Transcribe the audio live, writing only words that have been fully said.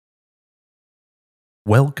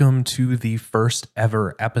Welcome to the first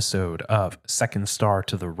ever episode of Second Star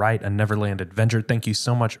to the Right, a Neverland adventure. Thank you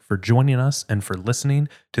so much for joining us and for listening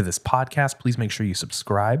to this podcast. Please make sure you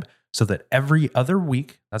subscribe so that every other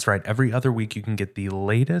week, that's right, every other week you can get the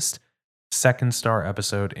latest Second Star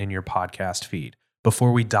episode in your podcast feed.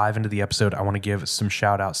 Before we dive into the episode, I want to give some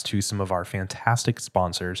shout outs to some of our fantastic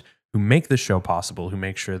sponsors who make this show possible, who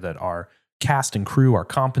make sure that our cast and crew are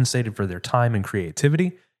compensated for their time and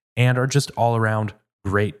creativity and are just all around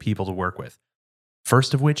great people to work with.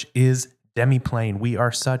 First of which is Demiplane. We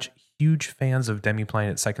are such huge fans of Demiplane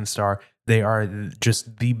at Second Star. They are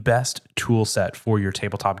just the best tool set for your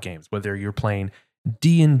tabletop games, whether you're playing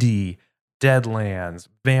D&D, Deadlands,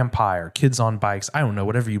 Vampire, Kids on Bikes, I don't know,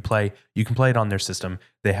 whatever you play, you can play it on their system.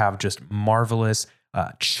 They have just marvelous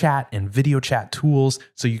chat and video chat tools,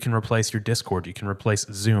 so you can replace your Discord, you can replace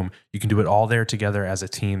Zoom, you can do it all there together as a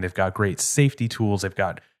team. They've got great safety tools, they've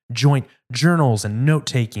got joint journals and note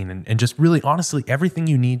taking and just really honestly everything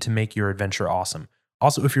you need to make your adventure awesome.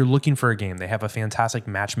 Also, if you're looking for a game, they have a fantastic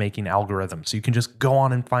matchmaking algorithm. So you can just go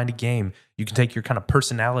on and find a game. You can take your kind of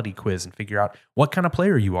personality quiz and figure out what kind of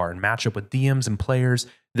player you are and match up with DMs and players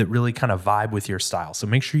that really kind of vibe with your style. So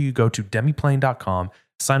make sure you go to demiplane.com,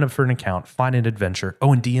 sign up for an account, find an adventure.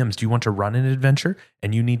 Oh, and DMs, do you want to run an adventure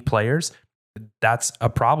and you need players? That's a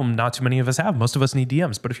problem not too many of us have. Most of us need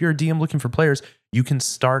DMs. But if you're a DM looking for players, you can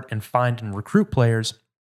start and find and recruit players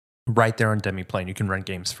right there on Demiplane. You can run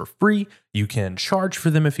games for free. You can charge for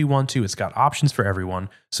them if you want to. It's got options for everyone.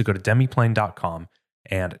 So go to demiplane.com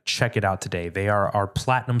and check it out today. They are our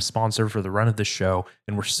platinum sponsor for the run of the show,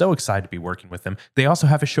 and we're so excited to be working with them. They also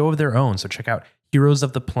have a show of their own. So check out Heroes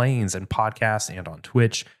of the Plains and podcasts and on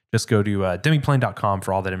Twitch. Just go to demiplane.com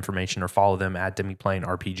for all that information or follow them at Demiplane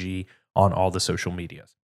RPG on all the social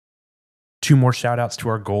medias. Two more shout outs to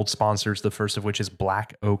our gold sponsors, the first of which is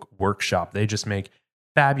Black Oak Workshop. They just make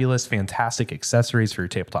fabulous, fantastic accessories for your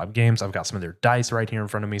tabletop games. I've got some of their dice right here in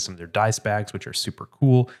front of me, some of their dice bags, which are super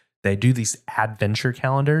cool. They do these adventure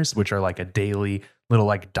calendars, which are like a daily little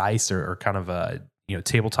like dice or kind of a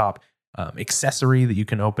tabletop accessory that you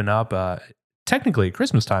can open up technically at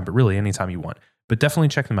Christmas time, but really anytime you want. But definitely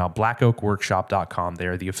check them out, blackoakworkshop.com. They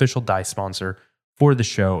are the official dice sponsor for the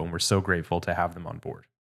show, and we're so grateful to have them on board.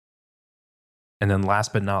 And then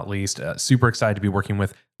last but not least, super excited to be working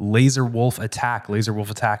with Laser Wolf Attack. Laser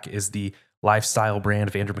Wolf Attack is the lifestyle brand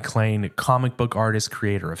of Andrew MacLean, comic book artist,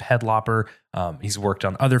 creator of Headlopper. He's worked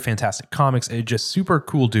on other fantastic comics. Just super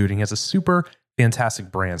cool dude. And he has a super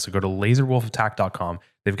fantastic brand. So go to laserwolfattack.com.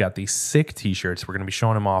 They've got these sick t-shirts. We're going to be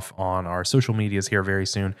showing them off on our social medias here very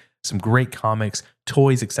soon. Some great comics,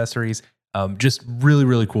 toys, accessories. Just really,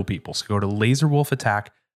 really cool people. So go to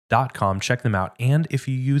laserwolfattack.com, check them out. And if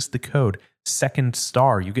you use the code Second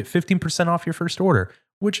Star, you get 15% off your first order,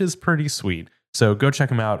 which is pretty sweet. So go check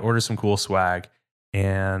them out, order some cool swag.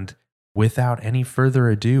 And without any further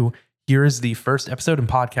ado, here is the first episode in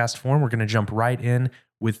podcast form. We're going to jump right in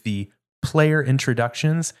with the player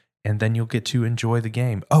introductions, and then you'll get to enjoy the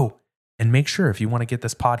game. Oh, and make sure if you want to get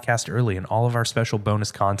this podcast early and all of our special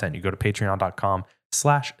bonus content, you go to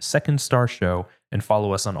patreon.com/Second Star Show and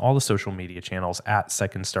follow us on all the social media channels at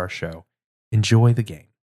Second Star Show. Enjoy the game.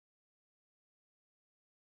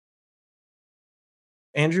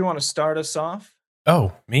 Andrew, you want to start us off?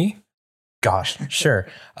 Oh, me? Gosh, sure.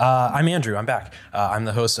 I'm Andrew. I'm back. I'm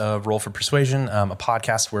the host of Roll for Persuasion, a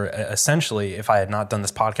podcast where essentially, if I had not done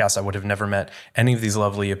this podcast, I would have never met any of these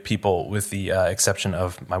lovely people with the exception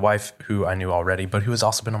of my wife, who I knew already, but who has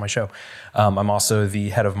also been on my show. I'm also the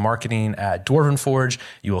head of marketing at Dwarven Forge.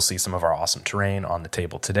 You will see some of our awesome terrain on the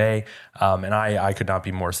table today. And I could not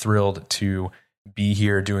be more thrilled to be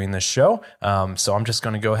here doing this show. So I'm just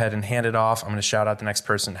going to go ahead and hand it off. I'm going to shout out the next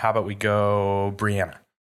person. How about we go Brianna?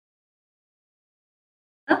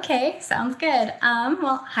 Okay, sounds good.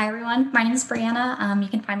 Well, hi everyone. My name is Brianna. You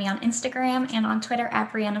can find me on Instagram and on Twitter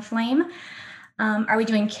at Brianna Flame. Are we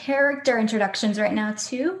doing character introductions right now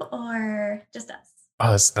too, or just us?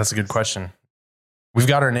 Oh, that's a good question. We've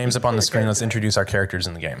got our names up on the screen. Let's introduce our characters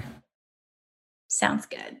in the game. Sounds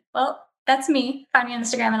good. Well, that's me. Find me on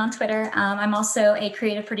Instagram and on Twitter. I'm also a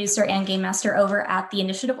creative producer and game master over at the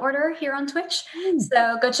Initiative Order here on Twitch.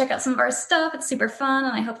 So go check out some of our stuff. It's super fun.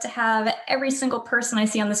 And I hope to have every single person I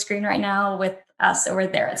see on the screen right now with us over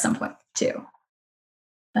there at some point too.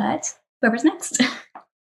 But whoever's next.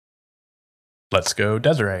 Let's go,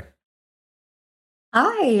 Desiree.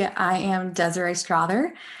 Hi, I am Desiree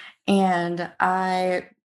Strother, and I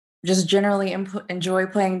just generally enjoy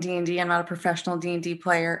playing D&D. I'm not a professional D&D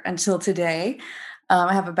player until today.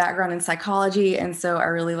 I have a background in psychology, and so I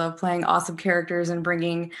really love playing awesome characters and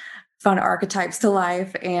bringing fun archetypes to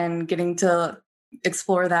life and getting to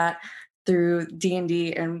explore that through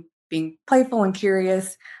D&D and being playful and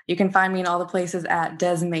curious. You can find me in all the places at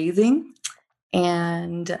Desmazing.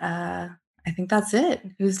 And I think that's it.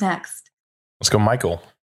 Who's next? Let's go, Michael.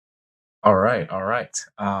 All right.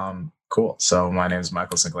 Cool. So my name is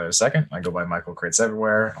Michael Sinclair II. I go by Michael Creates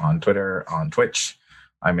Everywhere on Twitter, on Twitch.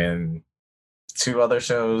 I'm in 2 other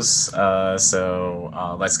shows.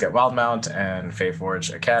 So Let's Get Wildmount and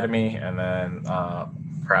Faeforge Academy, and then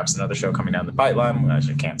perhaps another show coming down the pipeline, which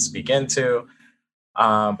I can't speak into.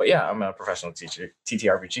 But yeah, I'm a professional teacher,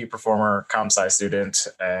 TTRPG performer, comp-sci student,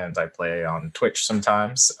 and I play on Twitch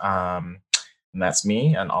sometimes. And that's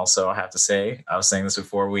me. And also, I have to say, I was saying this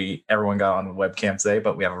before everyone got on the webcam today,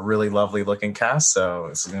 but we have a really lovely looking cast, so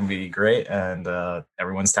it's going to be great. And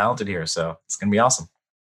everyone's talented here, so it's going to be awesome.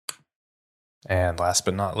 And last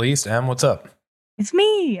but not least, Em, what's up? It's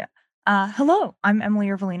me. Hello, I'm Emily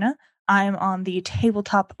Ervelina. I'm on the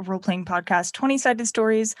tabletop role-playing podcast 20-Sided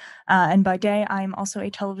Stories, and by day, I'm also a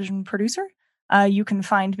television producer. You can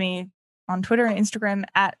find me on Twitter and Instagram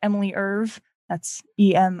at Emily Irv. That's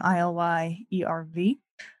EMILYERV.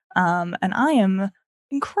 And I am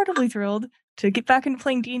incredibly thrilled to get back into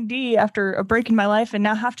playing D&D after a break in my life and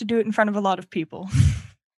now have to do it in front of a lot of people.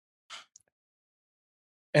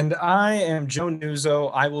 And I am Joe Nuzzo.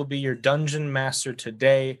 I will be your dungeon master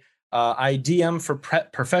today. I DM for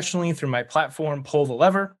professionally through my platform, Pull the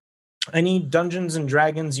Lever. Any Dungeons and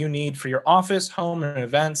Dragons you need for your office, home, and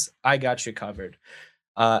events, I got you covered.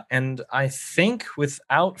 And I think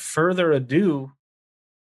without further ado,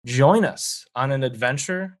 join us on an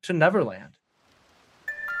adventure to Neverland.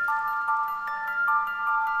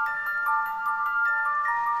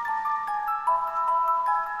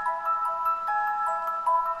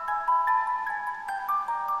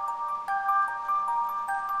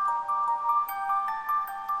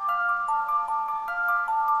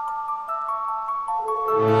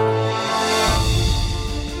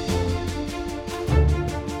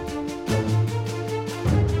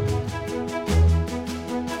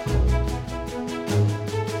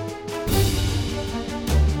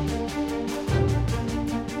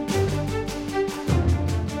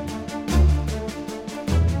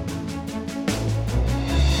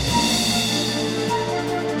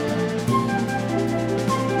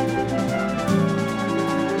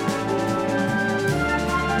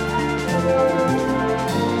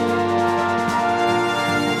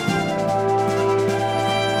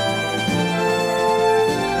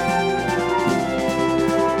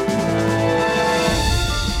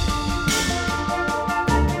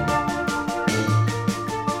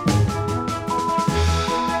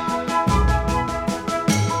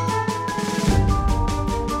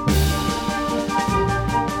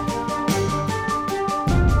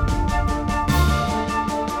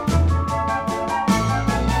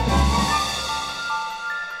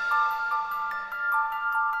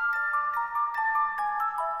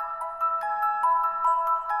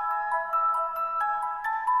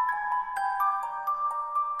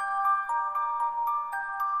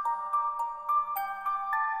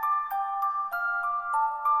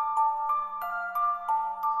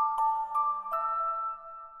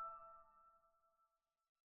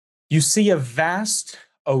 You see a vast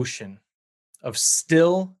ocean of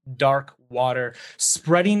still, dark water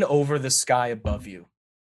spreading over the sky above you.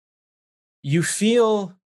 You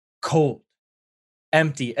feel cold,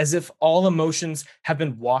 empty, as if all emotions have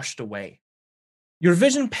been washed away. Your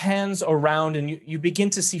vision pans around and you begin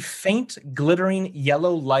to see faint, glittering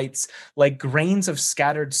yellow lights like grains of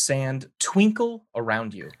scattered sand twinkle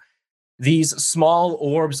around you. These small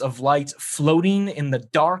orbs of light floating in the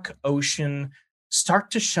dark ocean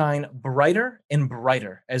start to shine brighter and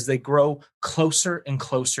brighter as they grow closer and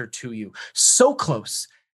closer to you. So close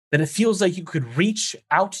that it feels like you could reach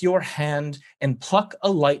out your hand and pluck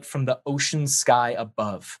a light from the ocean sky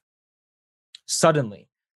above. Suddenly,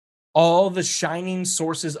 all the shining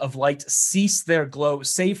sources of light cease their glow,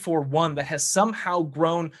 save for one that has somehow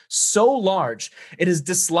grown so large it has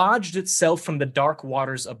dislodged itself from the dark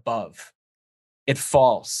waters above. It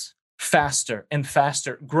falls faster and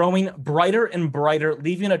faster, growing brighter and brighter,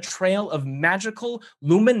 leaving a trail of magical,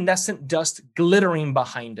 luminescent dust glittering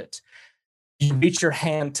behind it. You reach your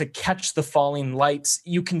hand to catch the falling lights.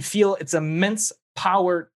 You can feel its immense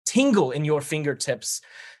power tingle in your fingertips.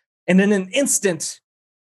 And in an instant,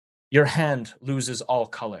 your hand loses all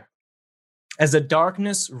color. As the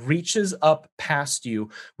darkness reaches up past you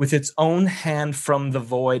with its own hand from the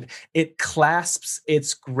void, it clasps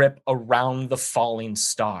its grip around the falling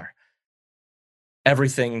star.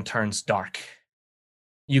 Everything turns dark.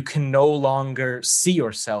 You can no longer see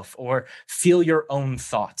yourself or feel your own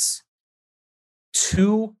thoughts.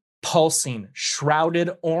 Two pulsing, shrouded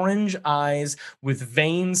orange eyes with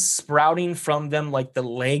veins sprouting from them like the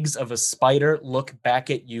legs of a spider look back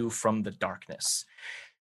at you from the darkness.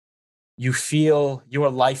 You feel your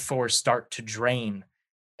life force start to drain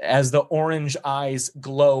as the orange eyes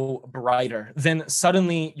glow brighter. Then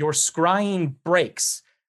suddenly your scrying breaks.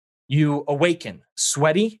 You awaken,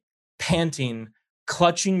 sweaty, panting,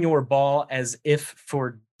 clutching your ball as if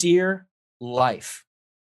for dear life.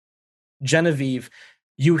 Genevieve,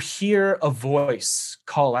 you hear a voice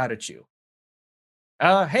call out at you.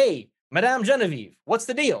 Hey, Madame Genevieve, what's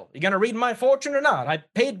the deal? You gonna read my fortune or not? I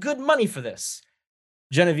paid good money for this.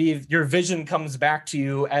 Genevieve, your vision comes back to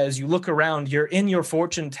you as you look around. You're in your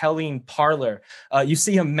fortune-telling parlor. You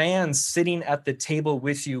see a man sitting at the table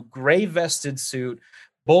with you, gray vested suit,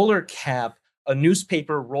 bowler cap, a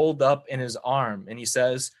newspaper rolled up in his arm. And he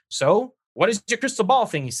says, so, what is your crystal ball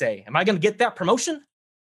thing you say? Am I going to get that promotion?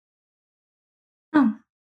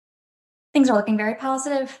 Things are looking very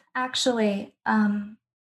positive, actually.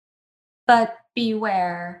 But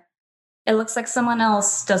beware. It looks like someone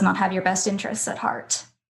else does not have your best interests at heart.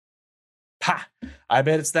 Ha! I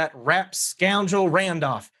bet it's that rap scoundrel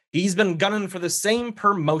Randolph. He's been gunning for the same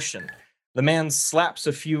promotion. The man slaps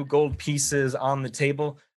a few gold pieces on the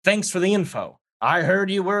table. Thanks for the info. I heard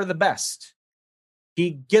you were the best.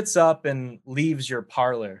 He gets up and leaves your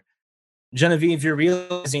parlor. Genevieve, you're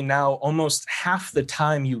realizing now almost half the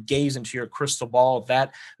time you gaze into your crystal ball,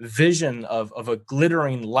 that vision of a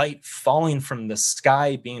glittering light falling from the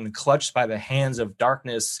sky being clutched by the hands of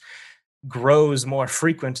darkness grows more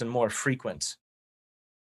frequent and more frequent.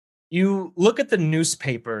 You look at the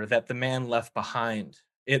newspaper that the man left behind.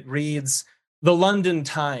 It reads, The London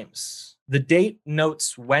Times. The date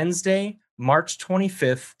notes Wednesday, March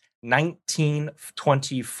 25th,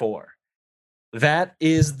 1924. That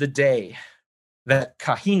is the day that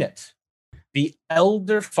Kahinit, the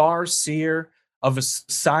elder farseer of a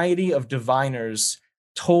society of diviners,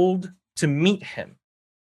 told to meet him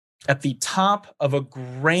at the top of a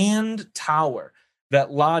grand tower that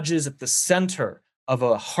lodges at the center of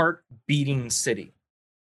a heart-beating city.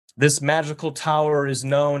 This magical tower is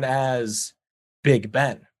known as Big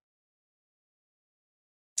Ben.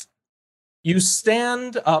 You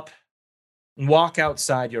stand up and walk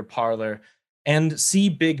outside your parlor and see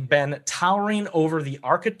Big Ben towering over the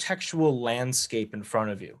architectural landscape in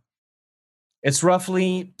front of you. It's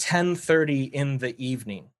roughly 10:30 in the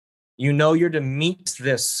evening. You know you're to meet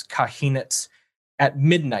this Kahinit at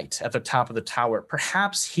midnight at the top of the tower.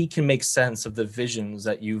 Perhaps he can make sense of the visions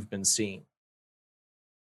that you've been seeing.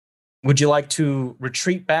 Would you like to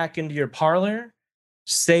retreat back into your parlor?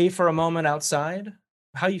 Stay for a moment outside?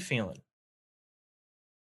 How are you feeling?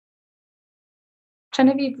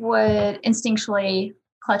 Genevieve would instinctually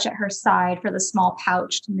clutch at her side for the small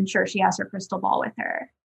pouch to ensure she has her crystal ball with her.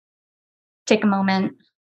 Take a moment,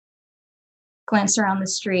 glance around the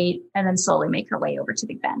street, and then slowly make her way over to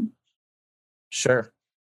Big Ben. Sure.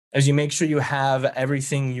 As you make sure you have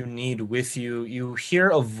everything you need with you, you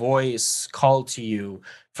hear a voice call to you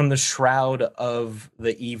from the shroud of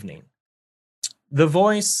the evening. The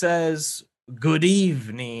voice says, Good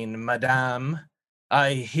evening, madame.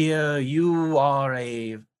 I hear you are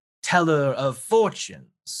a teller of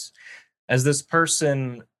fortunes. As this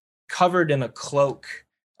person, covered in a cloak,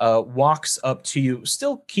 walks up to you,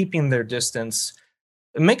 still keeping their distance,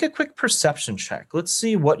 make a quick perception check. Let's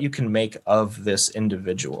see what you can make of this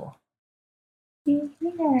individual.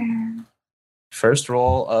 Yeah. First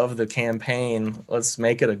roll of the campaign. Let's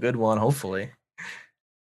make it a good one, hopefully.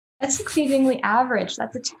 That's exceedingly average.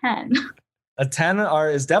 That's a 10. A 10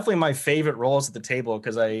 is definitely my favorite rolls at the table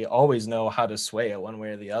because I always know how to sway it one way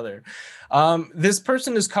or the other. This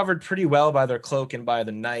person is covered pretty well by their cloak and by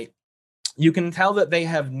the night. You can tell that they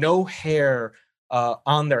have no hair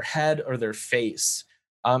on their head or their face.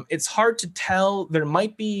 It's hard to tell. There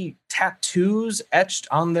might be tattoos etched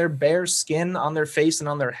on their bare skin, on their face and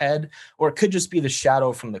on their head, or it could just be the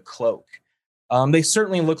shadow from the cloak. They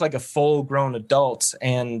certainly look like a full-grown adult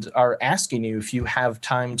and are asking you if you have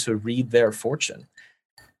time to read their fortune.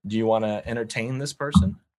 Do you want to entertain this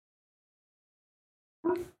person?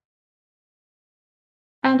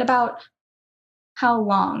 And about how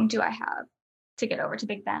long do I have to get over to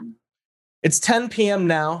Big Ben? It's 10 p.m.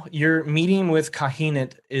 now. Your meeting with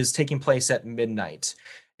Kahinit is taking place at midnight.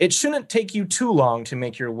 It shouldn't take you too long to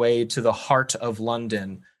make your way to the heart of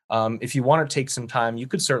London. If you want to take some time, you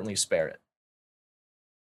could certainly spare it.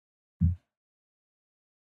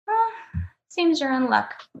 Seems you're in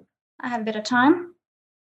luck. I have a bit of time.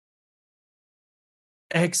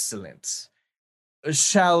 Excellent.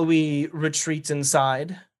 Shall we retreat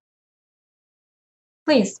inside?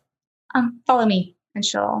 Please, follow me. And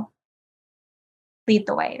she'll lead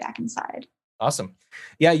the way back inside. Awesome.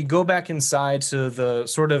 Yeah, you go back inside to the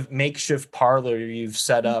sort of makeshift parlor you've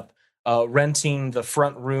set up, renting the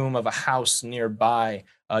front room of a house nearby.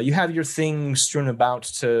 You have your things strewn about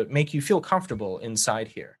to make you feel comfortable inside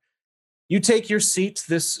here. You take your seat,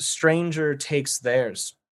 this stranger takes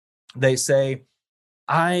theirs. They say,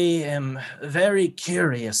 I am very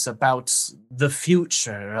curious about the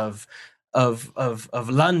future of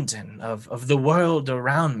London, of the world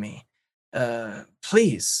around me.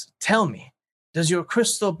 Please tell me, does your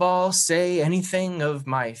crystal ball say anything of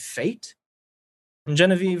my fate? And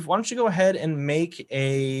Genevieve, why don't you go ahead and make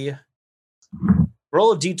a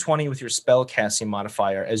roll a d20 with your spell casting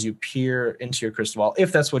modifier as you peer into your crystal ball,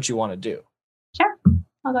 if that's what you want to do. Sure.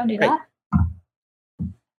 I'll go and do Great. that.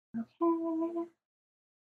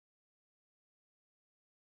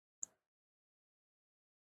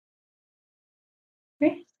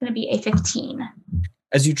 Okay. It's going to be a 15.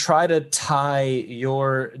 As you try to tie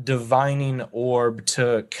your divining orb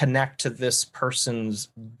to connect to this person's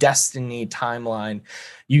destiny timeline,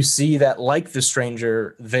 you see that, like the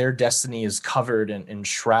stranger, their destiny is covered in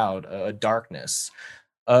shroud, a darkness.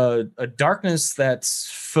 A darkness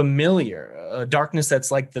that's familiar, a darkness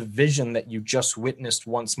that's like the vision that you just witnessed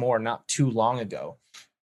once more not too long ago.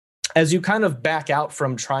 As you kind of back out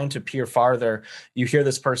from trying to peer farther, you hear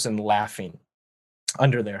this person laughing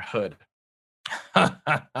under their hood.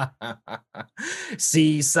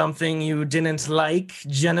 See something you didn't like,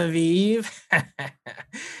 Genevieve?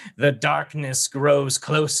 The darkness grows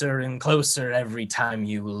closer and closer every time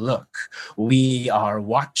you look. We are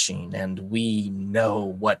watching and we know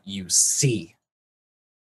what you see.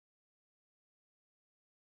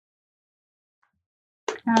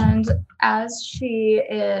 And as she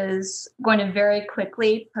is going to very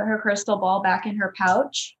quickly put her crystal ball back in her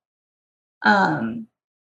pouch,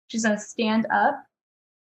 she's going to stand up.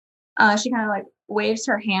 She kind of like waves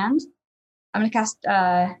her hand. I'm going to cast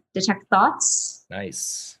Detect Thoughts.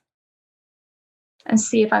 Nice. And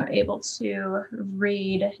see if I'm able to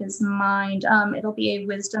read his mind. It'll be a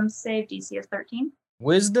Wisdom save, DC of 13.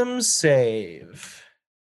 Wisdom save.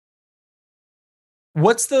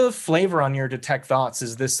 What's the flavor on your Detect Thoughts?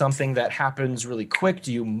 Is this something that happens really quick?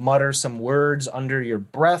 Do you mutter some words under your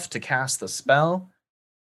breath to cast the spell?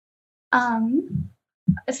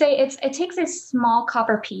 Say it takes a small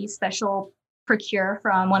copper piece that she'll procure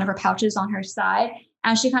from one of her pouches on her side,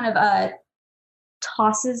 and she kind of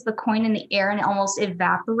tosses the coin in the air, and it almost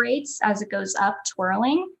evaporates as it goes up,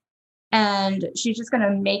 twirling. And she's just going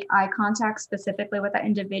to make eye contact specifically with that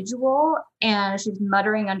individual, and she's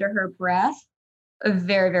muttering under her breath,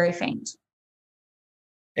 very, very faint.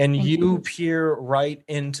 And Thank you you. peer right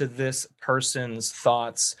into this person's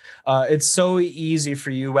thoughts. It's so easy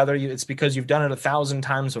for you, whether it's because you've done it 1,000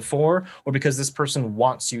 times before or because this person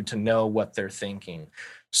wants you to know what they're thinking.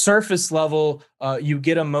 Surface level, you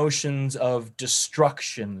get emotions of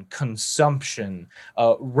destruction, consumption,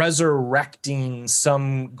 resurrecting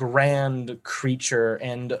some grand creature,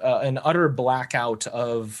 and an utter blackout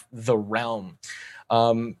of the realm.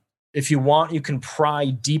 If you want, you can pry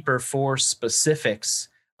deeper for specifics,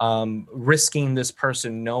 risking this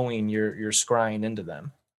person knowing you're scrying into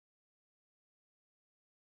them.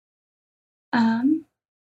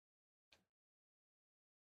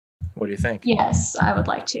 What do you think? Yes, I would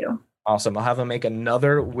like to. Awesome. I'll have them make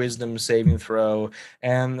another wisdom saving throw.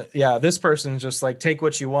 And yeah, this person's just like, take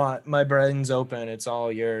what you want. My brain's open. It's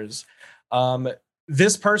all yours.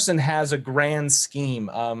 This person has a grand scheme,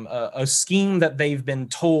 a scheme that they've been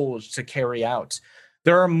told to carry out.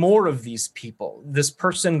 There are more of these people. This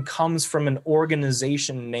person comes from an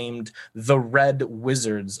organization named the Red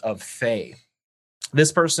Wizards of Thay.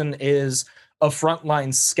 This person is a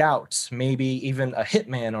frontline scout, maybe even a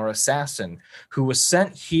hitman or assassin, who was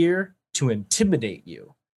sent here to intimidate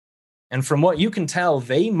you. And from what you can tell,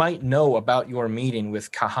 they might know about your meeting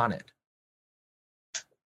with Kahanit.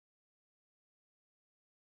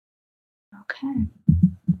 Okay.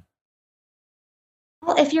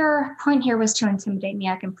 Well, if your point here was to intimidate me,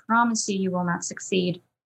 I can promise you will not succeed.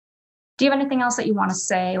 Do you have anything else that you want to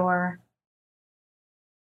say, or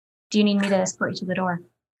do you need me to escort you to the door?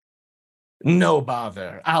 No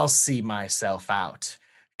bother. I'll see myself out.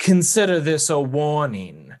 Consider this a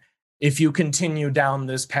warning. If you continue down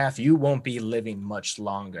this path, you won't be living much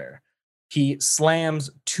longer. He slams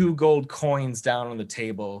 2 gold coins down on the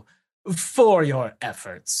table. For your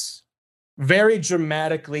efforts. Very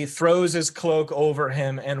dramatically throws his cloak over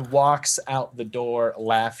him and walks out the door,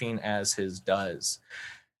 laughing as his does.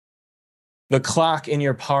 The clock in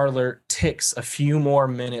your parlor ticks a few more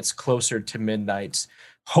minutes closer to midnight.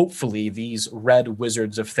 Hopefully, these Red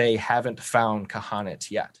Wizards of Thay haven't found Kahanit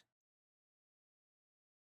yet.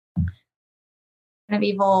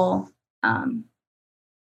 Evil,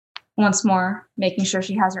 once more, making sure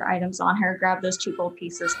she has her items on her, grab those 2 gold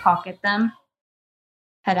pieces, pocket them,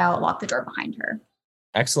 head out, lock the door behind her.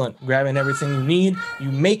 Excellent. Grabbing everything you need,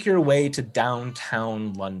 you make your way to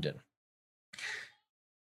downtown London.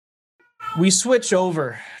 We switch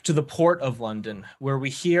over to the Port of London, where we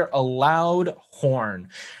hear a loud horn.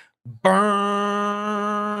 Burn!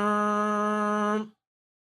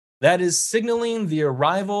 That is signaling the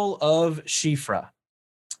arrival of Shifra.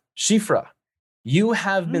 Shifra, you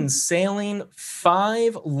have been sailing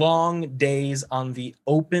 5 long days on the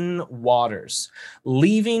open waters,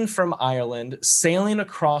 leaving from Ireland, sailing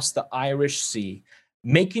across the Irish Sea,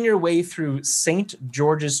 making your way through St.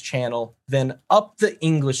 George's Channel, then up the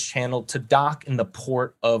English Channel to dock in the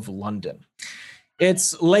Port of London.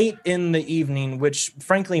 It's late in the evening, which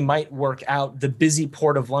frankly might work out. The busy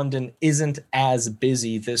Port of London isn't as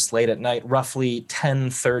busy this late at night, roughly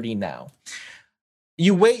 10:30 now.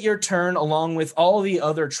 You wait your turn along with all the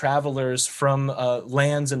other travelers from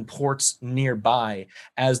lands and ports nearby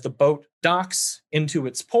as the boat docks into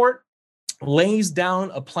its port, lays down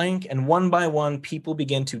a plank, and one by one, people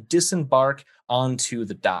begin to disembark onto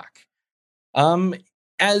the dock.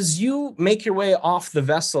 As you make your way off the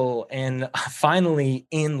vessel and finally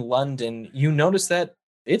in London, you notice that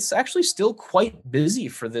it's actually still quite busy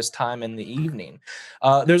for this time in the evening.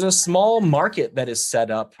 There's a small market that is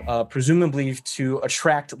set up, presumably to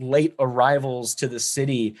attract late arrivals to the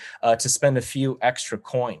city to spend a few extra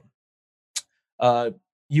coin.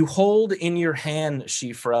 You hold in your hand,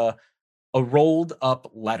 Shifra, a rolled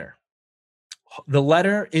up letter. The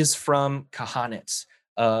letter is from Kahanit,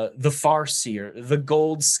 the Farseer, the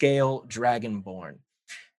gold scale dragonborn.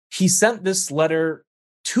 He sent this letter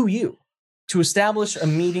to you to establish a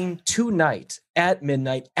meeting tonight at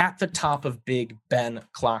midnight at the top of Big Ben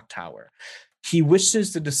Clock Tower. He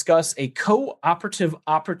wishes to discuss a cooperative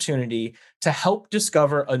opportunity to help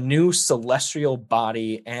discover a new celestial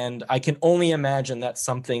body, and I can only imagine that's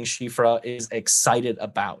something Shifra is excited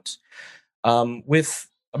about. With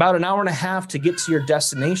about an hour and a half to get to your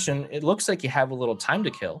destination, it looks like you have a little time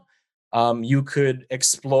to kill. You could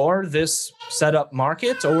explore this setup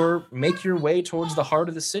market or make your way towards the heart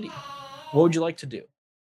of the city. What would you like to do?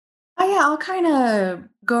 Oh, yeah, I'll kind of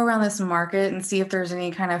go around this market and see if there's any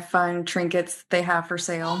kind of fun trinkets they have for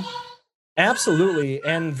sale. Absolutely.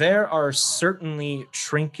 And there are certainly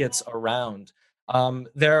trinkets around.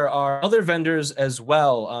 There are other vendors as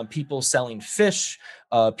well, people selling fish,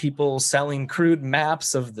 people selling crude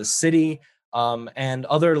maps of the city, and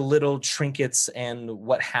other little trinkets and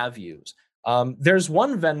what have you. There's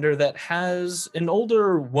one vendor that has an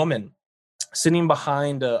older woman sitting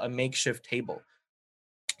behind a makeshift table.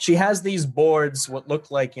 She has these boards, what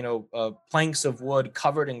look like, planks of wood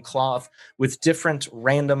covered in cloth with different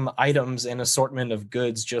random items and assortment of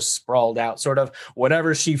goods just sprawled out, sort of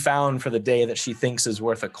whatever she found for the day that she thinks is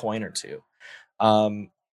worth a coin or two.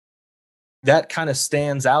 That kind of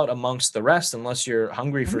stands out amongst the rest, unless you're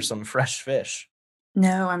hungry for some fresh fish.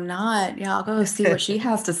 No, I'm not. Yeah, I'll go see what she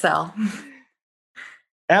has to sell.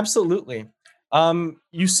 Absolutely.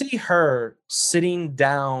 You see her sitting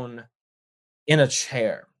down in a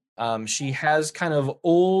chair. She has kind of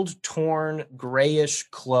old, torn, grayish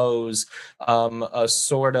clothes, a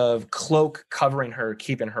sort of cloak covering her,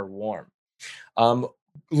 keeping her warm.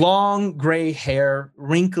 Long gray hair,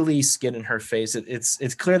 wrinkly skin in her face.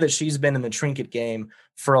 It's clear that she's been in the trinket game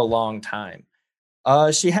for a long time.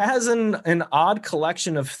 She has an odd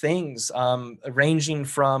collection of things, ranging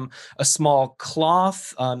from a small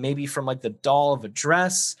cloth, maybe from like the doll of a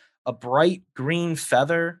dress, a bright green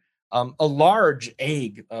feather, a large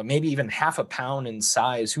egg, maybe even half a pound in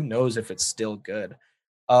size. Who knows if it's still good?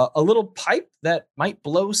 A little pipe that might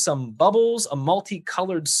blow some bubbles, a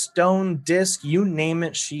multicolored stone disc, you name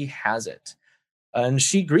it, she has it. And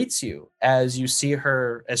she greets you as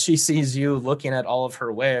she sees you looking at all of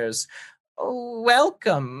her wares. Oh,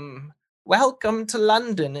 welcome. Welcome to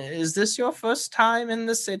London. Is this your first time in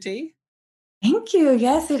the city? Thank you.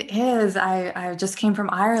 Yes, it is. I just came from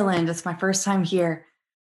Ireland. It's my first time here.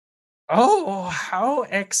 Oh, how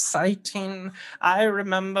exciting. I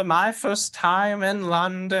remember my first time in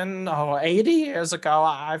London, 80 years ago.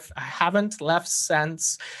 I haven't left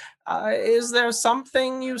since. Is there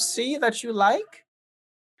something you see that you like?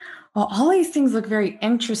 Well, all these things look very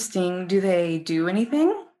interesting. Do they do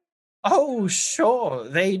anything? Oh, sure.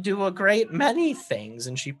 They do a great many things.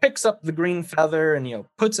 And she picks up the green feather and,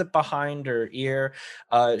 puts it behind her ear.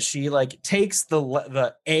 She takes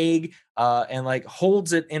the egg and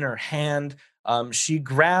holds it in her hand. She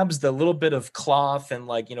grabs the little bit of cloth and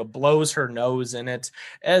blows her nose in it.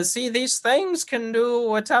 See, these things can do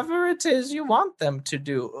whatever it is you want them to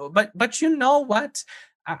do. But you know what?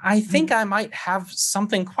 I think I might have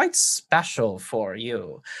something quite special for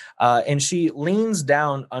you. And she leans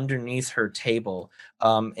down underneath her table,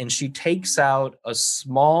 and she takes out a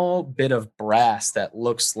small bit of brass that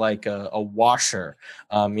looks like a washer,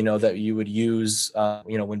 that you would use,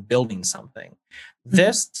 when building something.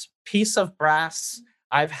 This piece of brass,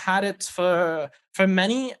 I've had it for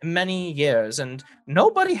many, many years, and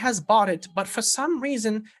nobody has bought it, but for some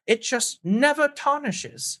reason, it just never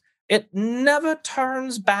tarnishes. It never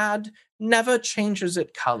turns bad, never changes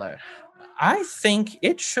its color. I think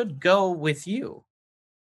it should go with you.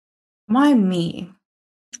 Why me?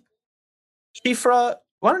 Shifra,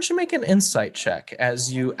 why don't you make an insight check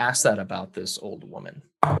as you ask that about this old woman?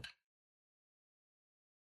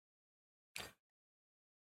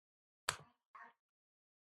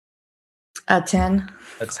 A 10.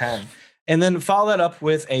 A 10. And then follow that up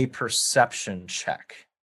with a perception check.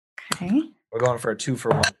 Okay. We're going for a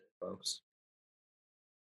 2-for-1, folks.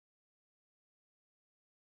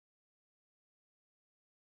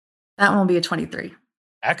 That one will be a 23.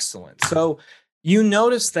 Excellent. So you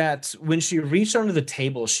notice that when she reached under the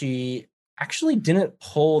table, she actually didn't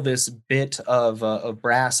pull this bit of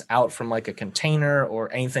brass out from like a container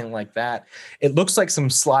or anything like that. It looks like some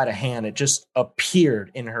sleight of hand. It just appeared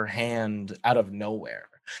in her hand out of nowhere.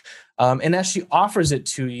 And as she offers it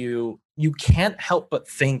to you, you can't help but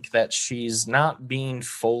think that she's not being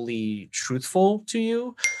fully truthful to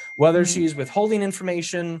you, whether she's withholding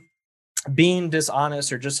information, being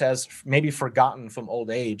dishonest, or just has maybe forgotten from old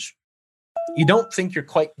age. You don't think you're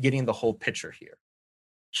quite getting the whole picture here.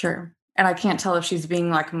 Sure. And I can't tell if she's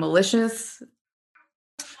being like malicious.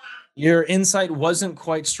 Your insight wasn't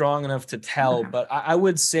quite strong enough to tell, but I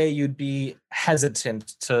would say you'd be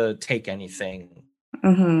hesitant to take anything.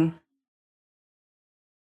 Mm-hmm.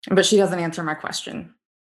 But she doesn't answer my question.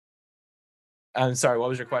 I'm sorry, what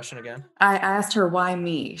was your question again? I asked her why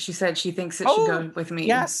me. She said she thinks it should go with me.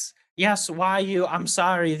 Yes, why you? I'm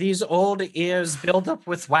sorry. These old ears build up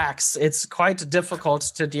with wax. It's quite difficult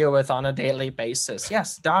to deal with on a daily basis.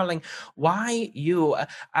 Yes, darling, why you?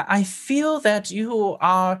 I feel that you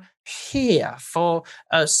are here for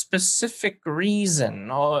a specific reason,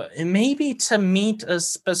 or maybe to meet a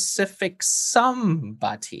specific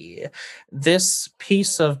somebody. This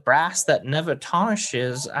piece of brass that never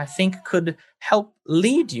tarnishes, I think, could help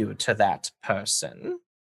lead you to that person.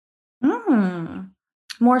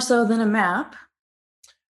 More so than a map.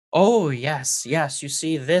 Oh, yes. You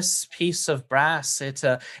see, this piece of brass, it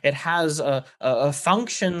has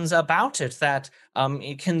functions about it that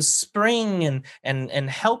it can spring and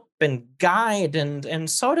help and guide and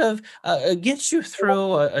sort of get you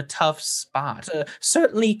through a tough spot.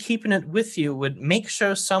 Certainly keeping it with you would make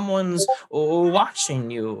sure someone's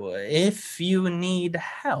watching you if you need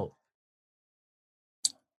help.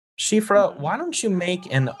 Shifra, why don't you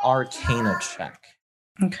make an Arcana check?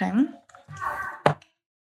 Okay.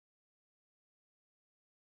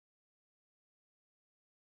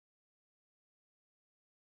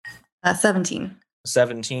 17.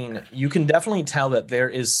 17. You can definitely tell that there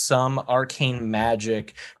is some arcane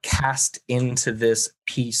magic cast into this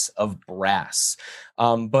piece of brass,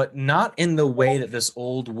 but not in the way that this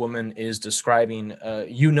old woman is describing.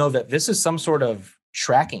 You know that this is some sort of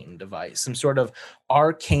tracking device, some sort of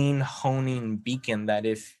arcane honing beacon that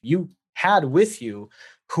if you had with you,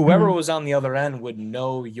 whoever was on the other end would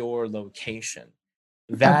know your location.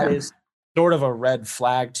 That is sort of a red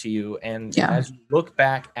flag to you. And as you look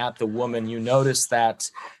back at the woman, you notice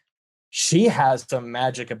that she has some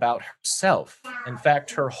magic about herself. In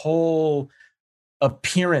fact, her whole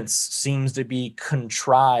appearance seems to be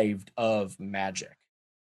contrived of magic.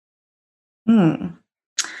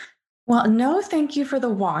 Well, no, thank you for the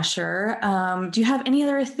washer. Do you have any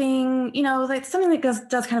other thing, like something that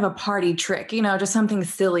does kind of a party trick, just something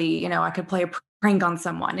silly, I could play a prank on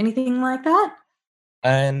someone, anything like that?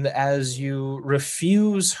 And as you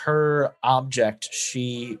refuse her object,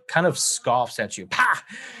 she kind of scoffs at you. "Pah!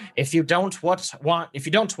 If you don't want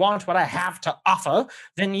what I have to offer,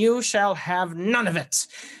 then you shall have none of it.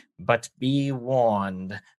 But be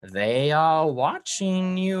warned, they are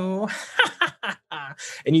watching you."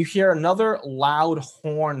 And you hear another loud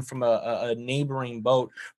horn from a neighboring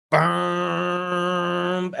boat.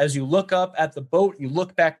 Boom! As you look up at the boat, you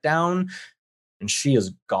look back down, and she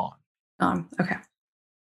is gone. Okay.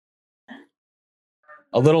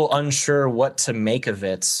 A little unsure what to make of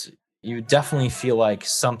it. You definitely feel like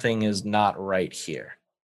something is not right here.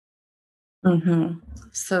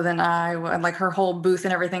 So then like her whole booth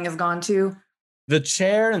and everything is gone too? the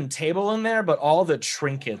chair and table in there, but all the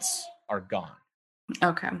trinkets are gone.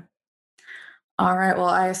 Okay. All right. Well,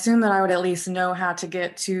 I assume that I would at least know how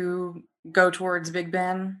to go towards Big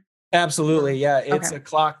Ben. Absolutely. Yeah. It's Okay. a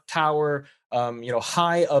clock tower,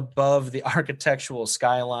 high above the architectural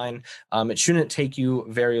skyline. It shouldn't take you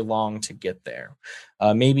very long to get there.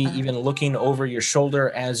 Maybe even looking over your shoulder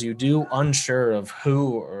as you do, unsure of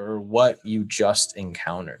who or what you just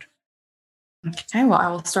encountered. Okay. Well, I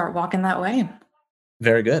will start walking that way.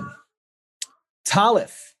 Very good.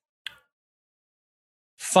 Talith,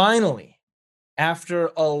 finally, after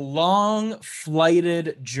a long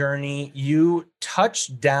flighted journey, you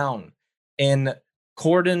touch down in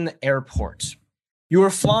Corden Airport. You are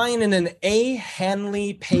flying in an A.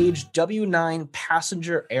 Hanley Page W9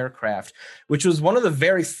 passenger aircraft, which was one of the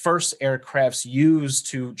very first aircrafts used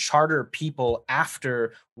to charter people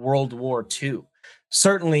after World War II.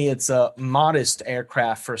 Certainly, it's a modest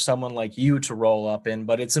aircraft for someone like you to roll up in,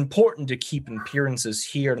 but it's important to keep appearances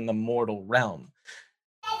here in the mortal realm.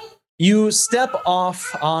 You step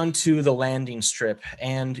off onto the landing strip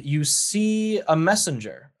and you see a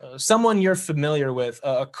messenger, someone you're familiar with,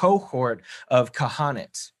 a cohort of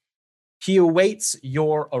Kahanit. He awaits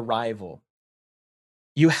your arrival.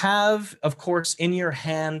 You have, of course, in your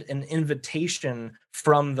hand an invitation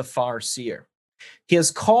from the Farseer. He has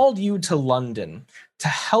called you to London to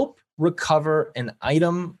help recover an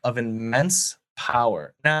item of immense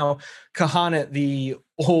power. Now, Kahanit, the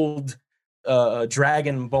old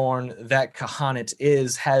dragonborn that Kahanit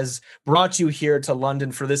is, has brought you here to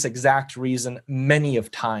London for this exact reason many of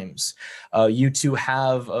times. You two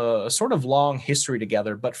have a sort of long history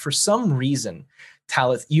together, but for some reason,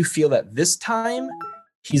 Talith, you feel that this time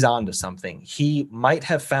he's onto something. He might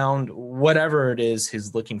have found whatever it is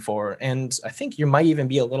he's looking for, and I think you might even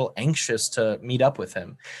be a little anxious to meet up with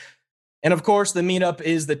him. And of course, the meetup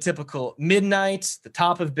is the typical midnight, the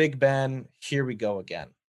top of Big Ben. Here we go again.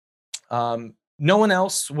 No one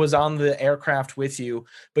else was on the aircraft with you,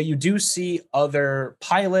 but you do see other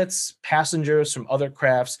pilots, passengers from other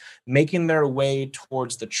crafts making their way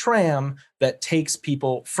towards the tram that takes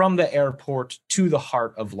people from the airport to the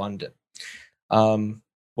heart of London.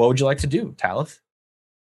 What would you like to do, Talith?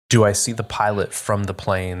 Do I see the pilot from the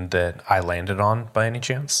plane that I landed on by any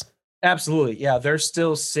chance? Absolutely. Yeah, they're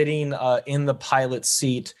still sitting in the pilot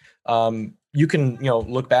seat. You can,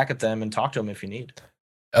 look back at them and talk to them if you need.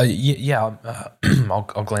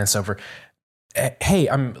 I'll glance over. Hey,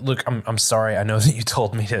 I'm sorry. I know that you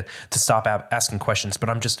told me to stop asking questions, but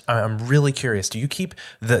I'm really curious. Do you keep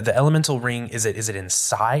the elemental ring? Is it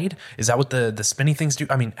inside? Is that what the spinny things do?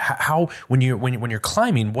 I mean, how when you're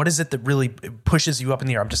climbing, what is it that really pushes you up in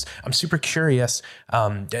the air? I'm super curious,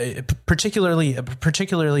 particularly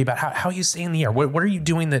about how you stay in the air. What are you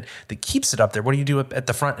doing that keeps it up there? What do you do at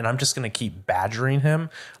the front? And I'm just going to keep badgering him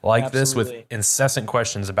like Absolutely. this with incessant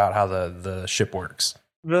questions about how the ship works.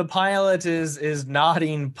 The pilot is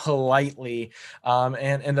nodding politely,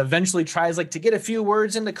 and eventually tries to get a few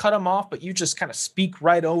words in to cut him off, but you just kind of speak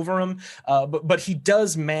right over him. But he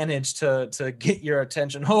does manage to get your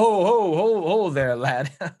attention. Ho there,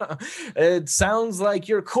 lad. It sounds like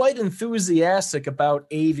you're quite enthusiastic about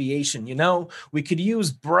aviation. We could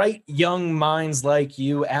use bright young minds like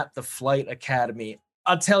you at the Flight Academy.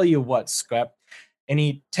 I'll tell you what, Scrap. And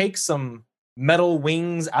he takes some metal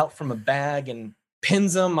wings out from a bag and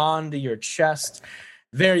pins them onto your chest.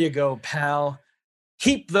 There you go, pal.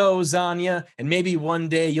 Keep those on you, and maybe one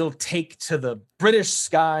day you'll take to the British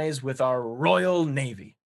skies with our Royal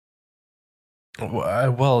Navy.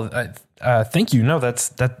 Thank you. No,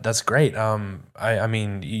 that's great. I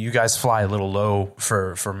mean, you guys fly a little low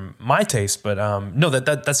for my taste, but no,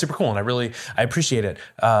 that's super cool, and I appreciate it.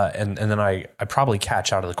 And then I probably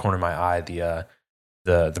catch out of the corner of my eye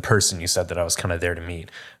the person you said that I was kind of there to meet.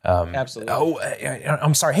 Absolutely. Oh,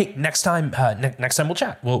 I'm sorry. Hey, next time we'll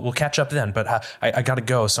chat. We'll catch up then. But I gotta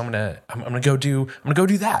go, so I'm gonna go do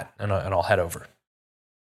that, and I'll head over.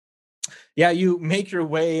 Yeah, you make your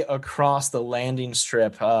way across the landing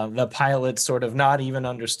strip. The pilot sort of not even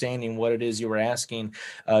understanding what it is you were asking.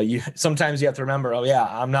 Sometimes you have to remember, oh yeah,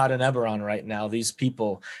 I'm not in Eberron right now. These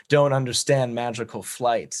people don't understand magical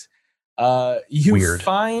flight. You Weird.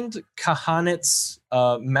 Find Kahanit's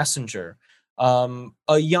messenger,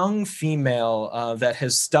 a young female that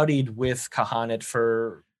has studied with Kahanit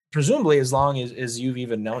for presumably as long as you've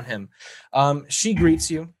even known him. She greets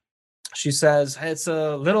you. She says, "It's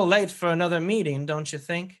a little late for another meeting, don't you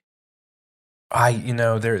think?"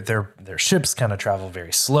 Their ships kind of travel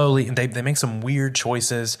very slowly, and they make some weird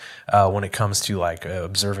choices when it comes to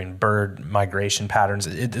observing bird migration patterns.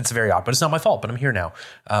 It's very odd, but it's not my fault. But I'm here now.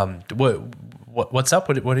 What's up?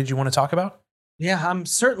 What did you want to talk about? Yeah, I'm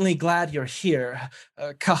certainly glad you're here.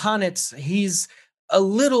 Kahanit, he's a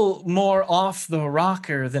little more off the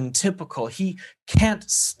rocker than typical. He can't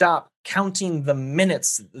stop counting the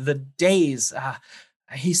minutes, the days.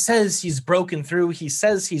 He says he's broken through. He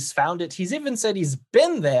says he's found it. He's even said he's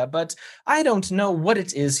been there, but I don't know what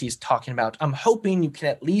it is he's talking about. I'm hoping you can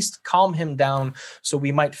at least calm him down so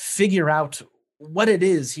we might figure out what it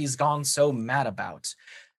is he's gone so mad about.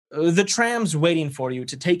 The tram's waiting for you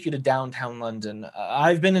to take you to downtown London.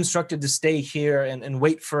 I've been instructed to stay here and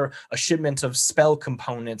wait for a shipment of spell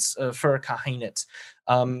components for Kahinit.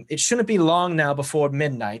 It shouldn't be long now before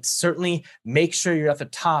midnight. Certainly make sure you're at the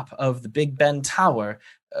top of the Big Ben Tower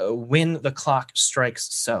when the clock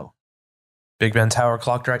strikes so. Big Ben Tower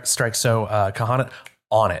clock strikes so. Kahanit,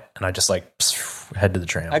 on it. And I just like head to the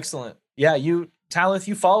tram. Excellent. Yeah, Talith,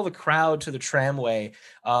 you follow the crowd to the tramway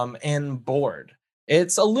and board.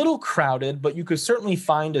 It's a little crowded, but you could certainly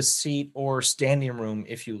find a seat or standing room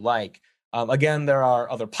if you like. Again, there are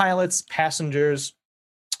other pilots, passengers,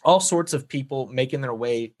 all sorts of people making their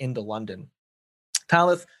way into London.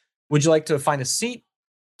 Talith, would you like to find a seat,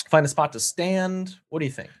 find a spot to stand? What do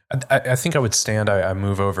you think? I think I would stand. I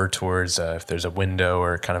move over towards if there's a window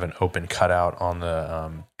or kind of an open cutout on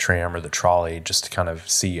the tram or the trolley just to kind of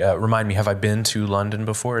see. Remind me, have I been to London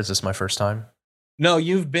before? Is this my first time? No,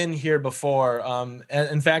 you've been here before.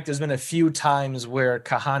 In fact, there's been a few times where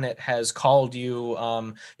Kahanit has called you,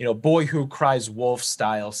 boy who cries wolf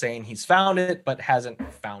style, saying he's found it but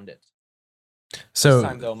hasn't found it. So this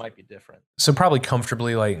time, though, it might be different. So probably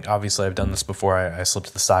comfortably, like obviously I've done this before. I slip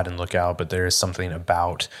to the side and look out, but there is something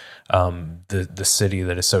about the city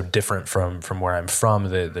that is so different from where I'm from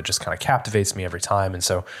that just kind of captivates me every time. And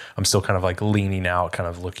so I'm still kind of like leaning out, kind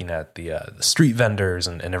of looking at the street vendors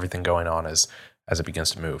and everything going on as it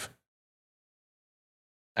begins to move.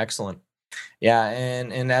 Excellent. Yeah,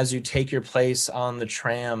 and as you take your place on the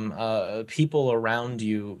tram, people around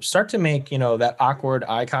you start to make, that awkward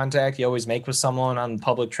eye contact you always make with someone on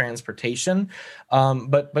public transportation.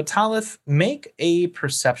 But Talith, make a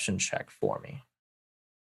perception check for me.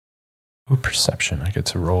 Ooh, perception. I get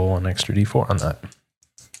to roll an extra d4 on that.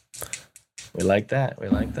 We like that.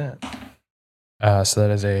 So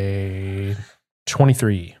that is a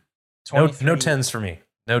 23. No 10s for me.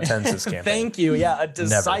 No 10s this campaign. Thank you. Yeah, a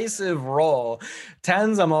decisive roll.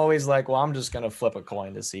 10s, I'm always like, well, I'm just going to flip a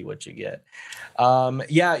coin to see what you get.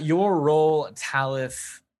 Your roll,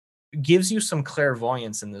 Talith, gives you some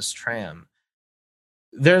clairvoyance in this tram.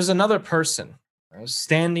 There's another person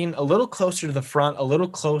standing a little closer to the front, a little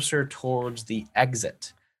closer towards the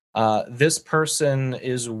exit. This person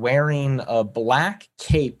is wearing a black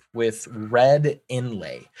cape with red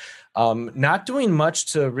inlay. Not doing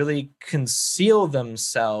much to really conceal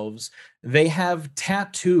themselves. They have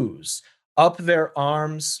tattoos up their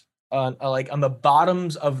arms, like on the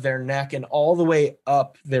bottoms of their neck and all the way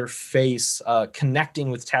up their face,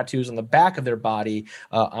 connecting with tattoos on the back of their body,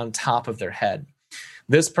 on top of their head.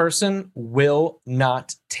 This person will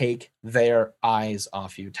not take their eyes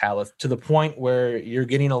off you, Talith, to the point where you're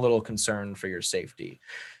getting a little concerned for your safety.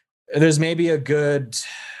 There's maybe a good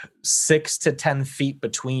 6 to 10 feet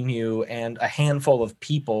between you and a handful of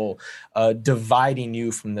people dividing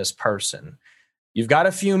you from this person. You've got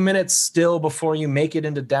a few minutes still before you make it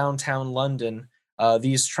into downtown London.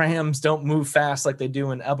 These trams don't move fast like they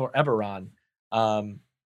do in Eberron.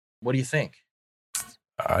 What do you think?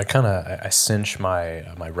 I cinch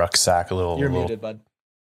my rucksack a little. You're muted, bud.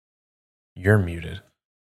 You're muted.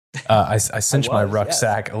 I cinch my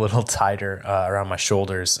rucksack a little tighter around my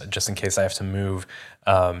shoulders just in case I have to move.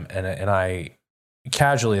 And I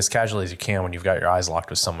casually as you can, when you've got your eyes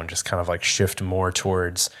locked with someone, just kind of like shift more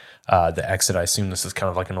towards the exit. I assume this is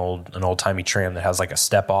kind of like an old timey tram that has like a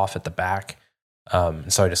step off at the back.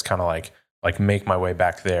 So I just kind of like make my way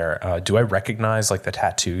back there. Do I recognize like the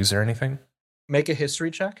tattoos or anything? Make a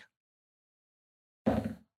history check.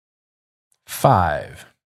 5.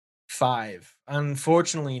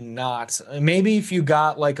 Unfortunately not. Maybe if you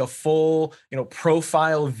got like a full,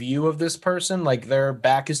 profile view of this person, like their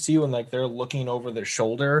back is to you and like they're looking over their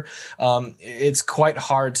shoulder, it's quite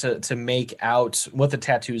hard to make out what the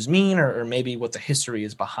tattoos mean or maybe what the history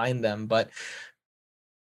is behind them. But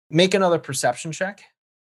make another perception check.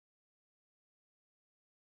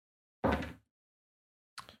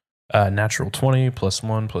 Natural 20 plus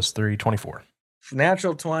 1 plus 3, 24.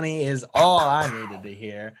 Natural 20 is all I needed to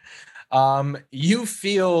hear. You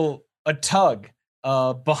feel a tug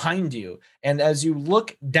behind you. And as you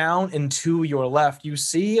look down and to your left, you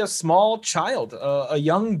see a small child, a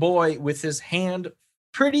young boy with his hand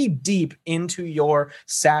pretty deep into your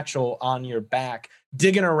satchel on your back,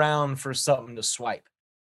 digging around for something to swipe.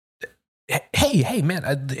 hey,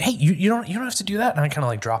 man, hey, you don't have to do that. And I kind of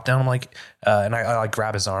like drop down. I'm like, and I like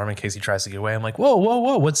grab his arm in case he tries to get away. I'm like, whoa,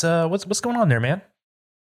 what's going on there, man?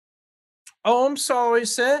 Oh, I'm sorry,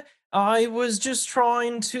 sir. I was just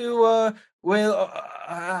trying to,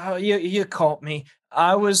 you caught me.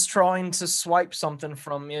 I was trying to swipe something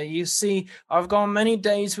from you. You see, I've gone many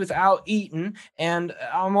days without eating, and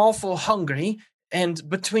I'm awful hungry. And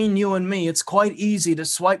between you and me, it's quite easy to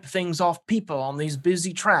swipe things off people on these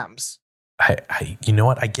busy trams. You know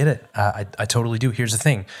what? I get it. I totally do. Here's the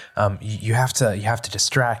thing. You have to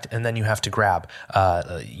distract, and then you have to grab.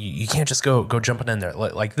 You can't just go jumping in there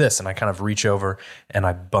like this. And I kind of reach over and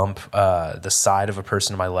I bump the side of a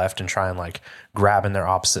person to my left and try and like grab in their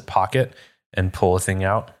opposite pocket and pull a thing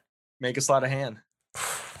out. Make a sleight of hand.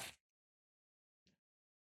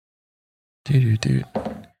 Do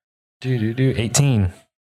 18.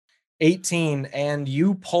 18, and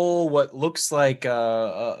you pull what looks like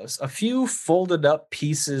a few folded up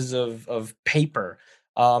pieces of paper,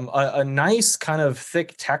 a nice kind of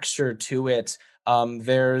thick texture to it.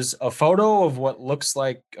 There's a photo of what looks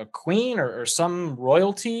like a queen or some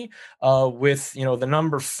royalty with the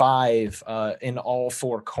number 5 in all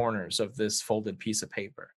 4 corners of this folded piece of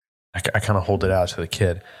paper. I kind of hold it out to the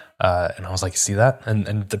kid, and I was like, "See that?"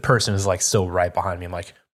 And the person is like still right behind me. I'm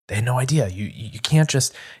like, they had no idea. You can't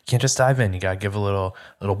just dive in. You gotta give a little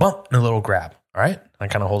bump and a little grab. All right. I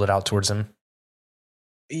kind of hold it out towards him.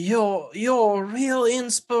 You're real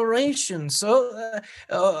inspiration. So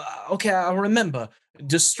okay, I remember.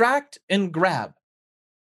 Distract and grab.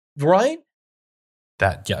 Right?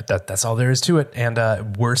 That's all there is to it.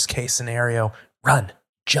 And worst case scenario, run.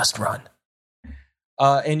 Just run.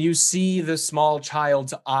 And you see the small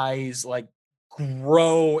child's eyes like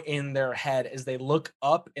grow in their head as they look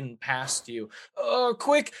up and past you.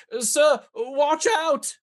 Quick, sir, watch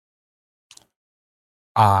out.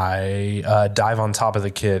 I dive on top of the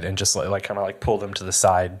kid and just like kind of like pull them to the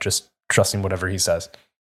side, just trusting whatever he says.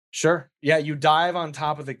 Sure. Yeah, you dive on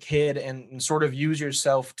top of the kid and sort of use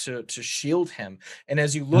yourself to shield him. And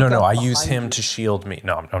as you look No, I use him to shield me.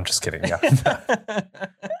 No, I'm just kidding. Yeah.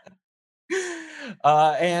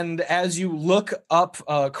 And as you look up,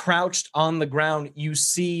 crouched on the ground, you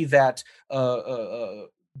see that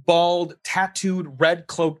bald, tattooed,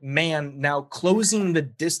 red-cloaked man now closing the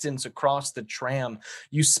distance across the tram.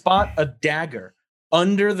 You spot a dagger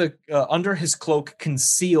under his cloak,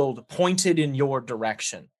 concealed, pointed in your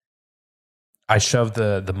direction. I shove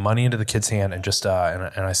the money into the kid's hand and just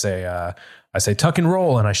and I say tuck and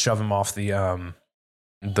roll, and I shove him off the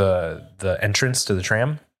entrance to the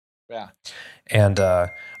tram. Yeah. And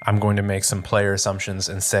I'm going to make some player assumptions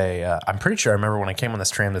and say, I'm pretty sure I remember when I came on this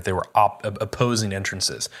tram that they were opposing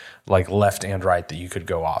entrances, like left and right, that you could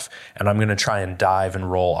go off. And I'm going to try and dive and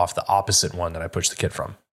roll off the opposite one that I pushed the kid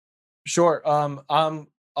from. Sure. I'll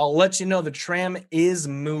let you know the tram is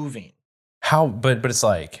moving. How? But it's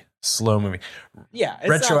like slow moving. Yeah.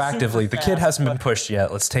 Retroactively, the kid hasn't been pushed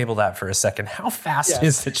yet. Let's table that for a second. How fast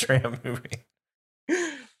is the tram moving?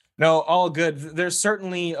 No, all good. There's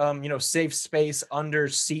certainly, safe space under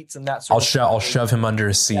seats and that sort of I'll shove him under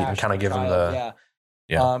his seat and kind of give him the...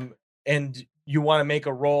 Yeah. And you want to make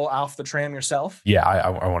a roll off the tram yourself? Yeah,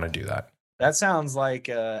 I want to do that. That sounds like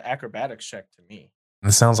an acrobatics check to me.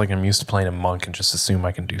 This sounds like I'm used to playing a monk and just assume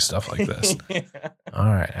I can do stuff like this. Yeah. All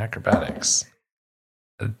right, acrobatics.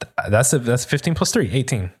 That's 15 plus 3,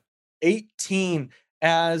 18. 18.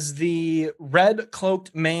 As the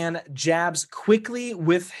red-cloaked man jabs quickly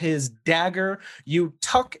with his dagger, you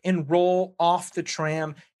tuck and roll off the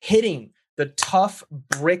tram, hitting the tough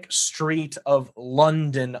brick street of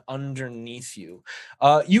London underneath you.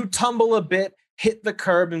 You tumble a bit, hit the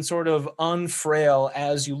curb, and sort of unfrail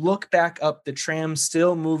as you look back up, the tram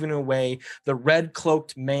still moving away, the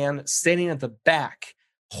red-cloaked man standing at the back,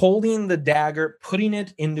 holding the dagger, putting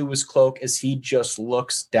it into his cloak as he just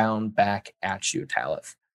looks down back at you,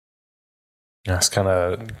 Talith. Just kind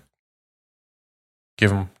of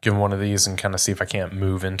give him one of these and kind of see if I can't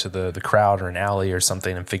move into the crowd or an alley or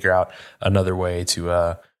something and figure out another way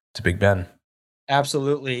to Big Ben.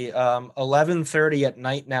 Absolutely. 11:30 at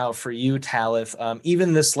night now for you, Talith.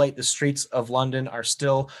 Even this late, the streets of London are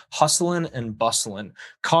still hustling and bustling.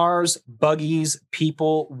 Cars, buggies,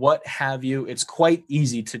 people, what have you. It's quite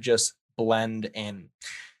easy to just blend in.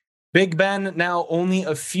 Big Ben, now only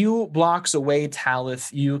a few blocks away,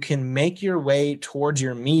 Talith. You can make your way towards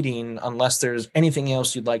your meeting unless there's anything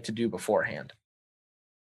else you'd like to do beforehand.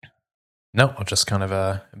 No, I'll just kind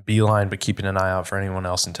of beeline, but keeping an eye out for anyone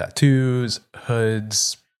else in tattoos,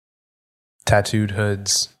 hoods, tattooed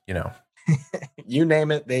hoods, You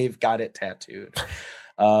name it, they've got it tattooed.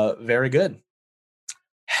 Very good.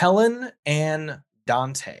 Helen and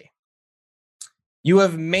Dante, you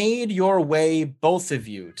have made your way, both of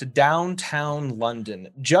you, to downtown London,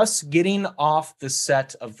 just getting off the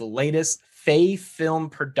set of the latest Fay Film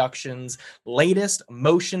Productions' latest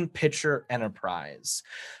motion picture enterprise.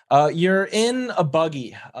 You're in a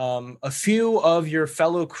buggy. A few of your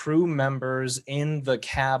fellow crew members in the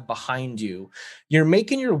cab behind you. You're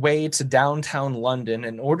making your way to downtown London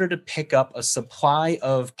in order to pick up a supply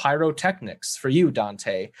of pyrotechnics for you,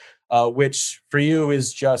 Dante. Which for you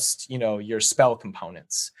is just, your spell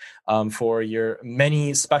components for your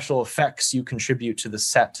many special effects you contribute to the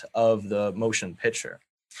set of the motion picture.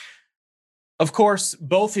 Of course,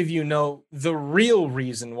 both of you know the real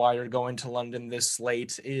reason why you're going to London this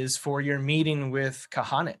late is for your meeting with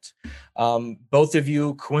Kahanit. Both of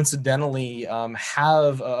you coincidentally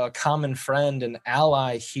have a common friend and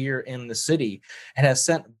ally here in the city, and has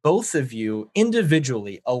sent both of you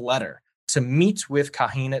individually a letter to meet with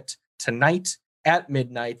Kahanit tonight at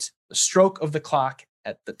midnight, the stroke of the clock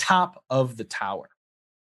at the top of the tower.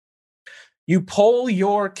 You pull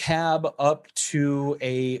your cab up to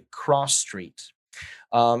a cross street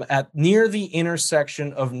at near the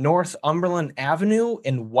intersection of Northumberland Avenue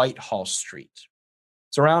and Whitehall Street.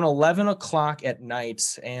 It's around 11 o'clock at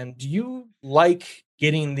night, and you like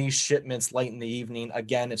getting these shipments late in the evening.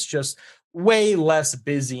 Again, it's just way less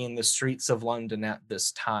busy in the streets of London at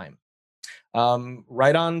this time.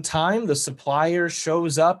 Right on time, the supplier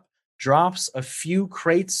shows up, drops a few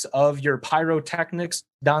crates of your pyrotechnics,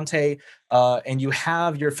 Dante, and you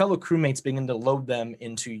have your fellow crewmates begin to load them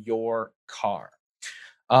into your car.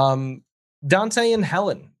 Dante and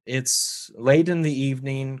Helen, it's late in the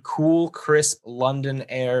evening, cool, crisp London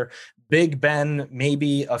air. Big Ben,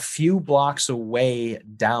 maybe a few blocks away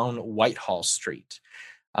down Whitehall Street.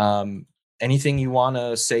 Anything you want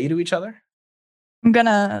to say to each other?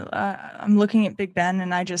 I'm looking at Big Ben,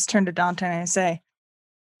 and I just turn to Dante and I say,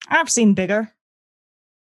 I've seen bigger.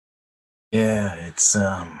 Yeah, it's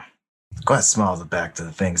quite small back to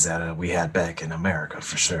the things that we had back in America,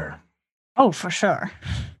 for sure. Oh, for sure.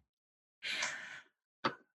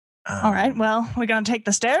 All right, well, we're going to take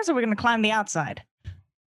the stairs, or we're going to climb the outside?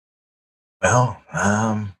 Well,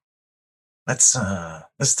 let's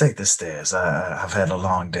take the stairs. I've had a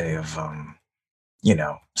long day of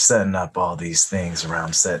setting up all these things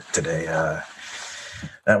around set today.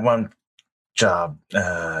 That one job,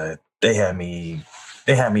 they had me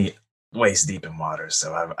waist deep in water,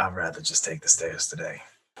 so I'd rather just take the stairs today.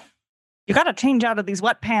 You got to change out of these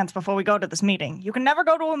wet pants before we go to this meeting. You can never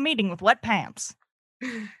go to a meeting with wet pants.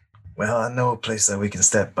 Well, I know a place that we can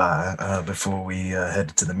step by before we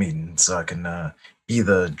head to the meeting, so I can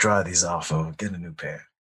either dry these off or get a new pair.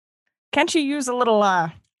 Can't you use a little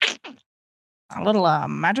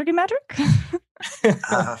magic-y magic?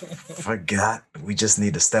 I forgot. We just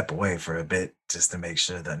need to step away for a bit just to make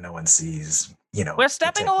sure that no one sees, We're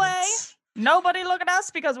stepping away. Nobody look at us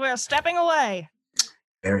because we're stepping away.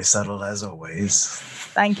 Very subtle as always.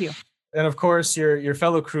 Thank you. And of course, your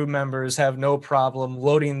fellow crew members have no problem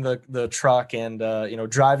loading the truck and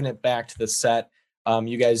driving it back to the set.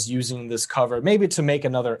 You guys using this cover maybe to make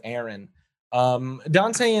another errand.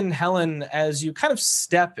 Dante and Helen, as you kind of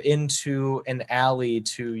step into an alley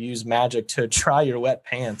to use magic to dry your wet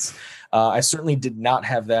pants, I certainly did not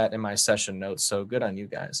have that in my session notes, so good on you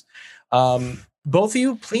guys. Both of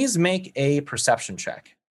you, please make a perception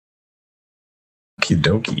check. Okie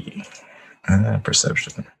dokie.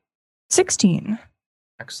 Perception. 16.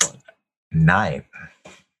 Excellent. 9.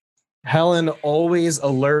 Helen, always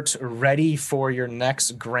alert, ready for your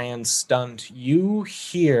next grand stunt. You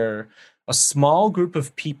hear a small group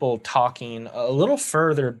of people talking a little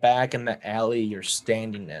further back in the alley you're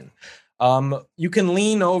standing in. You can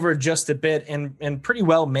lean over just a bit and pretty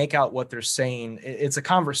well make out what they're saying. It's a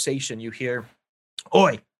conversation. You hear,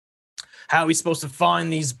 "Oi, how are we supposed to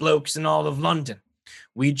find these blokes in all of London?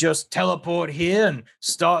 We just teleport here and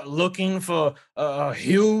start looking for a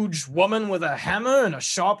huge woman with a hammer and a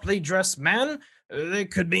sharply dressed man? They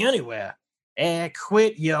could be anywhere.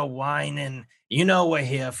 Quit your whining. You know we're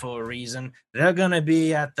here for a reason. They're going to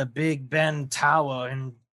be at the Big Ben Tower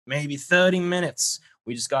in maybe 30 minutes.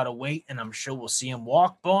 We just got to wait, and I'm sure we'll see them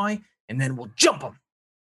walk by, and then we'll jump them."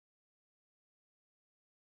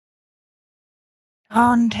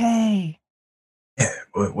 Dante. Yeah,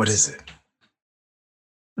 what is it?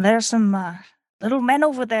 There's some little men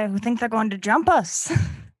over there who think they're going to jump us.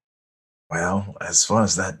 Well, as far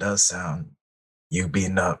as that does sound, you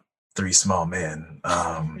beating up 3 small men,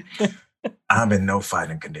 I'm in no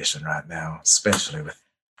fighting condition right now, especially with,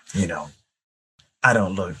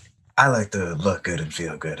 I I like to look good and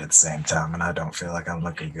feel good at the same time, and I don't feel like I'm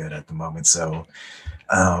looking good at the moment. So,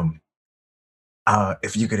 um,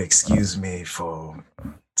 if you could excuse me for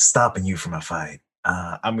stopping you from a fight,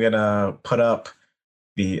 I'm gonna put up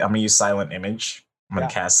I'm gonna use silent image. I'm gonna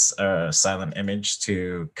Yeah. cast a silent image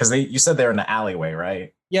to because you said they're in the alleyway,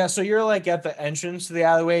 right? Yeah, so you're like at the entrance to the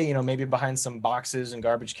alleyway, maybe behind some boxes and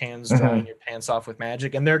garbage cans, drying your pants off with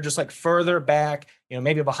magic, and they're just like further back,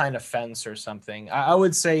 maybe behind a fence or something. I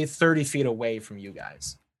would say 30 feet away from you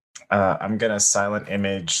guys. I'm gonna silent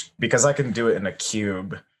image because I can do it in a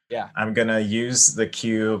cube. Yeah. I'm gonna use the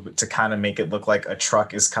cube to kind of make it look like a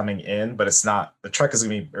truck is coming in, but it's not. The truck is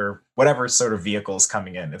gonna be, or whatever sort of vehicle is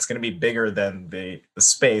coming in. It's gonna be bigger than the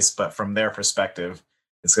space, but from their perspective,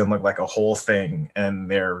 it's gonna look like a whole thing,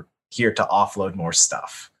 and they're here to offload more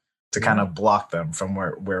stuff to kind of block them from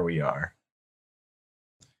where we are.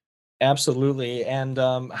 Absolutely. And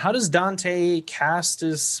how does Dante cast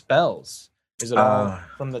his spells? Is it all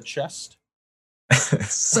from the chest?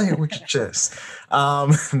 Say it with your chest.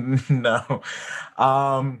 No.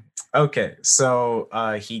 Okay,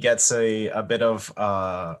 so he gets a bit of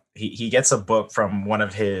he gets a book from one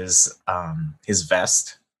of his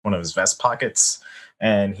vest pockets,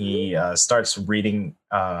 and he starts reading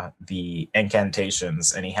the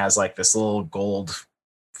incantations, and he has like this little gold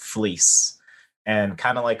fleece, and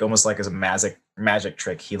kind of like almost like as a magic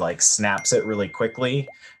trick, he like snaps it really quickly,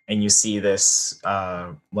 and you see this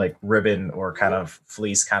like ribbon or kind of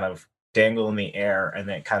fleece kind of dangle in the air, and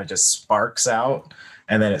then it kind of just sparks out,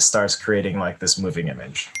 and then it starts creating like this moving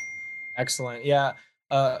image. Excellent. Yeah.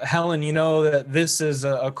 Helen, you know that this is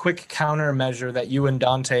a quick countermeasure that you and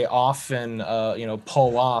Dante often,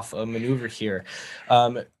 pull off a maneuver here.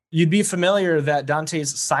 You'd be familiar that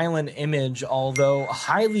Dante's silent image, although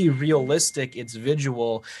highly realistic, it's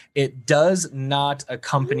visual, it does not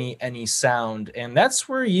accompany any sound. And that's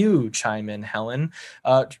where you chime in, Helen,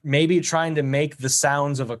 maybe trying to make the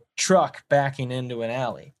sounds of a truck backing into an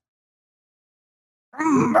alley.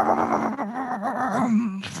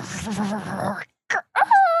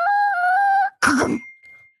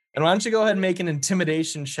 And why don't you go ahead and make an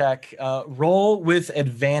intimidation check? Roll with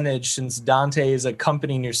advantage since Dante is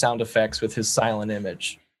accompanying your sound effects with his silent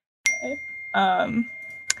image. Okay.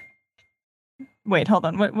 Wait, hold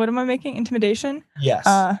on. What am I making? Intimidation? Yes.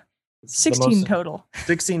 16 total.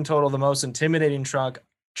 16 total, the most intimidating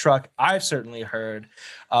truck I've certainly heard.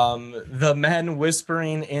 The men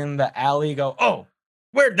whispering in the alley go, "Oh,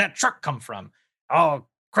 where'd that truck come from? Oh,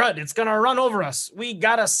 crud, it's gonna run over us. We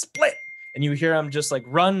gotta split." And you hear them just like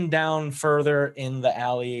run down further in the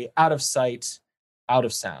alley, out of sight, out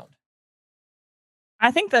of sound.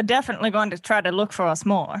 I think they're definitely going to try to look for us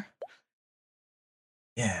more.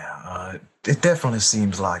 Yeah, it definitely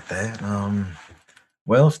seems like that.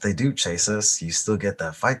 Well, if they do chase us, you still get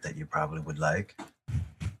that fight that you probably would like.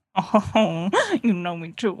 Oh, you know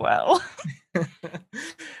me too well.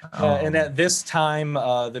 And at this time,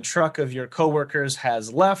 the truck of your coworkers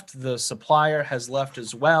has left. The supplier has left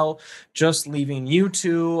as well, just leaving you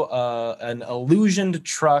two, an illusioned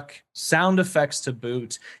truck, sound effects to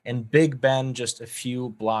boot, and Big Ben just a few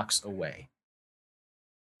blocks away.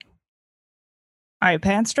 Are your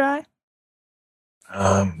pants dry?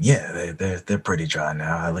 Yeah, they're pretty dry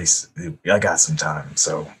now. At least I got some time,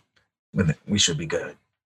 so we should be good.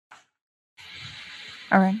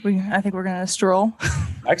 All right, I think we're gonna stroll.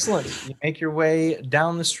 Excellent. You make your way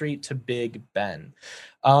down the street to Big Ben.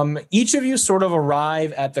 Each of you sort of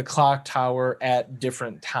arrive at the clock tower at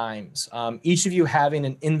different times. Each of you having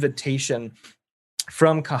an invitation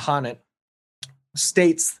from Kahanat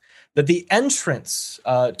states that the entrance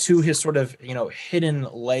to his sort of hidden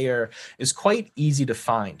lair is quite easy to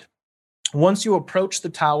find. Once you approach the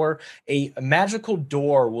tower, a magical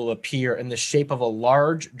door will appear in the shape of a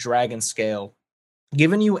large dragon scale,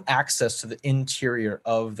 giving you access to the interior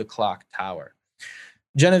of the clock tower.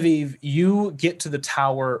 Genevieve, you get to the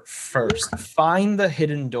tower first, find the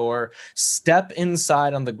hidden door, step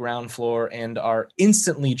inside on the ground floor, and are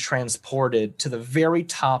instantly transported to the very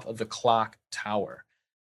top of the clock tower.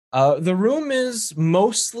 The room is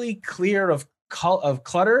mostly clear of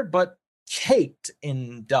clutter, but caked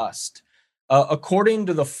in dust. According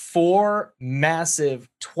to the 4 massive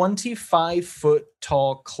 25-foot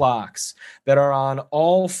tall clocks that are on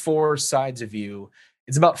all 4 sides of you,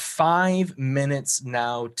 it's about 5 minutes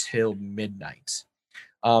now till midnight.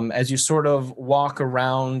 As you sort of walk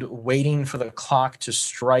around waiting for the clock to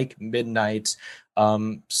strike midnight,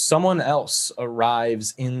 someone else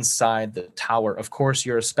arrives inside the tower. Of course,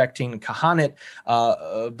 you're expecting Kahanat,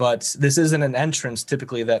 but this isn't an entrance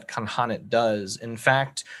typically that Kahanat does. In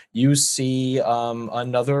fact, you see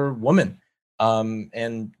another woman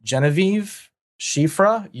And Genevieve,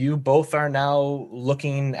 Shifra, you both are now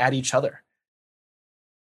looking at each other.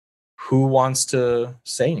 Who wants to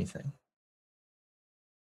say anything?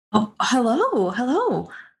 Oh, hello.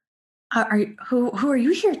 Who are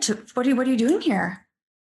you here to? What are you doing here?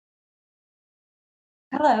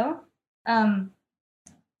 Hello.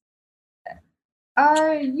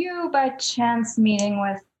 Are you by chance meeting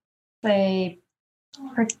with a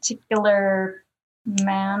particular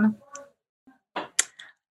man?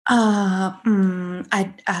 I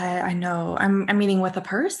know. I'm meeting with a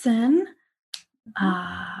person.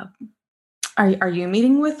 Are you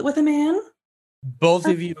meeting with a man? Both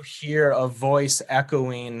of you hear a voice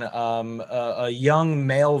echoing, a young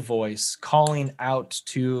male voice calling out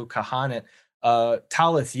to Kahanet.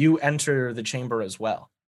 Talith, you enter the chamber as well.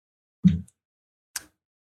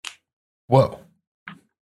 Whoa.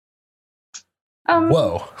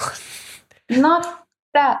 Whoa. Not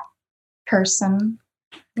that person.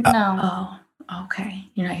 No. Oh, okay.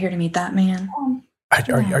 You're not here to meet that man.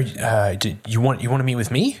 Do you want to meet with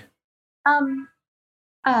me?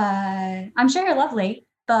 I'm sure you're lovely,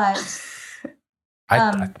 but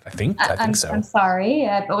I think so. I'm sorry.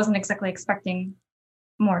 I wasn't exactly expecting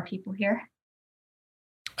more people here.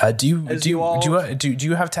 Do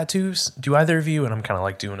you have tattoos? Do either of you? And I'm kind of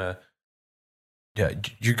like doing a. Yeah,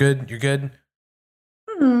 you're good. You're good.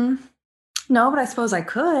 No, but I suppose I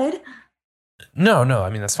could. No. I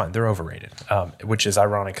mean, that's fine. They're overrated. Which is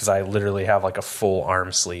ironic because I literally have like a full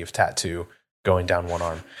arm sleeve tattoo going down one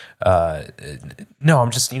arm. No,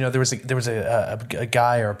 I'm just, there was a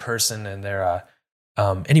guy or a person, and they're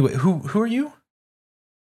anyway. Who are you?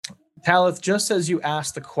 Talith, just as you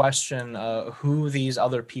asked the question, who these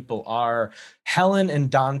other people are, Helen and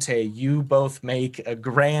Dante, you both make a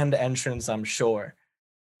grand entrance, I'm sure.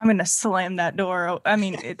 I'm going to slam that door. I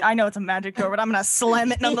mean, I know it's a magic door, but I'm going to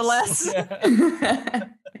slam it nonetheless.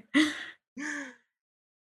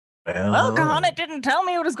 Well, Kahanet didn't tell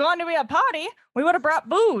me it was going to be a party. We would have brought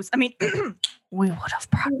booze. I mean, we would have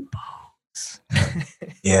brought booze.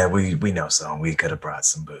 Yeah, we know some. We could have brought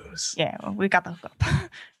some booze. Yeah, we got the hookup.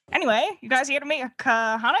 Anyway, you guys here to meet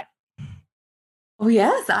Kahanet? Oh,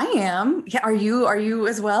 yes, I am. Yeah, are you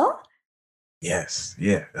as well? Yes,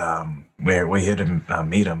 yeah. We're here to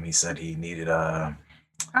meet him. He said he needed to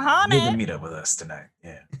meet up with us tonight.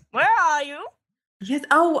 Yeah. Where are you? Yes.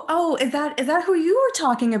 Oh, is that who you were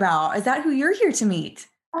talking about? Is that who you're here to meet?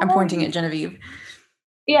 I'm pointing at Genevieve.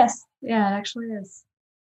 Yes. Yeah, it actually is.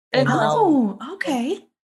 Oh, okay.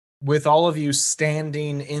 With all of you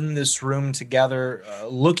standing in this room together,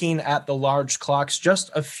 looking at the large clocks,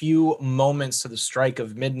 just a few moments to the strike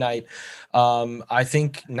of midnight, I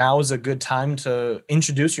think now is a good time to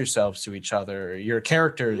introduce yourselves to each other, your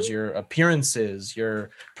characters, your appearances,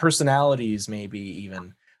 your personalities, maybe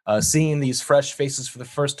even. Seeing these fresh faces for the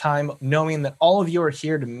first time, knowing that all of you are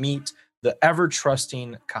here to meet the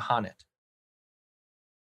ever-trusting Kahanet.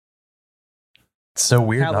 It's so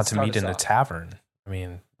weird not to meet in a tavern. I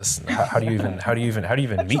mean, how do you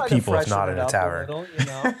even meet people if not in a tavern?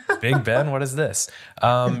 Big Ben, what is this?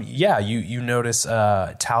 Yeah, you notice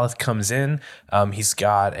Talith comes in. He's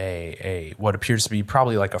got a what appears to be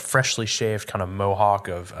probably like a freshly shaved kind of mohawk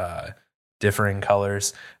of differing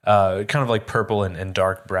colors, kind of like purple and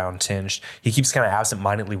dark brown tinged. He keeps kind of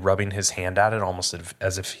absent-mindedly rubbing his hand at it, almost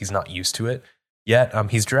as if he's not used to it yet.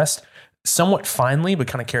 He's dressed somewhat finely, but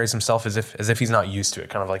kind of carries himself as if he's not used to it,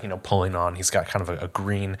 kind of like, pulling on. He's got kind of a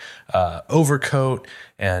green overcoat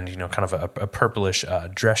and, kind of a purplish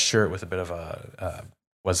dress shirt with a bit of a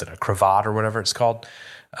cravat or whatever it's called.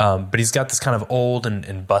 But he's got this kind of old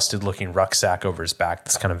and busted looking rucksack over his back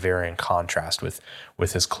that's kind of very in contrast with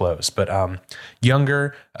his clothes. But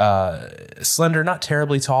younger, slender, not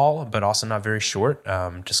terribly tall, but also not very short,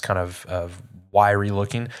 just kind of wiry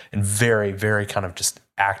looking and very, very kind of just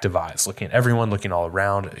active eyes, looking at everyone, looking all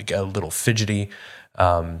around, a little fidgety.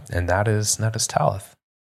 And that is Talith.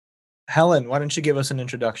 Helen, why don't you give us an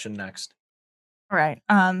introduction next? All right.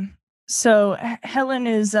 So Helen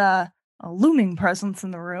is a looming presence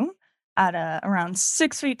in the room at around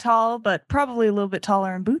 6 feet tall, but probably a little bit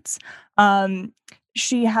taller in boots.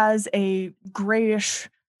 She has a grayish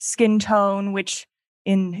skin tone, which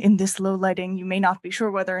in this low lighting, you may not be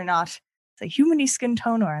sure whether or not it's a human-y skin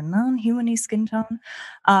tone or a non-human-y skin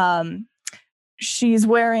tone. She's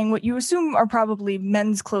wearing what you assume are probably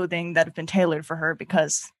men's clothing that have been tailored for her,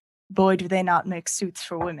 because boy, do they not make suits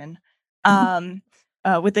for women.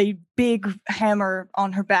 With a big hammer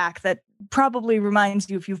on her back that probably reminds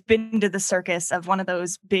you, if you've been to the circus, of one of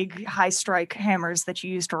those big high strike hammers that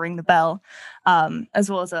you use to ring the bell, as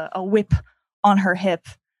well as a whip on her hip.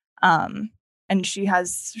 And and she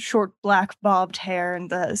has short black bobbed hair and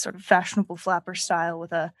the sort of fashionable flapper style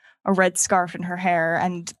with a red scarf in her hair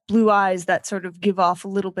and blue eyes that sort of give off a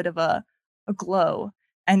little bit of a glow.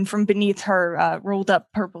 And from beneath her rolled up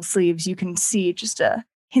purple sleeves, you can see just a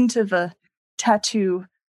hint of a tattoo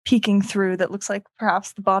peeking through that looks like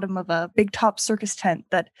perhaps the bottom of a big top circus tent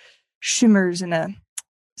that shimmers in a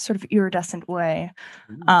sort of iridescent way.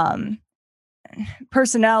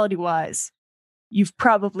 Personality wise, you've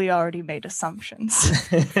probably already made assumptions.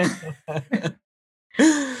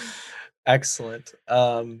 Excellent.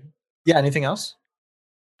 Yeah, anything else?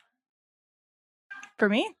 For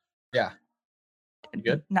me? Yeah. You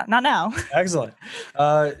good? Not now. Excellent.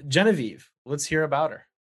 Genevieve, let's hear about her.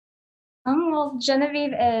 Well,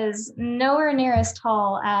 Genevieve is nowhere near as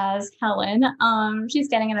tall as Helen. She's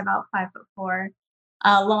standing at about 5'4".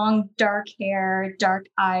 Long, dark hair, dark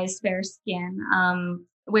eyes, fair skin.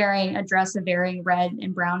 Wearing a dress of varying red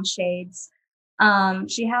and brown shades.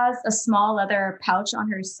 She has a small leather pouch on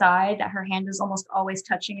her side that her hand is almost always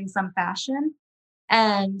touching in some fashion.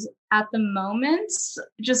 And at the moment,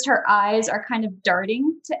 just her eyes are kind of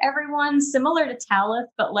darting to everyone, similar to Talith,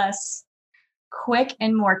 but less quick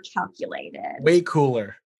and more calculated. Way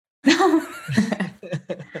cooler.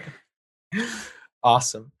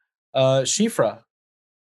 Awesome. Shifra.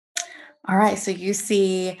 All right, so you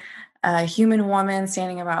see a human woman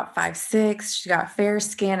standing about 5'6". She's got fair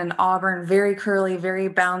skin and auburn, very curly, very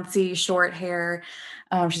bouncy, short hair.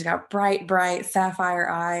 She's got bright sapphire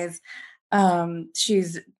eyes.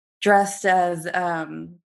 She's dressed as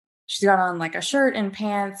she's got on like a shirt and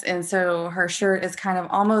pants, and so her shirt is kind of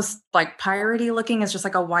almost like piratey looking. It's just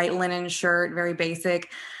like a white linen shirt, very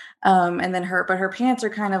basic. And then her pants are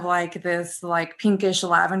kind of like this like pinkish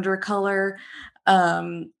lavender color.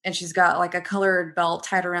 And she's got like a colored belt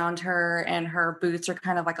tied around her, and her boots are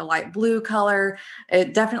kind of like a light blue color.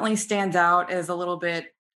 It definitely stands out as a little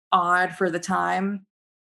bit odd for the time.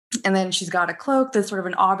 And then she's got a cloak that's sort of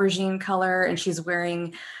an aubergine color, and she's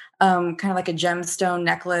wearing kind of like a gemstone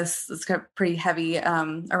necklace that's kind of pretty heavy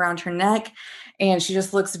around her neck. And she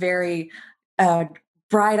just looks very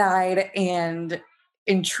bright-eyed and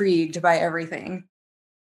intrigued by everything.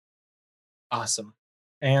 Awesome.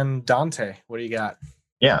 And Dante, what do you got?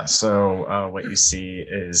 Yeah, so what you see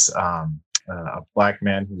is a black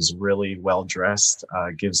man who's really well dressed,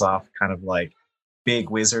 gives off kind of like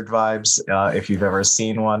big wizard vibes, if you've ever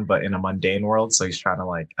seen one, but in a mundane world. So he's trying to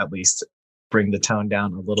like at least bring the tone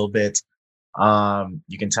down a little bit.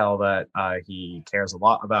 You can tell that he cares a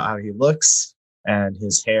lot about how he looks, and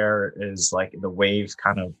his hair is like the wave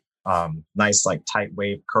kind of nice, like tight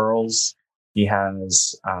wave curls. He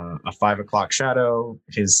has a 5 o'clock shadow.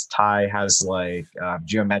 His tie has like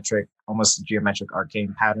almost geometric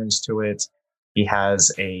arcane patterns to it. He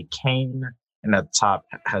has a cane, and at the top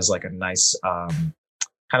has like a nice kind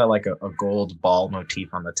of like a gold ball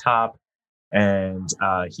motif on the top. And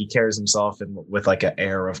he carries himself with like an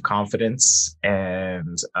air of confidence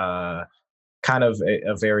and kind of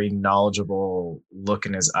a very knowledgeable look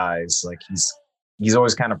in his eyes. Like he's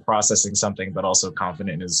always kind of processing something, but also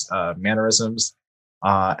confident in his mannerisms.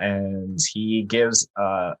 And he gives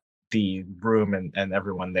the room and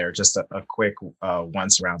everyone there just a quick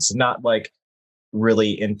once around. So not like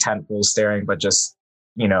really intentful staring, but just,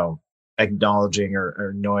 acknowledging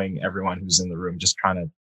or knowing everyone who's in the room, just trying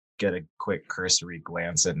to get a quick cursory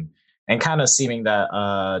glance and kind of seeming that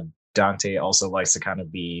Dante also likes to kind of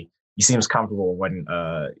he seems comfortable when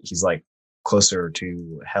he's like closer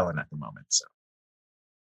to Helen at the moment. So.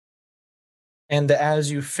 And as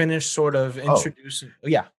you finish sort of introducing,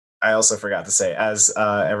 yeah. I also forgot to say, as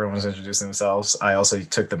everyone was introducing themselves, I also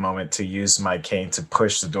took the moment to use my cane to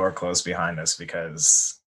push the door closed behind us,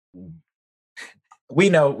 because we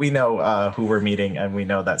know who we're meeting, and we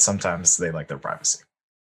know that sometimes they like their privacy.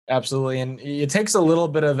 Absolutely. And it takes a little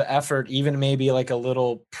bit of effort, even maybe like a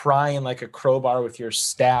little prying like a crowbar with your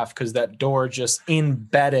staff, because that door just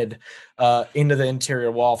embedded into the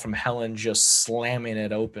interior wall from Helen just slamming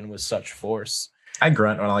it open with such force. I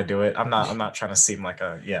grunt when I do it. I'm not trying to seem like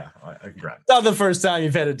a grunt. It's not the first time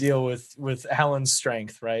you've had to deal with Helen's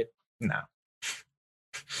strength, right? No.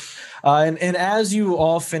 And as you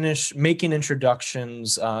all finish making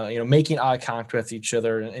introductions, making eye contact with each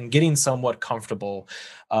other and getting somewhat comfortable,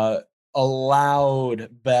 a loud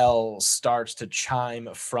bell starts to chime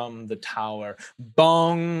from the tower.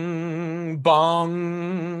 Bong,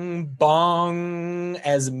 bong, bong,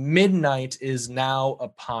 as midnight is now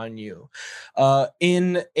upon you.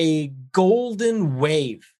 In a golden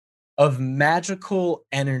wave of magical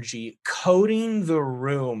energy coating the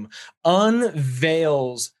room,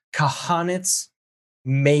 unveils Kahanit's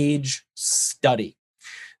mage study.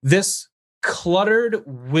 This cluttered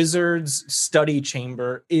wizard's study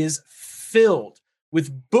chamber is filled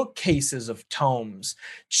with bookcases of tomes,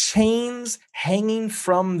 chains hanging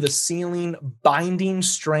from the ceiling, binding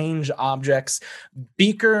strange objects,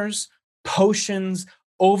 beakers, potions,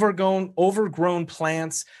 overgrown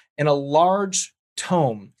plants, and a large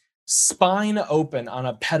tome, spine open on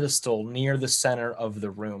a pedestal near the center of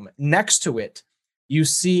the room. Next to it, you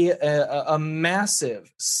see a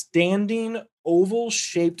massive standing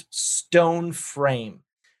oval-shaped stone frame.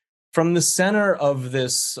 From the center of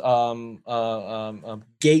this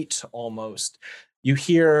gate almost, you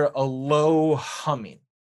hear a low humming,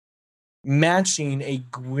 matching a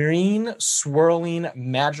green swirling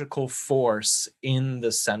magical force in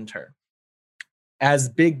the center. As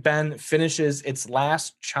Big Ben finishes its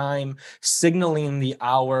last chime, signaling the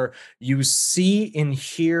hour, you see and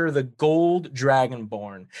hear the gold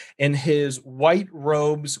dragonborn in his white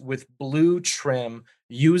robes with blue trim,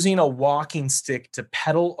 using a walking stick to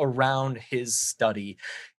pedal around his study.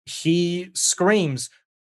 He screams,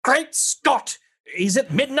 "Great Scott! Is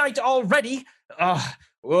it midnight already?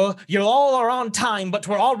 Well, you all are on time, but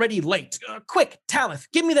we're already late. Quick, Talith,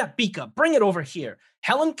 give me that beaker. Bring it over here.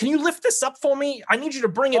 Helen, can you lift this up for me? I need you to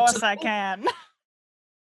bring it to... Of course I can.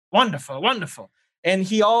 Wonderful, wonderful. And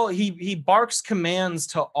he barks commands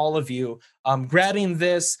to all of you, grabbing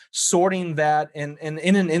this, sorting that, and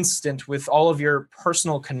in an instant, with all of your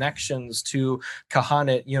personal connections to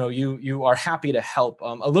Kahanit, you are happy to help.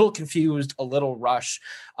 A little confused, a little rush,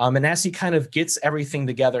 and as he kind of gets everything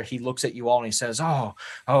together, he looks at you all and he says, "Oh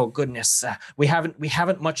goodness, we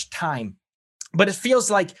haven't much time, but it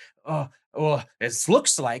feels like, well, it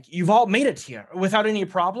looks like you've all made it here without any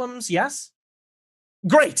problems. Yes."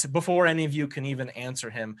 Great. Before any of you can even answer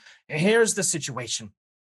him, here's the situation.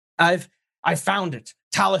 I found it.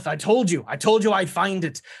 Talith, I told you I'd find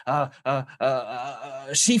it.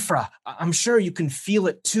 Shifra, I'm sure you can feel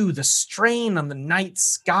it too. The strain on the night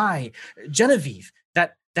sky. Genevieve,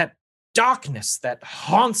 that darkness that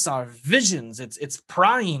haunts our visions. It's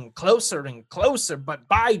prying closer and closer, but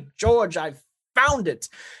by George, I found it.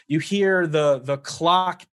 You hear the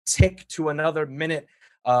clock tick to another minute.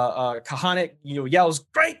 Kahanit yells,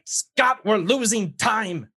 "Great Scott, we're losing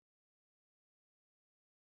time."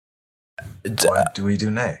 What do we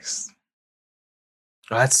do next?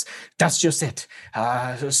 That's just it.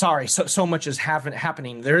 Sorry, so much is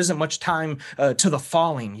happening. There isn't much time to the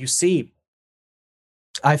falling. You see,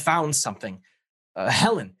 I found something.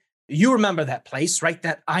 Helen, you remember that place, right?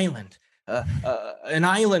 That island. An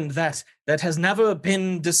island that has never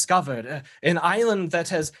been discovered, an island that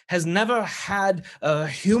has never had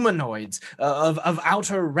humanoids of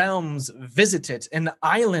outer realms visit it, an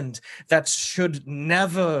island that should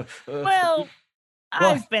never... Well,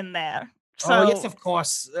 I've been there. So oh, yes, of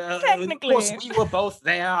course. Technically. Of course, we were both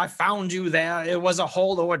there. I found you there. It was a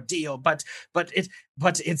whole ordeal, but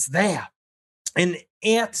it's there. And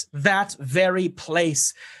at that very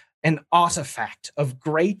place, an artifact of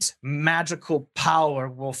great magical power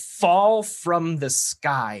will fall from the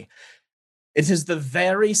sky. It is the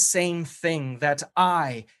very same thing that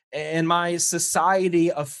I and my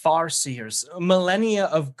society of Farseers, millennia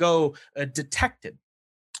ago, detected.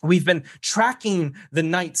 We've been tracking the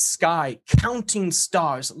night sky, counting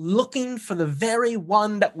stars, looking for the very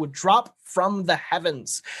one that would drop from the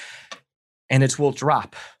heavens. And it will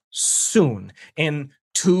drop soon, in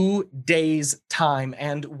 2 days' time,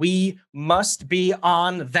 and we must be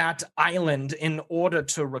on that island in order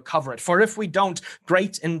to recover it. For if we don't,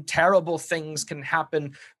 great and terrible things can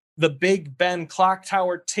happen. The Big Ben clock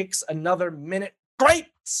tower ticks another minute. Great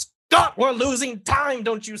Scott, we're losing time,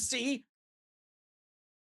 don't you see?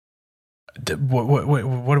 What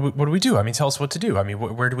do we do? I mean, tell us what to do. I mean,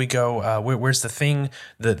 where do we go? Where's the thing,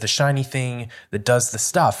 the shiny thing that does the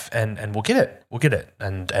stuff? And we'll get it. We'll get it.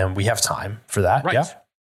 And we have time for that. Right. Yeah.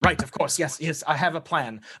 Right, of course. Yes, I have a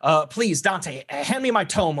plan. Please, Dante, hand me my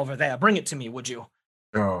tome over there. Bring it to me, would you?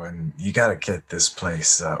 Oh, and you gotta get this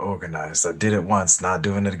place organized. I did it once, not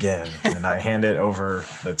doing it again. And I hand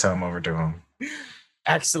the tome over to him.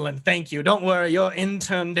 Excellent, thank you. Don't worry, your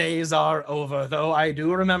intern days are over, though I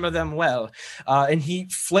do remember them well. And he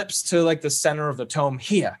flips to the center of the tome.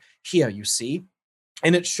 Here, you see.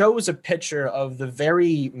 And it shows a picture of the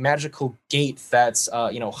very magical gate that's,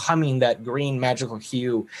 humming that green magical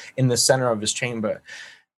hue in the center of his chamber.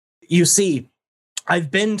 You see, I've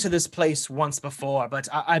been to this place once before, but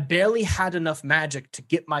I barely had enough magic to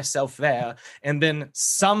get myself there. And then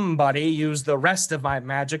somebody used the rest of my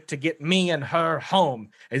magic to get me and her home.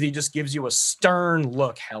 As he just gives you a stern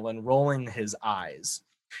look, Helen, rolling his eyes.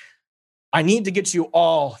 I need to get you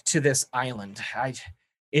all to this island.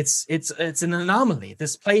 It's an anomaly.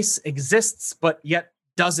 This place exists, but yet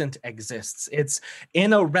doesn't exist. It's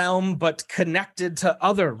in a realm, but connected to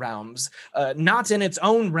other realms. Not in its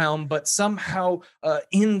own realm, but somehow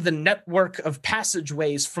in the network of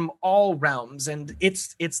passageways from all realms. And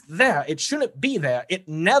it's there. It shouldn't be there. It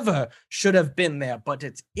never should have been there, but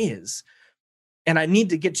it is. And I need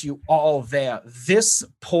to get you all there. This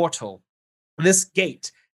portal, this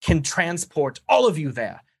gate, can transport all of you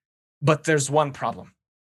there. But there's one problem.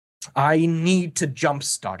 I need to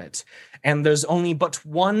jumpstart it. And there's only but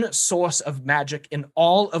one source of magic in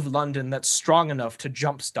all of London that's strong enough to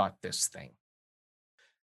jumpstart this thing.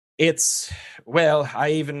 It's, well, I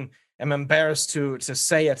even am embarrassed to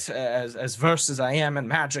say it as versed as I am in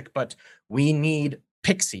magic, but we need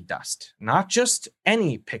pixie dust. Not just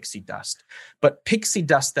any pixie dust, but pixie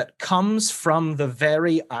dust that comes from the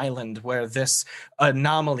very island where this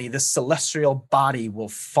anomaly, this celestial body will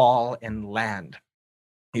fall and land.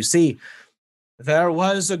 You see, there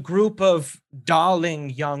was a group of darling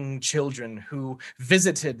young children who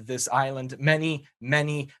visited this island many,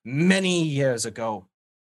 many, many years ago.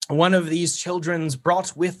 One of these children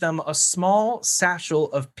brought with them a small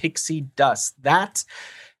satchel of pixie dust that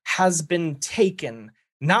has been taken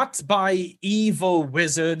not by evil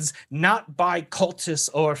wizards, not by cultists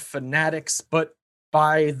or fanatics, but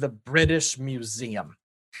by the British Museum.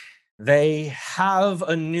 They have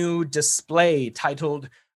a new display titled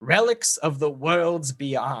Relics of the Worlds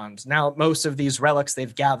Beyond. Now, most of these relics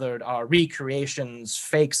they've gathered are recreations,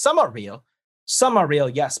 fake. Some are real,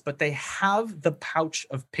 yes, but they have the pouch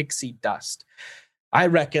of pixie dust. I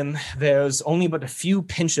reckon there's only but a few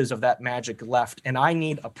pinches of that magic left, and I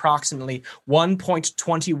need approximately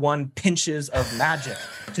 1.21 pinches of magic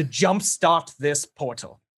to jumpstart this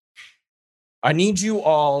portal. I need you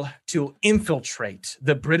all to infiltrate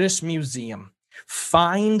the British Museum,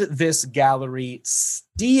 find this gallery,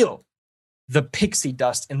 steal the pixie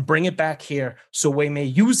dust, and bring it back here so we may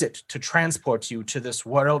use it to transport you to this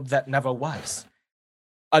world that never was.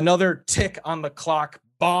 Another tick on the clock.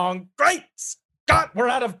 Bong. Great Scott, we're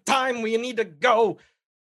out of time. We need to go.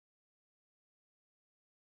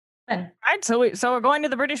 All right, so we're going to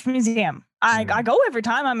the British Museum. I go every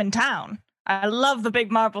time I'm in town. I love the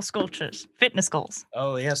big marble sculptures, fitness goals.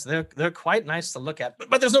 Oh, yes, they're quite nice to look at,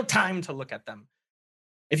 but there's no time to look at them.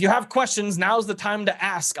 If you have questions, now's the time to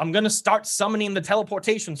ask. I'm going to start summoning the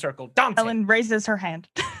teleportation circle. Dante, Helen raises her hand.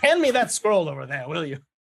 hand me that scroll over there, will you?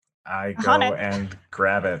 I go and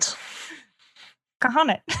grab it.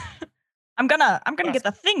 Kahanet. I'm gonna get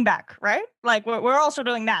the thing back, right? Like we're also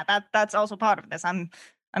doing that. That's also part of this. I'm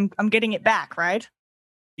getting it back, right?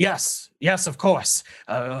 Yes, of course.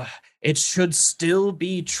 It should still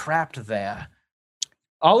be trapped there.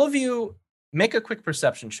 All of you make a quick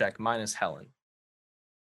perception check, minus Helen.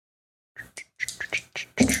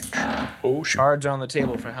 Oh, shoot. Cards are on the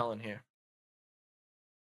table for Helen here.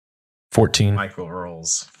 14. Michael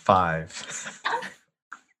rolls 5.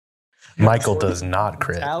 Michael does not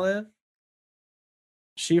crit. Talith,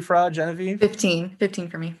 Shifra, Genevieve. 15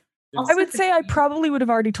 for me. I would say I probably would have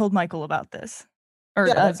already told Michael about this. Or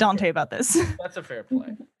Yeah, Dante about this. That's a fair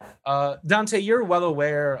play. Dante, you're well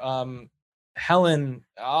aware. Helen,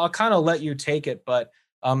 I'll kind of let you take it, but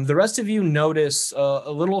the rest of you notice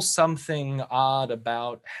a little something odd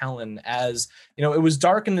about Helen. As you know, it was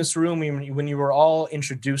dark in this room when you were all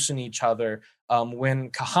introducing each other.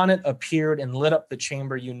 When Kahanet appeared and lit up the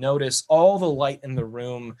chamber, you notice all the light in the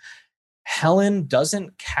room. Helen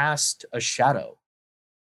doesn't cast a shadow.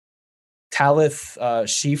 Talith,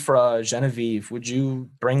 Shifra, Genevieve, would you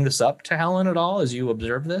bring this up to Helen at all as you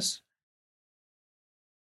observe this?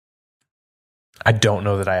 I don't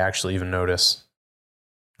know that I actually even notice.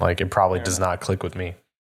 Like, it probably does not click with me.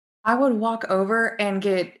 I would walk over and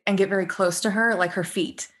get very close to her, like her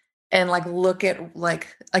feet, and like look at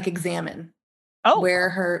like examine where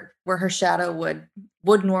her shadow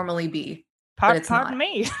would normally be. Pardon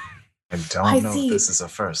me. I don't know if this is a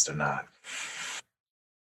first or not.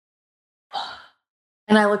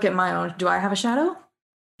 And I look at my own. Do I have a shadow?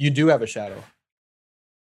 You do have a shadow.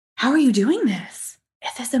 How are you doing this?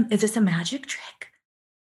 Is this a magic trick?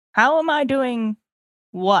 How am I doing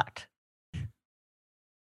what?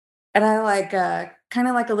 And I like kind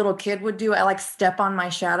of like a little kid would do. I like step on my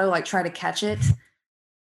shadow, like try to catch it.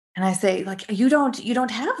 And I say, like, you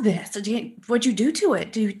don't have this. What'd you do to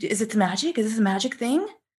it? Is it magic? Is this a magic thing?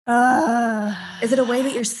 Is it a way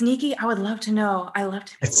that you're sneaky? I would love to know. I love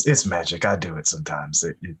to. It's magic. I do it sometimes.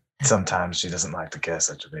 Sometimes she doesn't like to cast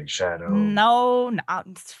such a big shadow. No,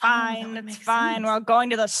 it's fine. that It's makes fine. sense. We're all going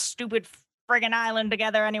to the stupid friggin' island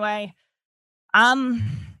together anyway. I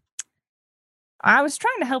was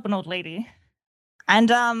trying to help an old lady.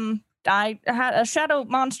 And I had a shadow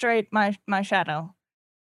monster ate my shadow.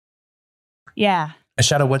 Yeah. A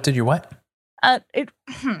shadow, what did your what?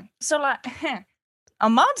 So like a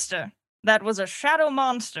monster that was a shadow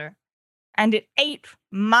monster, and it ate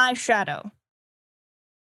my shadow.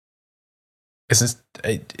 Is this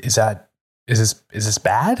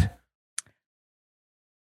bad?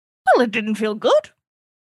 Well, it didn't feel good.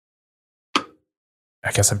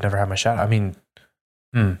 I guess I've never had my shadow. I mean,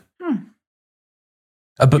 You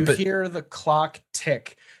but hear the clock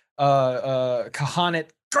tick. Kahanit,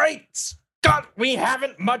 great Scott, we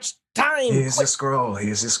haven't much time. Here's your scroll.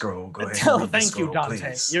 Here's your scroll. Go ahead. Oh, and read the thank you, scroll, Dante.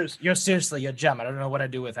 please. You're seriously a gem. I don't know what I'd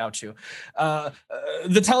do without you.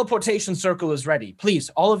 The teleportation circle is ready. Please,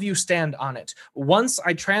 all of you stand on it. Once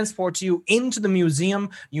I transport you into the museum,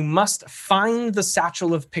 you must find the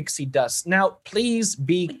satchel of pixie dust. Now, please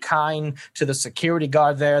be kind to the security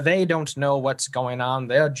guard there. They don't know what's going on.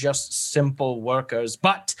 They're just simple workers,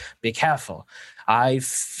 but be careful. I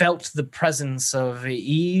felt the presence of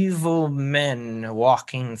evil men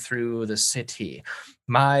walking through the city.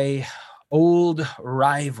 My old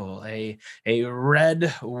rival, a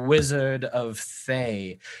red wizard of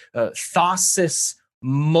Thay, Thosis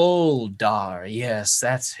Moldar. Yes,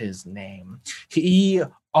 that's his name. He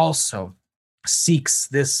also seeks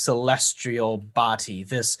this celestial body,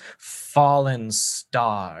 this fallen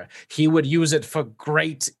star. He would use it for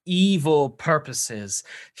great evil purposes.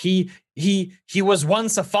 He was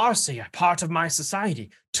once a Farseer, part of my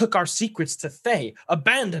society, took our secrets to Thay,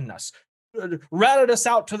 abandoned us, ratted us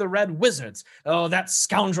out to the Red Wizards. Oh, that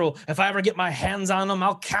scoundrel. If I ever get my hands on him,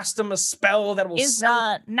 I'll cast him a spell that will... Is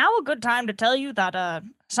now a good time to tell you that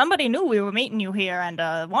somebody knew we were meeting you here and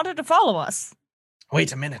wanted to follow us?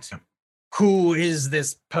 Wait a minute. Who is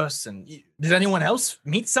this person? Did anyone else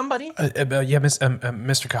meet somebody?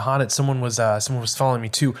 Mr. Kahanit, someone was following me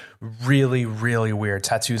too. Really, really weird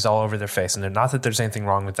tattoos all over their face, and not that there's anything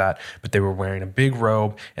wrong with that, but they were wearing a big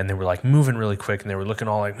robe and they were like moving really quick and they were looking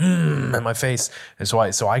all like at my face, and so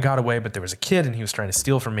I got away. But there was a kid and he was trying to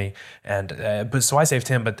steal from me, and so I saved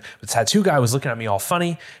him. But the tattoo guy was looking at me all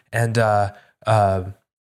funny, and I'm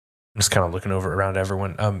just kind of looking over around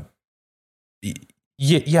everyone.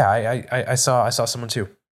 I saw someone too.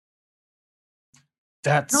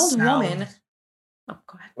 That's An old woman. Oh,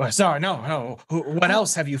 go ahead. Well, sorry, no. What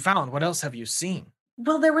else have you found? What else have you seen?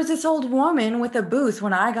 Well, there was this old woman with a booth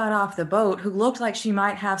when I got off the boat who looked like she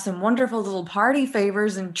might have some wonderful little party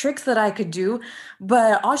favors and tricks that I could do.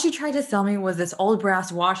 But all she tried to sell me was this old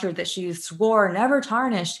brass washer that she swore never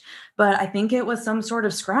tarnished. But I think it was some sort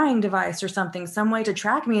of scrying device or something, some way to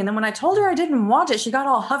track me. And then when I told her I didn't want it, she got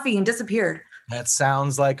all huffy and disappeared. That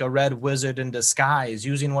sounds like a red wizard in disguise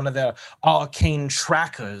using one of their arcane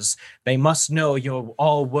trackers. They must know you're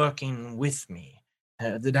all working with me.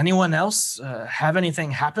 Did anyone else have anything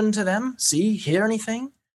happen to them? See, hear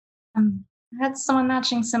anything? I had someone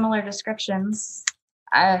matching similar descriptions.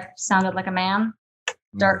 I sounded like a man,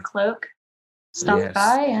 dark cloak, stopped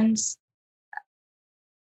by, and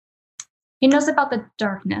he knows about the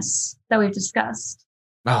darkness that we've discussed.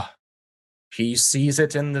 Ah, he sees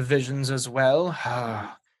it in the visions as well.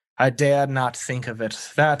 I dare not think of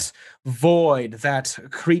it. That void, that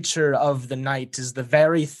creature of the night is the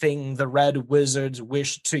very thing the Red Wizards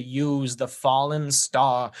wish to use the fallen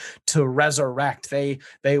star to resurrect. They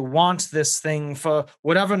want this thing for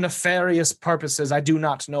whatever nefarious purposes, I do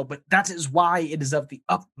not know, but that is why it is of the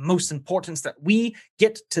utmost importance that we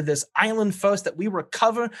get to this island first, that we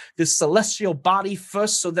recover this celestial body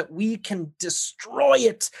first so that we can destroy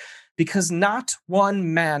it. Because not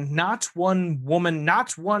one man, not one woman,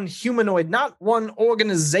 not one humanoid, not one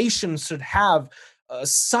organization should have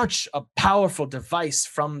such a powerful device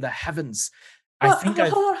from the heavens. Well,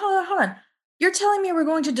 hold on. You're telling me we're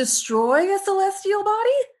going to destroy a celestial body?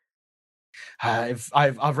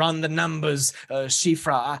 I've run the numbers,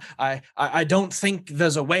 Shifra. I don't think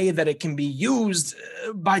there's a way that it can be used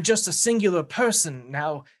by just a singular person.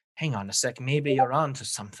 Now, hang on a sec, maybe you're onto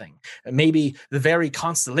something. Maybe the very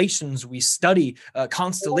constellations we study,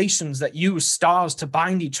 constellations that use stars to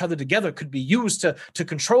bind each other together, could be used to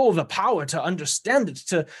control the power, to understand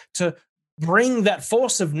it, to bring that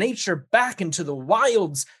force of nature back into the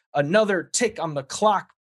wilds. Another tick on the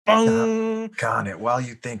clock. Boom! Garnet, while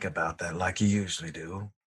you think about that like you usually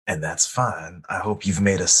do, and that's fine, I hope you've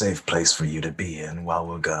made a safe place for you to be in while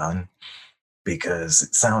we're gone. Because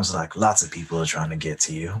it sounds like lots of people are trying to get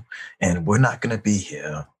to you, and we're not going to be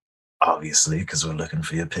here, obviously, because we're looking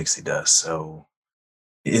for your pixie dust. So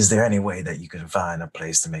is there any way that you can find a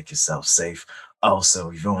place to make yourself safe?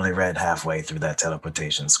 Also, you've only read halfway through that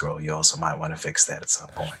teleportation scroll. You also might want to fix that at some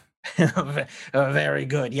point. Very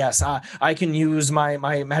good. Yes, I can use my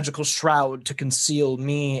magical shroud to conceal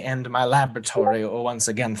me and my laboratory once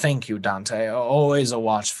again. Thank you, Dante. Always a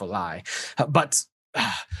watchful eye. But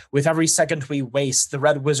with every second we waste, the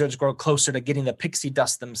red wizards grow closer to getting the pixie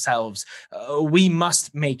dust themselves. We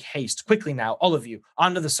must make haste. Quickly now, all of you,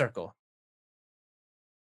 onto the circle.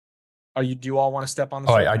 Do you all want to step on the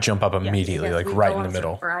circle? I jump up immediately, Yes, like we right go in the on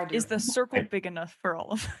middle. circle, or I do. Is the circle big enough for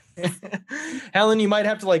all of us? Helen, you might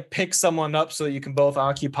have to like pick someone up so you can both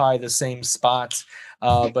occupy the same spot.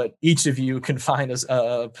 But each of you can find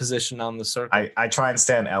a position on the circle. I try and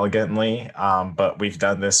stand elegantly, but we've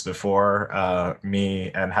done this before,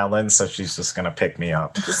 me and Helen, so she's just gonna pick me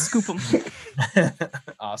up. Just scoop them.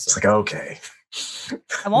 Awesome. It's like, okay.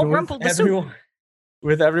 I won't rumple the soup.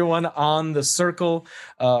 With everyone on the circle,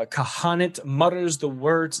 Kahanit mutters the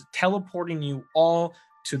words, teleporting you all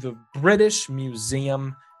to the British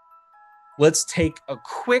Museum. Let's take a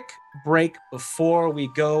quick break before we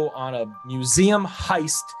go on a museum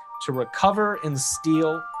heist to recover and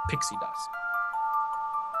steal pixie dust.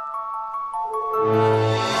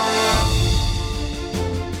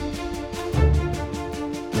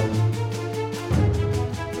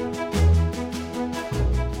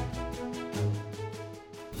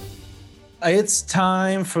 It's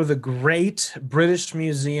time for the Great British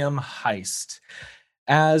Museum heist.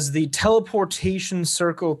 As the teleportation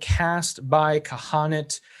circle cast by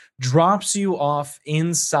Kahanit drops you off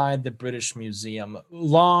inside the British Museum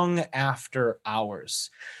long after hours.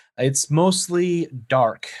 It's mostly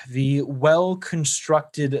dark. The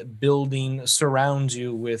well-constructed building surrounds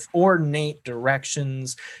you with ornate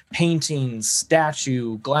directions, paintings,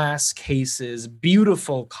 statue, glass cases,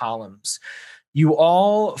 beautiful columns. You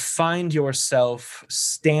all find yourself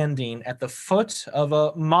standing at the foot of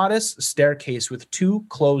a modest staircase with two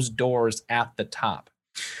closed doors at the top.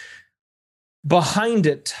 Behind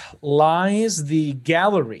it lies the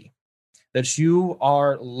gallery that you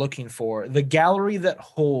are looking for, the gallery that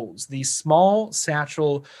holds the small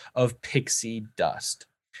satchel of pixie dust.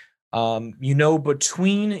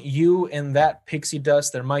 Between you and that pixie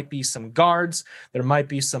dust, there might be some guards, there might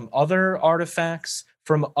be some other artifacts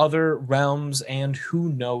from other realms, and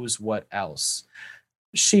who knows what else.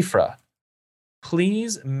 Shifra,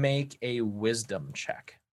 please make a wisdom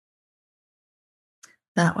check.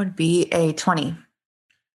 That would be a 20.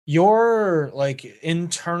 Your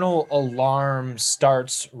internal alarm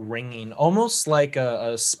starts ringing, almost like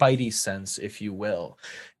a spidey sense, if you will.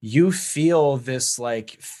 You feel this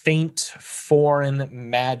faint foreign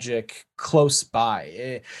magic close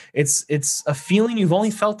by. It's a feeling you've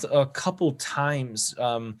only felt a couple times,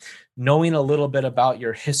 knowing a little bit about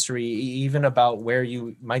your history, even about where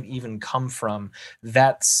you might even come from.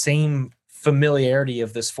 That same familiarity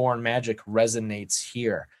of this foreign magic resonates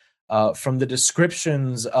here. From the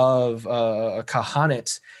descriptions of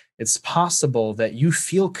Kahanit, it's possible that you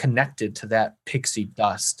feel connected to that pixie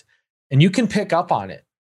dust, and you can pick up on it,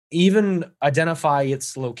 even identify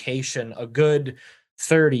its location a good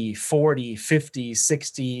 30, 40, 50,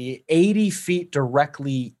 60, 80 feet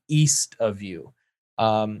directly east of you.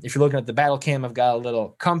 If you're looking at the battle cam, I've got a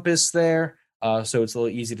little compass there, so it's a little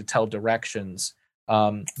easy to tell directions.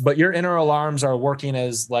 But your inner alarms are working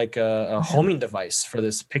as like a homing device for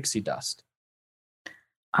this pixie dust.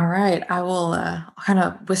 All right, I will kind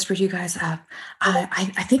of whisper to you guys.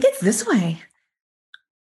 I think it's this way.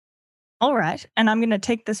 All right, and I'm going to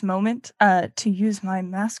take this moment to use my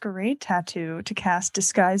masquerade tattoo to cast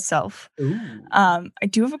Disguise Self. Ooh. I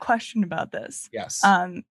do have a question about this. Yes.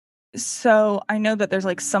 So I know that there's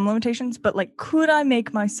some limitations, but could I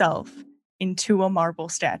make myself into a marble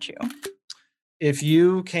statue? If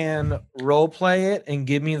you can role play it and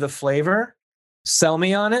give me the flavor, sell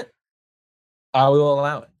me on it, I will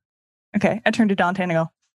allow it. Okay, I turn to Dante and I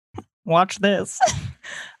go, watch this.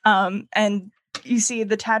 And you see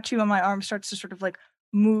the tattoo on my arm starts to sort of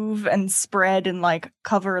move and spread and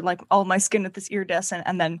cover all my skin with this iridescent,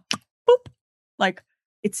 and then boop,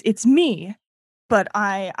 it's me, but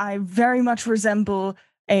I very much resemble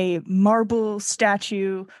a marble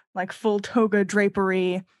statue, full toga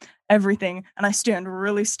drapery, everything, and I stand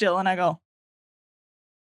really still and I go,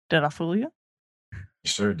 did I fool you? You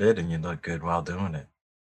sure did, and you look good while doing it.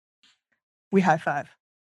 We high five.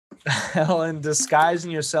 Helen,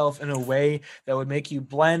 disguising yourself in a way that would make you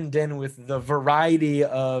blend in with the variety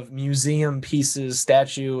of museum pieces,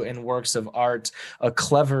 statue, and works of art, a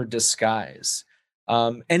clever disguise.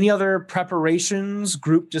 Any other preparations,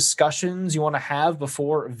 group discussions you want to have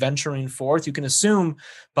before venturing forth? You can assume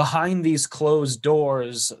behind these closed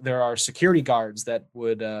doors, there are security guards that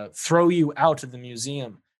would throw you out of the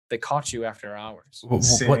museum they caught you after hours.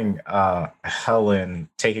 Seeing Helen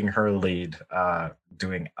taking her lead,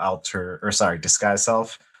 doing disguise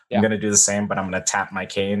self. Yeah. I'm gonna do the same, but I'm gonna tap my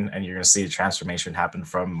cane, and you're gonna see a transformation happen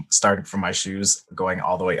from starting from my shoes, going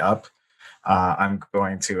all the way up. I'm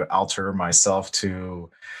going to alter myself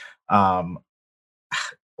to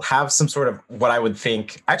have some sort of what I would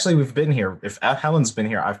think. Actually, we've been here. If Helen's been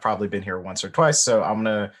here, I've probably been here once or twice. So I'm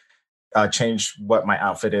gonna change what my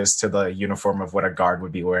outfit is to the uniform of what a guard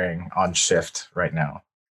would be wearing on shift right now.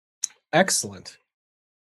 Excellent.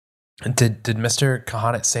 Did Mr.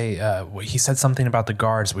 Kahanit say he said something about the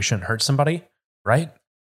guards? We shouldn't hurt somebody, right?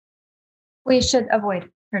 We should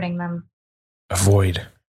avoid hurting them. Avoid.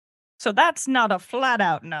 So that's not a flat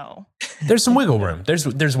out no. There's some wiggle room.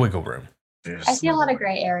 There's wiggle room. I see a lot of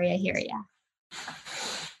gray area here. Yeah.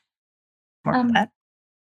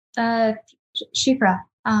 Shifra.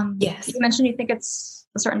 Yes. You mentioned you think it's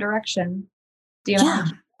a certain direction. Do you have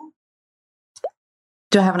an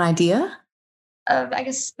Do I have an idea? I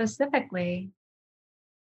guess specifically.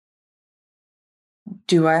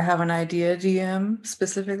 Do I have an idea, DM,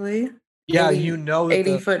 specifically? Yeah, 80 you know that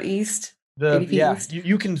 80 foot east? the 80 feet yeah, east?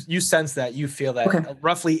 you sense that, you feel that Okay.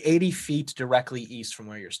 roughly 80 feet directly east from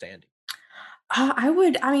where you're standing. If I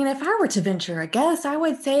were to venture a guess, I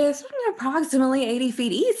would say it's approximately 80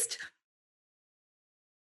 feet east.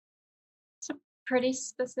 It's a pretty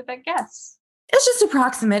specific guess. It's just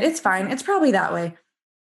approximate. It's fine. It's probably that way.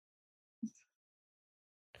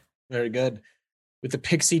 Very good. With the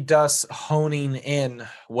pixie dust honing in,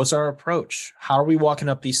 what's our approach? How are we walking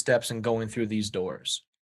up these steps and going through these doors?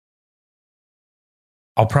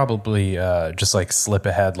 I'll probably just like slip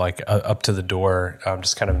ahead, like up to the door,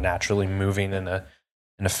 just kind of naturally moving in a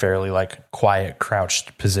fairly like quiet,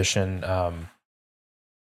 crouched position,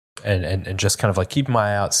 and just kind of like keeping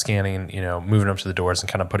my eye out, scanning, moving up to the doors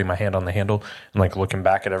and kind of putting my hand on the handle and like looking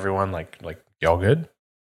back at everyone, like y'all good?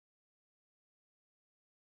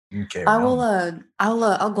 Okay.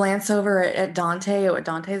 I'll glance over at Dante at what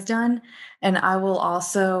Dante's done, and I will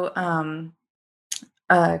also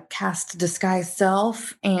cast disguise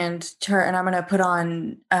self and I'm gonna put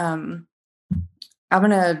on I'm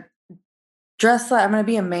gonna dress like I'm gonna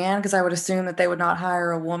be a man because I would assume that they would not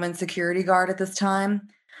hire a woman security guard at this time.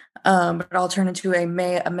 But I'll turn into a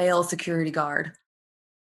male security guard.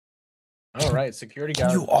 All right, security Can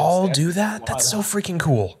guard. you all do that? That's so freaking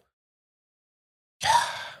cool.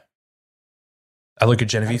 I look at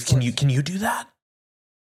Genevieve. Can you do that?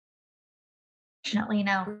 Fortunately,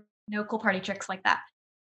 no cool party tricks like that.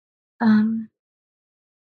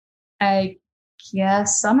 I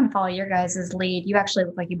guess I'm gonna follow your guys' lead. You actually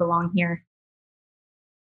look like you belong here.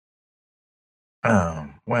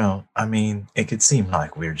 Well, it could seem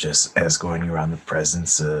like we're just escorting you around the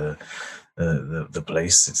presence, the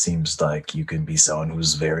place. It seems like you can be someone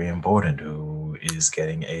who's very important, who is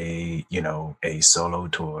getting a solo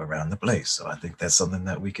tour around the place. So I think that's something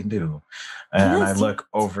that we can do. And I look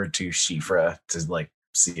over to Shifra to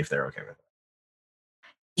see if they're okay with it.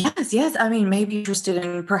 Yes. Maybe interested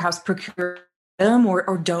in perhaps procuring them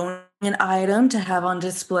or donating an item to have on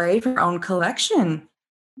display for your own collection.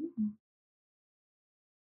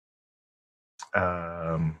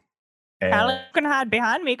 Alex can hide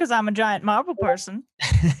behind me because I'm a giant marble person.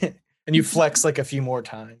 And you flex like a few more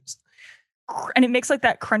times. And it makes like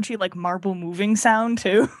that crunchy like marble moving sound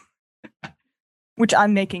too. Which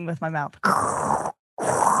I'm making with my mouth.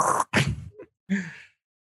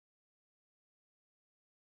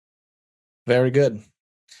 Very good.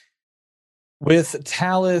 With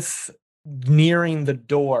Talith nearing the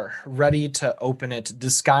door, ready to open it,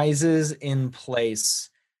 disguises in place.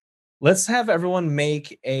 Let's have everyone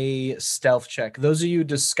make a stealth check. Those of you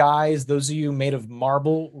disguised, those of you made of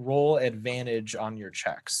marble, roll advantage on your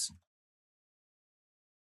checks.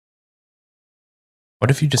 What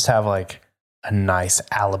if you just have like a nice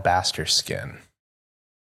alabaster skin?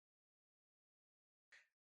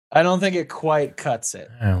 I don't think it quite cuts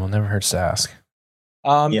it. Well, never hurts to ask.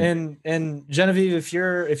 And Genevieve, if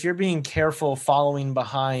you're being careful following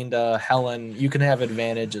behind Helen, you can have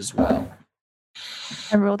advantage as well.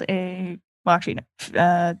 I rolled 17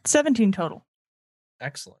 total.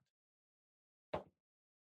 Excellent.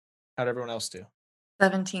 How'd everyone else do?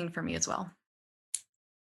 17 for me as well.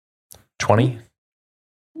 20?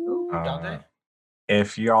 Dante?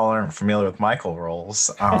 If y'all aren't familiar with Michael rolls,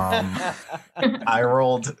 I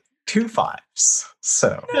rolled 2 5s,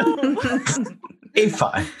 so a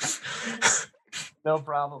 5. No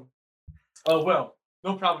problem. Oh well,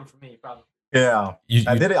 no problem for me. Problem. Yeah,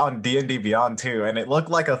 I did it on D&D Beyond too, and it looked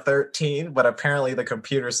like a 13, but apparently the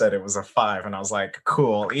computer said it was a 5, and I was like,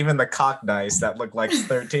 cool. Even the cock dice that looked like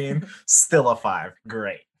 13, still a 5.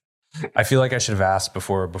 Great. I feel like I should have asked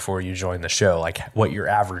before you joined the show, like what your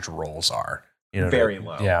average rolls are. You know, Very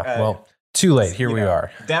low. Yeah. Well, too late. Here we are.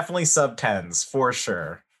 Definitely sub 10s for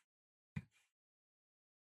sure.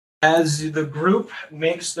 As the group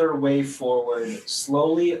makes their way forward,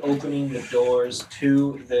 slowly opening the doors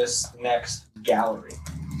to this next gallery,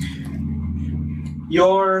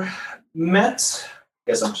 you're met.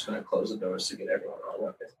 I guess I'm just going to close the doors to get everyone all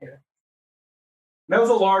up in here. Met with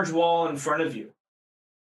a large wall in front of you.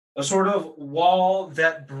 A sort of wall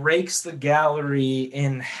that breaks the gallery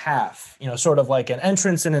in half, sort of like an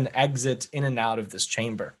entrance and an exit in and out of this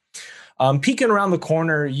chamber. Peeking around the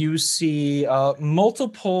corner, you see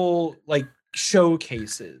multiple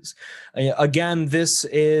showcases. Again, this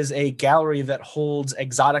is a gallery that holds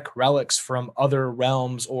exotic relics from other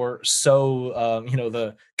realms, or so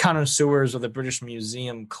the connoisseurs of the British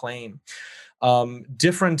Museum claim.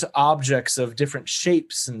 Different objects of different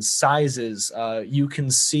shapes and sizes. You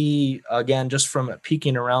can see, again, just from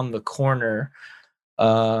peeking around the corner,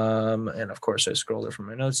 and of course I scrolled it from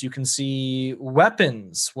my notes, you can see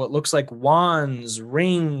weapons, what looks like wands,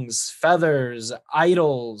 rings, feathers,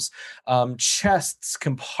 idols, chests,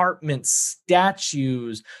 compartments,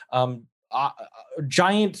 statues,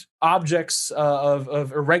 giant objects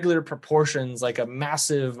of irregular proportions, like a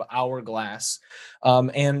massive hourglass.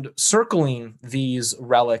 And circling these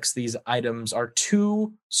relics, these items, are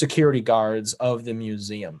 2 security guards of the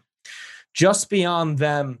museum. Just beyond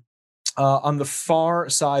them, on the far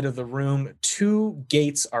side of the room, 2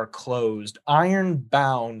 gates are closed, iron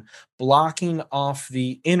bound, blocking off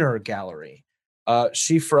the inner gallery.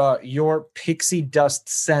 Shifra, your pixie dust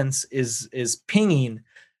sense is pinging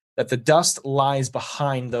that the dust lies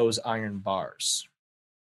behind those iron bars.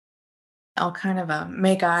 I'll kind of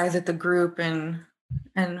make eyes at the group and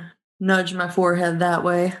nudge my forehead that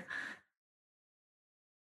way.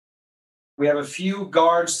 We have a few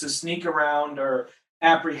guards to sneak around or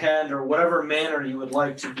apprehend, or whatever manner you would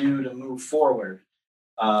like to do to move forward.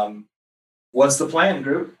 What's the plan,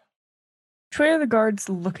 group? Which way are the guards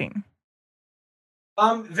looking?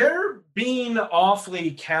 They're being awfully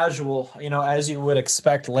casual, as you would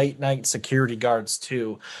expect late night security guards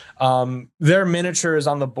too. Their miniatures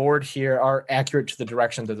on the board here are accurate to the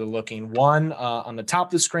direction that they're looking. One on the top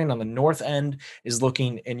of the screen on the north end is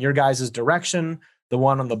looking in your guys' direction. The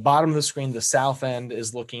one on the bottom of the screen, the south end,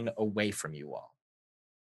 is looking away from you all.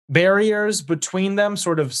 Barriers between them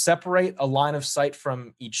sort of separate a line of sight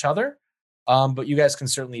from each other, but you guys can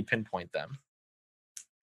certainly pinpoint them.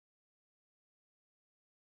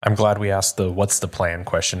 I'm glad we asked the what's the plan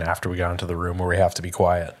question after we got into the room where we have to be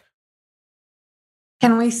quiet.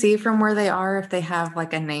 Can we see from where they are if they have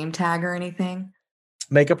like a name tag or anything?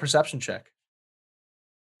 Make a perception check.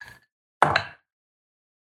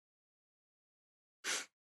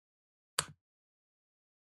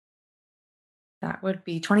 That would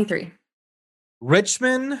be 23.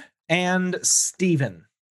 Richmond and Steven.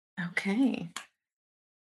 Okay.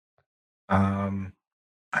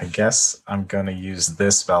 I guess I'm gonna use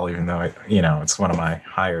this spell, even though it's one of my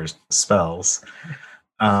higher spells.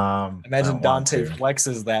 Imagine Dante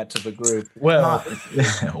flexes that to the group. Well,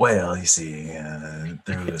 you see,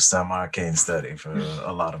 through some arcane study for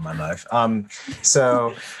a lot of my life.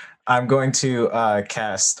 So I'm going to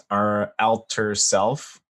cast our Alter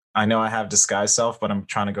Self. I know I have Disguise Self, but I'm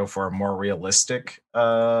trying to go for a more realistic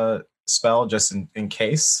spell, just in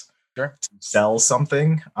case. Sure. To sell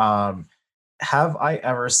something. Have I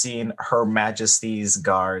ever seen Her Majesty's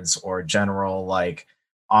guards or general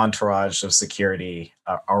entourage of security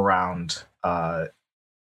around the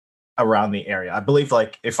area? I believe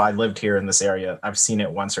if I lived here in this area, I've seen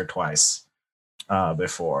it once or twice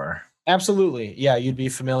before. Absolutely. Yeah, you'd be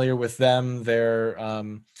familiar with them, their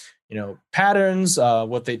patterns,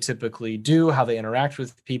 what they typically do, how they interact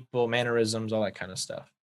with people, mannerisms, all that kind of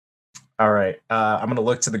stuff. All right. I'm going to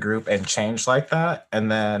look to the group and change like that.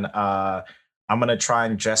 And then I'm going to try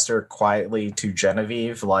and gesture quietly to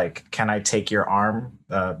Genevieve, can I take your arm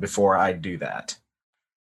before I do that?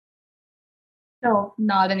 So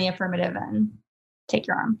nod in the affirmative and take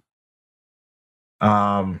your arm.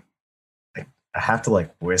 I have to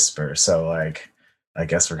whisper. So I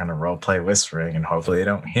guess we're going to role play whispering and hopefully they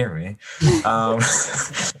don't hear me. I'm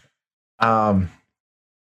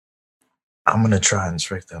going to try and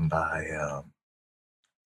trick them by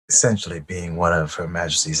essentially being one of Her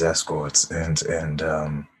Majesty's escorts and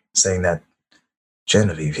saying that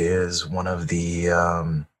Genevieve here is one of the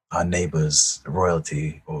our neighbors,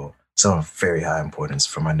 royalty, or some of very high importance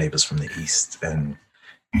from our neighbors from the east, and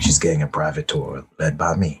she's getting a private tour led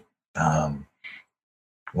by me.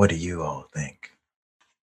 What do you all think?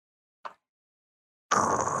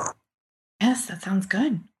 Yes, that sounds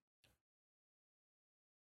good.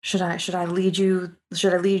 should I lead you?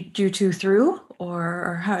 Should I lead you two through,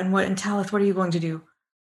 or how? And Talith, what are you going to do?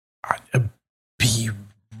 Be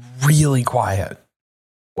really quiet.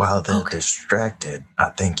 While they're Okay. distracted, I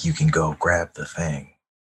think you can go grab the thing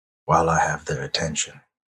while I have their attention.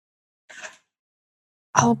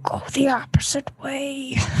 I'll go the opposite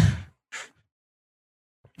way.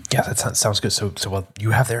 Yeah, that sounds good. So while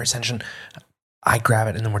you have their attention, I grab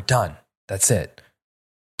it and then we're done. That's it.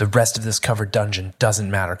 The rest of this covered dungeon doesn't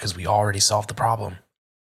matter because we already solved the problem.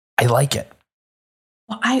 I like it.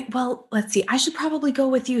 Well, let's see. I should probably go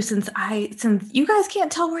with you since you guys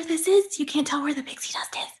can't tell where this is. You can't tell where the pixie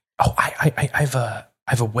dust is. Oh, I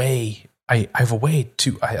have a way. I have a way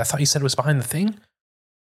to. I thought you said it was behind the thing.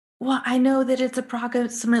 Well, I know that it's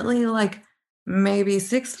approximately like maybe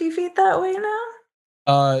 60 feet that way now.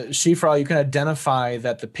 Shifra, you can identify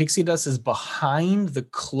that the pixie dust is behind the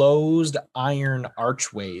closed iron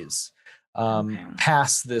archways Okay.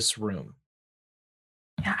 past this room.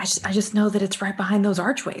 Yeah, I just know that it's right behind those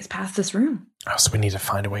archways past this room. Oh, so we need to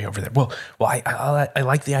find a way over there. Well, I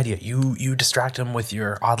like the idea. You distract them with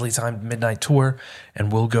your oddly timed midnight tour,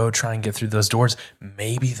 and we'll go try and get through those doors.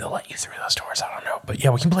 Maybe they'll let you through those doors. I don't know, but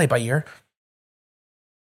yeah, we can play it by ear.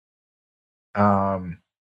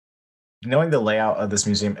 Knowing the layout of this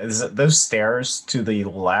museum, is it those stairs to the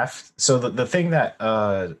left? So the thing that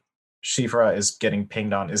Shifra is getting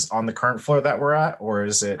pinged on is on the current floor that we're at, or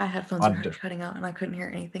is it? My headphones are cutting out and I couldn't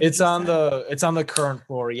hear anything. It's you on said. the current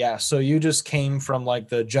floor, yeah. So you just came from like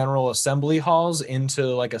the general assembly halls into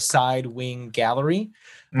like a side wing gallery.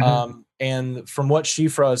 Mhm. And from what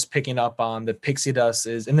Shifra is picking up on, the pixie dust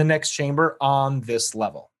is in the next chamber on this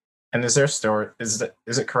level. And is there store? Is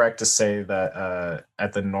it correct to say that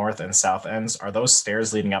at the north and south ends are those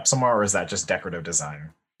stairs leading up somewhere, or is that just decorative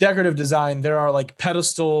design? Decorative design. There are like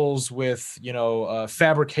pedestals with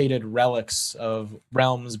fabricated relics of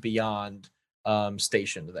realms beyond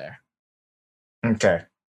stationed there. Okay.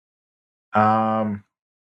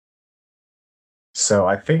 So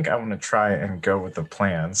I think I want to try and go with the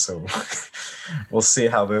plan. So we'll see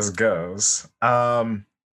how this goes.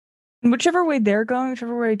 Whichever way they're going,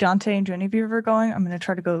 whichever way Dante and Genevieve are going, I'm going to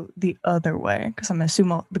try to go the other way because I'm going to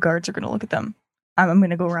assume all the guards are going to look at them. I'm going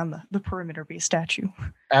to go around the perimeter, be a statue.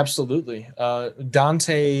 Absolutely.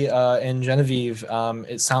 Dante and Genevieve,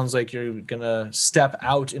 it sounds like you're going to step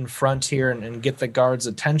out in front here and get the guards'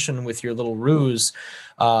 attention with your little ruse.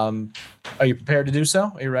 Are you prepared to do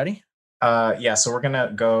so? Are you ready? Yeah, so we're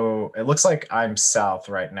gonna go. It looks like I'm south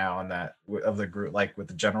right now in that of the group, like with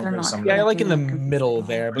the general They're group. not So I'm Yeah, gonna, like in the middle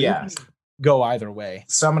there, but Yeah. you can go either way.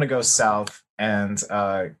 so I'm gonna go south and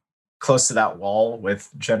close to that wall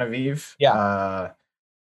with Genevieve. Yeah.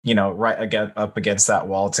 Right again up against that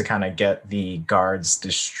wall to kind of get the guards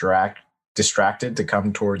distracted to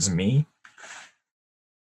come towards me.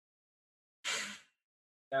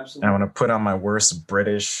 Absolutely. I want to put on my worst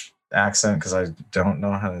British accent because I don't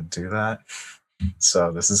know how to do that.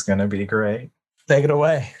 So this is gonna be great. Take it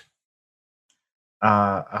away.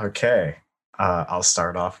 Okay. I'll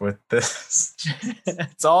start off with this.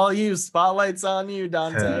 It's all you. Spotlight's on you,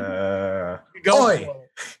 Dante. Go Oi! for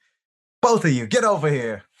it. Both of you, get over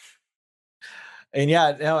here. And yeah,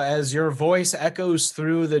 as your voice echoes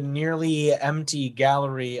through the nearly empty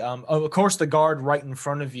gallery, of course, the guard right in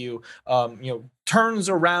front of you, turns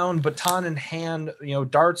around, baton in hand,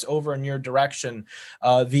 darts over in your direction.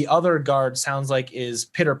 The other guard sounds like is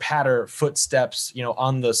pitter patter footsteps,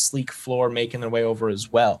 on the sleek floor, making their way over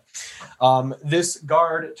as well. This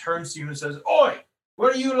guard turns to you and says, "Oi,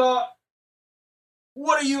 what are you lot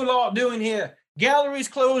doing here? Gallery's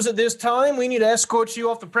closed at this time. We need to escort you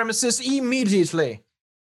off the premises immediately."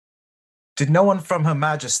 Did no one from Her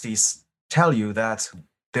Majesty tell you that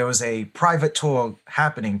there was a private tour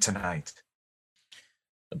happening tonight?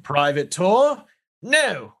 The private tour?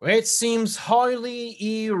 No, it seems highly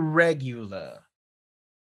irregular.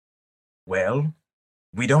 Well,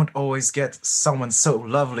 we don't always get someone so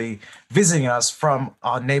lovely visiting us from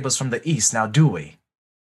our neighbors from the east, now do we?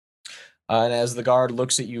 And as the guard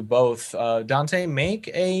looks at you both, Dante, make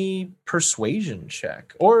a persuasion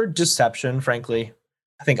check or deception, frankly.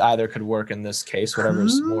 I think either could work in this case,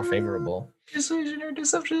 whatever's more favorable. Persuasion or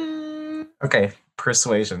deception? Okay,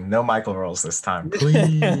 persuasion. No Michael rolls this time,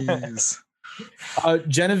 please.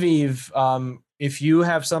 Genevieve, if you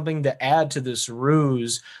have something to add to this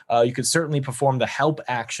ruse, you could certainly perform the help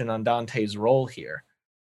action on Dante's roll here.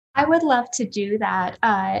 I would love to do that.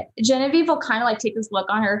 Genevieve will kind of like take this look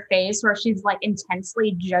on her face where she's like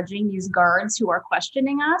intensely judging these guards who are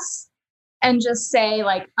questioning us and just say,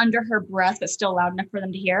 like under her breath, but still loud enough for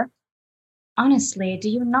them to hear, "Honestly, do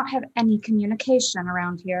you not have any communication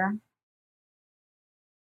around here?"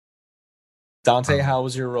 Dante, how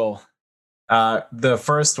was your roll? The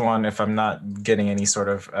first one, if I'm not getting any sort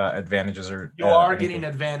of advantages or You are anything. getting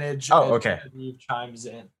advantage. Oh, okay. He chimes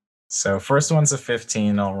in. So first one's a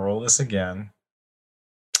 15. I'll roll this again.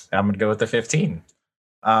 I'm gonna go with the 15.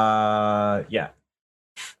 Yeah.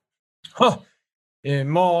 Huh.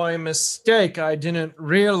 My mistake. I didn't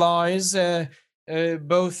realize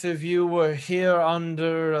both of you were here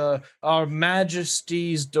under our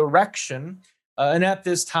Majesty's direction. And at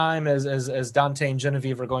this time, as Dante and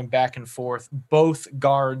Genevieve are going back and forth, both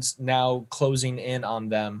guards now closing in on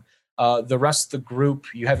them. The rest of the group,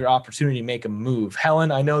 you have your opportunity to make a move.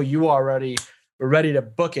 Helen, I know you already were ready to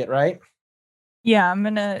book it, right? Yeah, I'm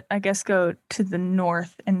gonna, I guess, go to the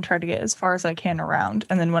north and try to get as far as I can around.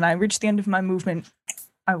 And then when I reach the end of my movement,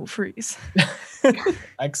 I will freeze.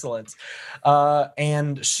 Excellent.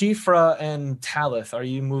 And Shifra and Talith, are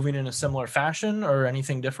you moving in a similar fashion or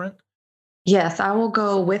anything different? Yes, I will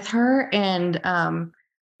go with her, and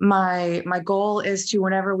my goal is to,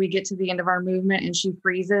 whenever we get to the end of our movement and she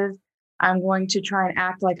freezes, I'm going to try and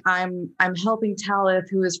act like I'm helping Talith,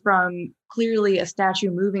 who is from clearly a statue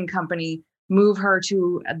moving company, move her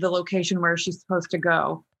to the location where she's supposed to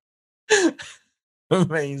go.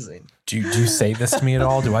 Amazing. Do you say this to me at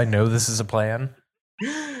all? Do I know this is a plan?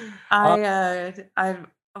 I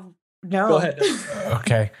no. Go ahead.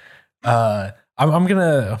 Okay. I'm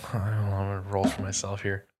gonna roll for myself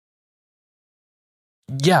here.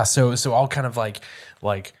 Yeah, so I'll kind of like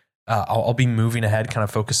I'll be moving ahead, kind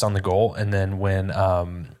of focused on the goal, and then when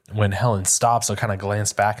Helen stops, I'll kind of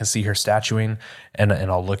glance back and see her statuing, and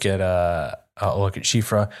I'll look at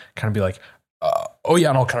Shifra, kind of be like, oh yeah,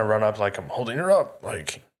 and I'll kind of run up like I'm holding her up,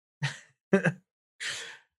 like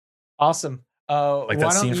awesome. Like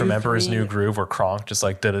that scene from Emperor's New Groove where Kronk just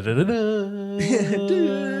like da da da da da.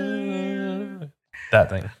 That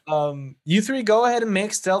thing. You three go ahead and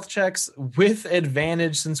make stealth checks with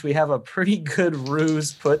advantage since we have a pretty good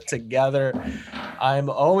ruse put together. I'm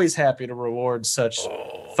always happy to reward such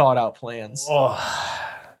thought out plans.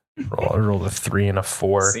 I rolled a 3 and a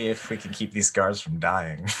 4. See if we can keep these guards from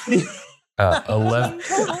dying. 11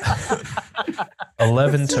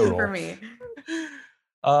 11 total. For me.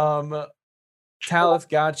 Talith,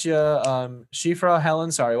 gotcha. Shifra,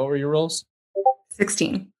 Helen, sorry, what were your rolls?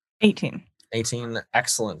 16. 18. 18,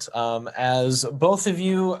 excellent. As both of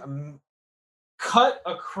you cut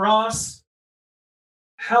across,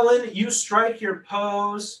 Helen, you strike your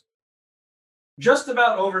pose just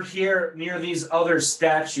about over here near these other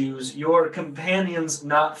statues, your companions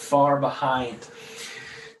not far behind.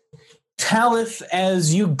 Talith,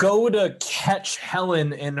 as you go to catch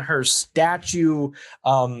Helen in her statue,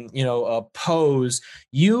 pose,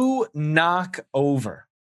 you knock over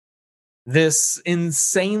this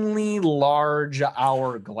insanely large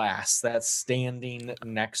hourglass that's standing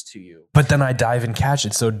next to you. But then I dive and catch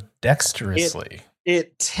it so dexterously.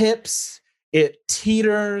 It tips, it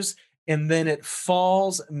teeters, and then it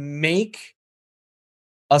falls. Make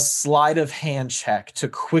a sleight of hand check to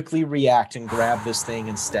quickly react and grab this thing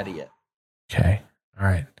and steady it. Okay. All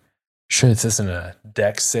right. Sure, this isn't a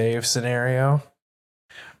dex save scenario.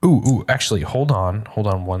 Ooh, actually, hold on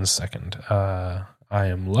 1 second. I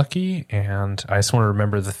am lucky, and I just want to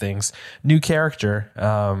remember the things. New character.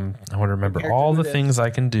 I want to remember all the things I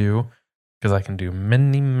can do, because I can do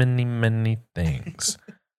many, many, many things.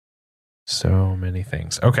 So many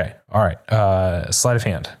things. Okay. All right. Sleight of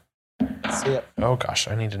hand. See it. Oh gosh,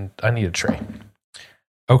 I need a tray.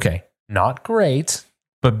 Okay, not great,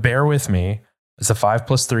 but bear with me. It's a 5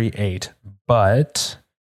 + 3, 8. But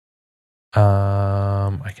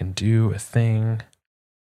I can do a thing.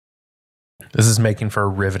 This is making for a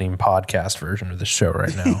riveting podcast version of the show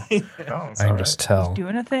right now. I can just tell. He's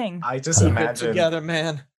doing a thing. I just Keep it imagine together,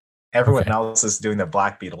 man. everyone Okay. else is doing the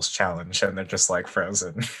Black Beatles challenge and they're just like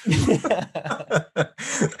frozen.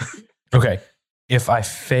 Okay, if I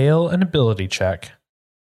fail an ability check,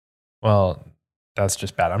 well, that's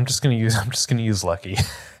just bad. I'm just gonna use lucky.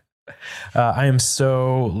 I am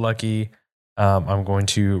so lucky. I'm going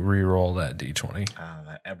to re-roll that d20.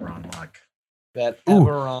 That Eberron luck. That Ooh,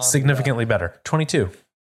 Eberron, significantly better. 22.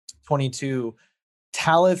 22.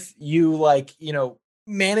 Talith, you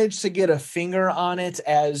manage to get a finger on it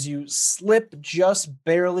as you slip just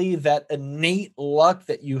barely. That innate luck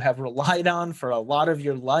that you have relied on for a lot of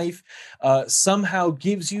your life somehow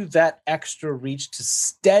gives you that extra reach to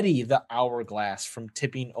steady the hourglass from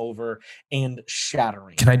tipping over and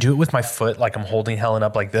shattering. Can I do it with my foot? Like I'm holding Helen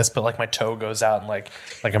up like this, but like my toe goes out and like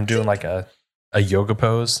I'm doing like a yoga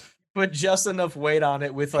pose. put just enough weight on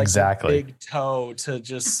it with like Exactly. a big toe to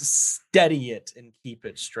just steady it and keep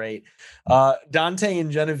it straight. Dante and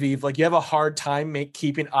Genevieve, like you have a hard time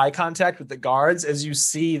keeping eye contact with the guards as you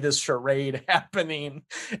see this charade happening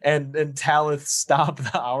and Talith stop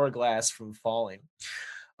the hourglass from falling.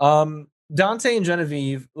 Dante and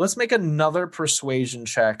Genevieve, let's make another persuasion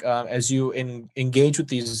check as you engage with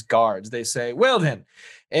these guards. They say, well then,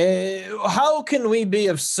 how can we be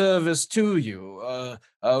of service to you?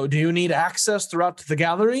 Do you need access throughout the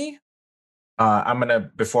gallery?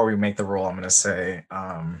 Before we make the roll, I'm gonna say,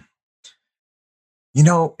 you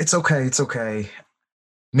know, it's okay.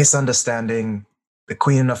 Misunderstanding, the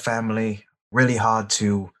queen and her family, really hard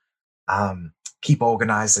to keep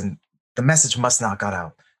organized, and the message must not got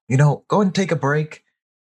out. You know, go and take a break,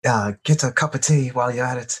 get a cup of tea while you're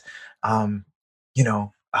at it.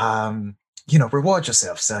 Reward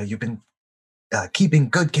yourself. So you've been keeping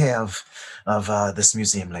good care of this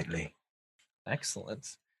museum lately.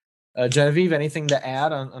 Excellent. Genevieve, anything to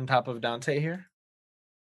add on top of Dante here?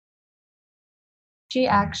 She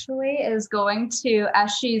actually is going to,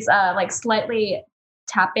 as she's like slightly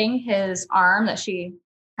tapping his arm that she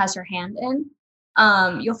has her hand in,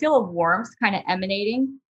 you'll feel a warmth kind of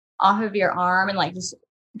emanating off of your arm and like just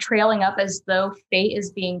trailing up as though fate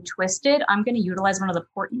is being twisted. I'm going to utilize one of the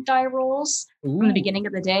portent die rolls from the beginning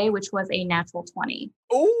of the day, which was a natural 20.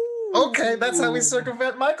 Ooh. Okay, that's how we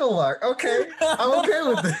circumvent Michael Lark. Okay, I'm okay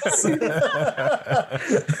with this.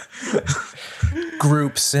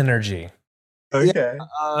 Group synergy. Okay.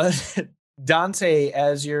 Dante,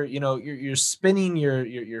 as you're spinning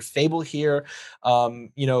your fable here,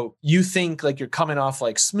 you think like you're coming off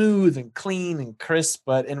like smooth and clean and crisp,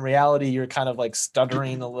 but in reality you're kind of like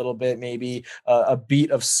stuttering a little bit. Maybe a bead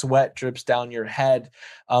of sweat drips down your head.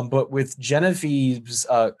 But with Genevieve's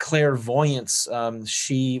clairvoyance,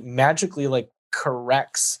 she magically like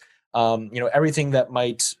corrects everything that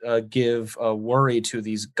might give worry to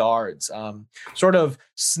these guards, sort of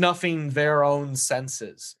snuffing their own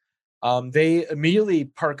senses. They immediately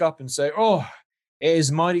perk up and say, oh, it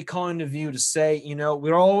is mighty kind of you to say,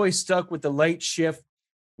 we're always stuck with the late shift.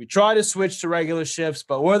 We try to switch to regular shifts,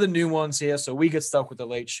 but we're the new ones here, so we get stuck with the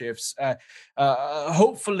late shifts.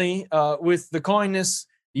 Hopefully, with the kindness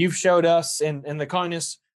you've showed us and the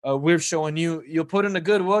kindness we're showing you, you'll put in a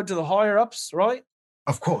good word to the higher-ups, right?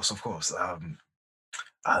 Of course.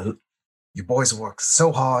 You boys work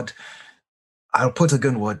so hard. I'll put a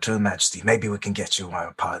good word to Her Majesty. Maybe we can get you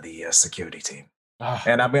part of the security team.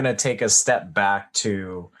 And I'm going to take a step back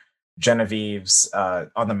to Genevieve's,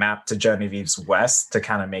 on the map to Genevieve's west to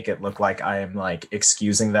kind of make it look like I am like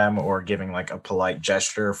excusing them or giving like a polite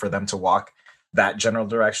gesture for them to walk that general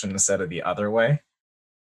direction instead of the other way.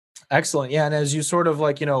 Excellent. Yeah. And as you sort of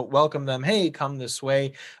like, welcome them, hey, come this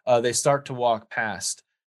way, they start to walk past.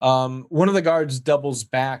 One of the guards doubles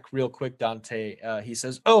back real quick, Dante. He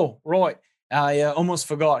says, oh, right. I almost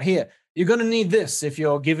forgot. Here, you're going to need this if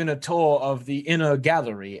you're given a tour of the inner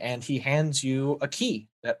gallery. And he hands you a key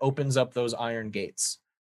that opens up those iron gates.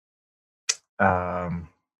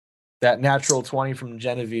 That natural 20 from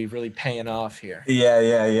Genevieve really paying off here.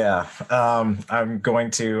 Yeah. I'm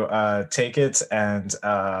going to take it and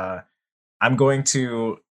I'm going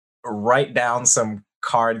to write down some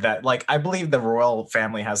card that like I believe the royal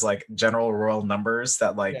family has like general royal numbers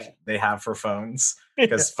that they have for phones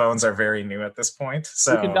because phones are very new at this point.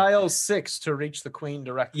 So you can dial 6 to reach the queen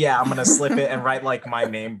directly. Yeah, I'm gonna slip it and write like my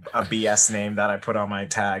name, a BS name that I put on my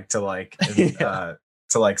tag to like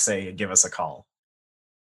say give us a call.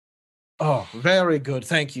 Oh, very good.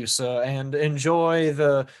 Thank you, sir. And enjoy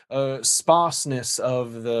the sparseness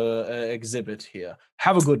of the exhibit here.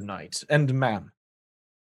 Have a good night. And ma'am.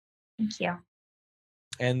 Thank you.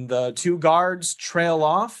 And the two guards trail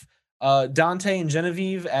off. Dante and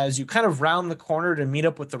Genevieve, as you kind of round the corner to meet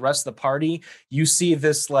up with the rest of the party, you see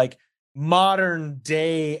this like modern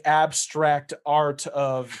day abstract art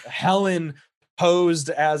of Helen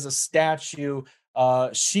posed as a statue,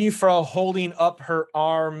 Shifra holding up her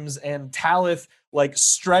arms, and Talith like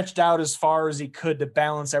stretched out as far as he could to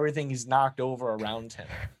balance everything he's knocked over around him.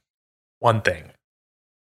 One thing.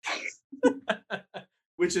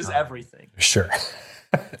 Which is everything. Sure.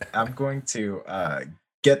 I'm going to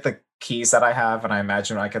get the keys that I have, and I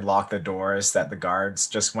imagine I could lock the doors that the guards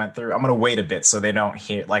just went through. I'm going to wait a bit so they don't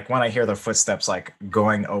hear, like when I hear their footsteps like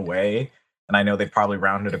going away, and I know they probably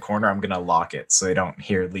rounded a corner, I'm going to lock it so they don't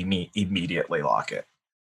hear me immediately lock it.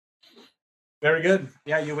 Very good.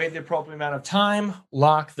 Yeah, you wait the appropriate amount of time,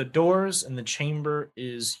 lock the doors, and the chamber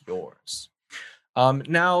is yours.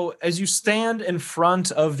 Now, as you stand in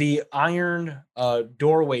front of the iron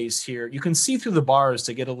doorways here, you can see through the bars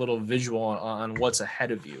to get a little visual on what's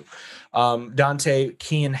ahead of you. Dante,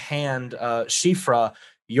 key in hand, Shifra,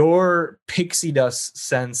 your pixie dust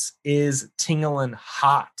sense is tingling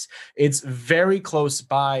hot. It's very close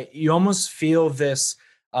by. You almost feel this,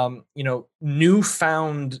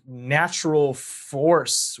 newfound natural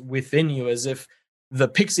force within you, as if the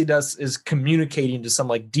pixie dust is communicating to some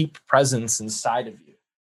like deep presence inside of you.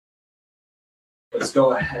 Let's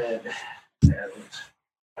go ahead and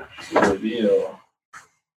reveal.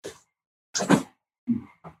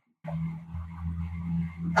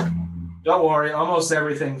 Don't worry, almost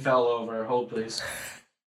everything fell over. Hold, please.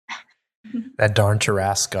 That darn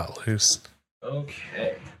Tarrasque got loose.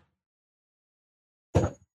 Okay.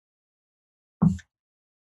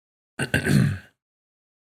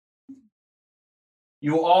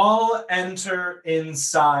 You all enter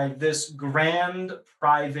inside this grand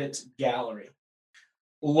private gallery.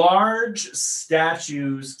 Large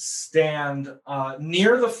statues stand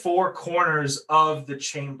near the four corners of the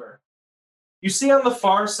chamber. You see on the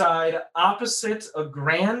far side, opposite a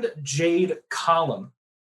grand jade column,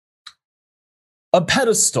 a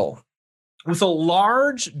pedestal with a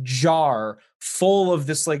large jar full of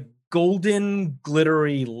this like golden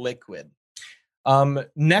glittery liquid.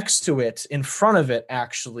 Next to it, in front of it,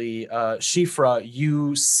 actually, Shifra,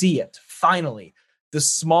 you see it, finally. The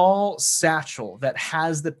small satchel that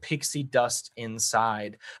has the pixie dust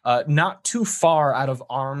inside, not too far out of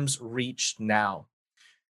arm's reach now.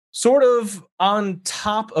 Sort of on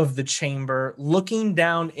top of the chamber, looking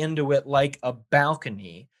down into it like a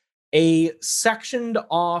balcony, a sectioned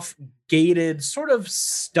off, gated sort of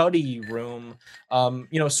study room,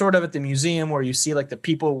 sort of at the museum where you see like the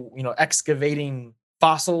people, excavating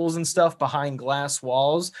fossils and stuff behind glass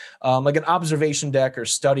walls, like an observation deck or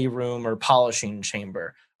study room or polishing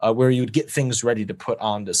chamber, where you'd get things ready to put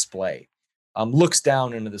on display. Looks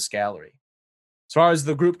down into this gallery. As far as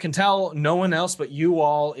the group can tell, no one else but you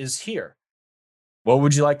all is here. What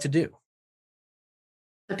would you like to do?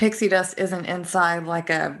 The pixie dust isn't inside like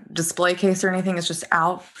a display case or anything. It's just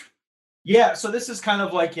out. Yeah, so this is kind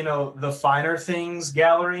of like, the finer things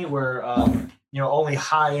gallery where, only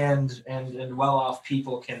high-end and well-off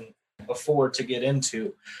people can afford to get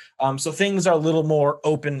into. So things are a little more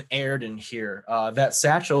open-aired in here. That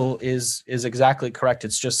satchel is exactly correct.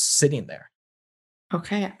 It's just sitting there.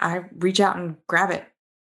 Okay, I reach out and grab it.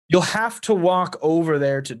 You'll have to walk over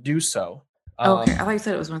there to do so. Okay, I thought you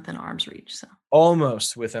said it was within arm's reach. So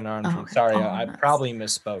almost within arm's reach. Okay. Sorry, Almost. I probably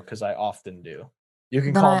misspoke because I often do. You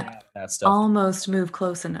can call me out that stuff. Almost move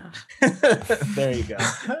close enough. There you go.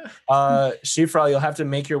 Shifra, you'll have to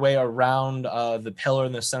make your way around the pillar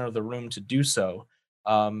in the center of the room to do so.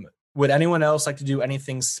 Would anyone else like to do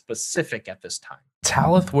anything specific at this time?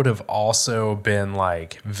 Talith would have also been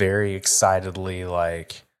like very excitedly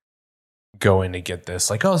like going to get this,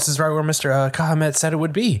 like, oh, this is right where Mr. Kahamet said it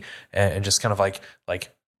would be, and just kind of like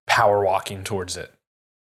power walking towards it.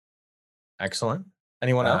 Excellent.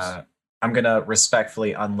 Anyone else? I'm gonna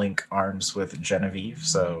respectfully unlink arms with Genevieve,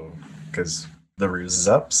 so because the ruse is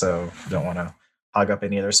up, so don't want to hog up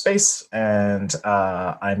any other space, and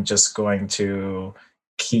I'm just going to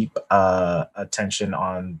keep attention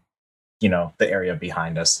on the area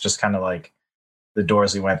behind us, just kind of like the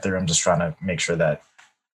doors we went through. I'm just trying to make sure that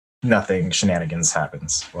nothing shenanigans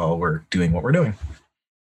happens while we're doing what we're doing.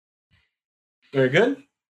 Very good.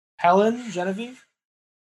 Helen, Genevieve?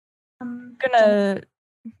 I'm gonna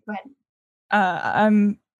Go ahead.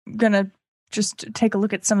 I'm gonna just take a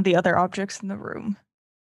look at some of the other objects in the room.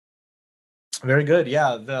 Very good.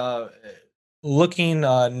 Yeah, the looking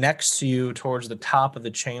next to you towards the top of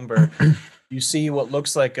the chamber, you see what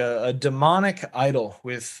looks like a demonic idol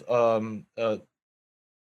with a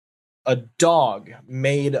dog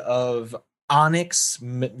made of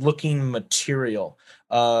onyx-looking material,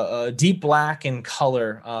 deep black in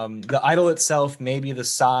color. The idol itself may be the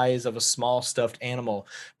size of a small stuffed animal,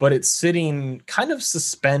 but it's sitting kind of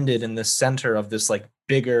suspended in the center of this like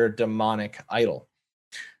bigger demonic idol.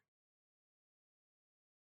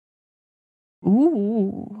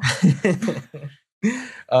 Ooh.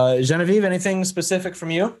 Genevieve, anything specific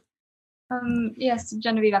from you? Yes,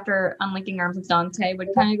 Genevieve, after unlinking arms with Dante, would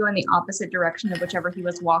kind of go in the opposite direction of whichever he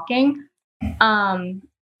was walking. And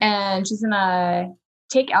she's gonna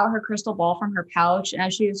take out her crystal ball from her pouch, and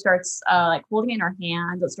as she starts holding it in her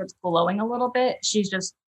hand, it starts glowing a little bit. She's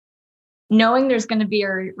just knowing there's going to be a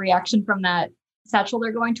reaction from that satchel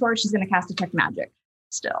they're going towards. She's going to cast Detect Magic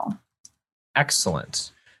still.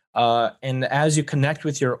 Excellent. And as you connect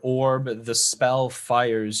with your orb, the spell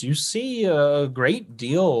fires. You see a great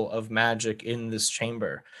deal of magic in this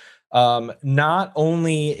chamber. Not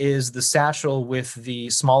only is the satchel with the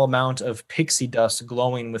small amount of pixie dust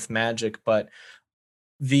glowing with magic, but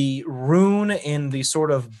the rune in the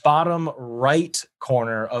sort of bottom right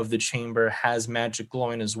corner of the chamber has magic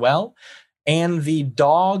glowing as well. And the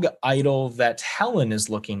dog idol that Helen is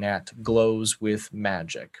looking at glows with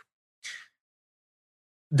magic.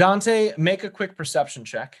 Dante, make a quick perception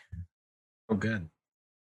check. Oh, good.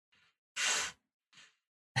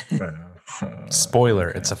 Spoiler,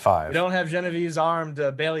 it's a 5. We don't have Genevieve's arm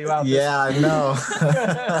to bail you out. Yeah, I know.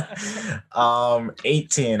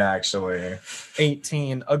 18 actually.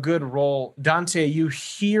 18, a good roll. Dante, you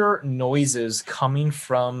hear noises coming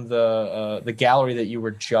from the gallery that you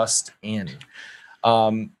were just in.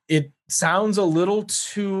 It sounds a little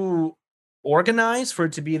too organized for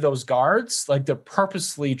it to be those guards. Like they're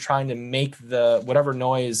purposely trying to make whatever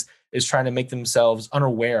noise is trying to make themselves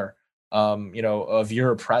unaware, of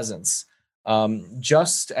your presence.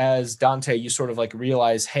 Just as Dante, you sort of like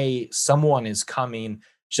realize, hey, someone is coming.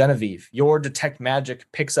 Genevieve, your detect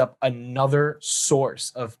magic picks up another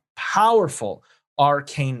source of powerful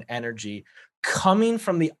arcane energy coming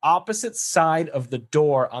from the opposite side of the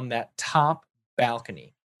door on that top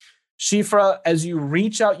balcony. Shifra, as you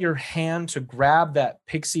reach out your hand to grab that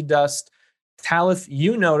pixie dust, Talith,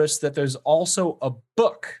 you notice that there's also a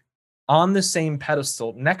book on the same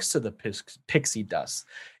pedestal next to the pixie dust.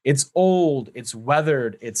 It's old, it's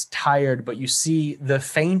weathered, it's tired, but you see the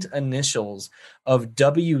faint initials of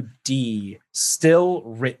WD still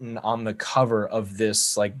written on the cover of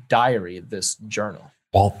this like diary, this journal.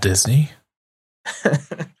 Walt Disney?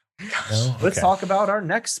 No? Let's talk about our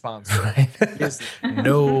next sponsor. Right?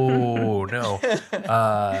 No.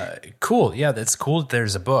 Cool. Yeah, that's cool.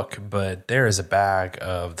 There's a book, but there is a bag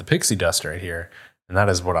of the pixie dust right here. And that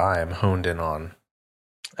is what I am honed in on.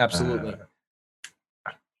 Absolutely.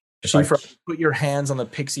 Shifra, put your hands on the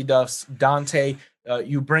pixie dust. Dante,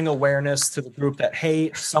 you bring awareness to the group that,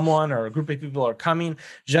 hey, someone or a group of people are coming.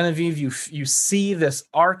 Genevieve, you see this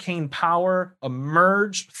arcane power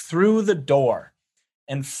emerge through the door.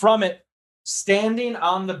 And from it, standing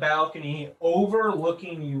on the balcony,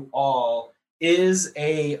 overlooking you all, is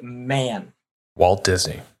a man. Walt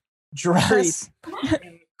Disney. Dressed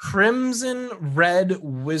in crimson red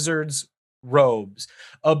wizard's robes.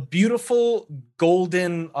 A beautiful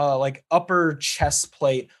golden like upper chest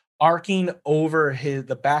plate arcing over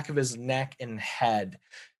the back of his neck and head.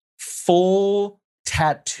 Full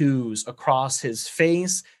tattoos across his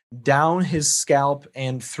face, down his scalp,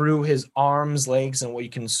 and through his arms, legs, and what you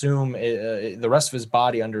can assume the rest of his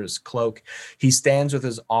body under his cloak. He stands with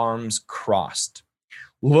his arms crossed,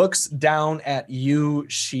 looks down at you,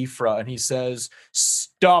 Shifra, and he says,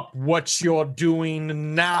 "Stop what you're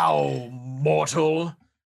doing now, mortal.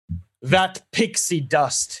 That pixie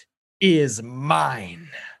dust is mine."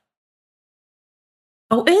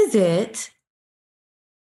 Oh, is it?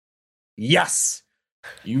 Yes.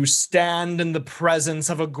 You stand in the presence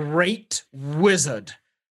of a great wizard.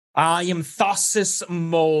 I am Thasis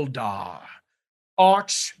Moldar,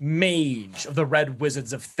 Archmage of the Red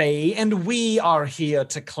Wizards of Thay, and we are here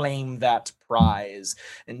to claim that prize.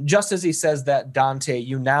 And just as he says that, Dante,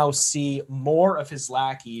 you now see more of his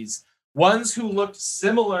lackeys, ones who looked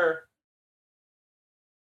similar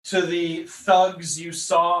to the thugs you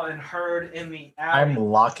saw and heard in the alley. I'm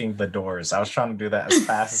locking the doors. I was trying to do that as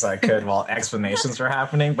fast as I could while explanations were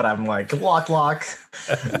happening, but I'm like, lock.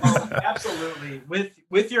 Absolutely.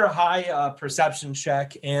 With your high perception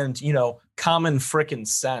check and, common frickin'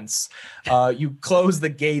 sense, you close the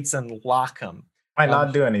gates and lock them. Might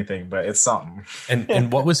not do anything, but it's something.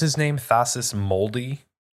 And what was his name? Thasis Moldy?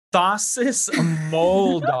 Thasis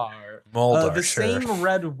Moldar. Moldar, the sure. same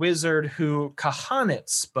red wizard who Kahanit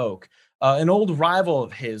spoke, an old rival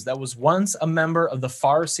of his that was once a member of the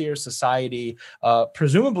Farseer Society,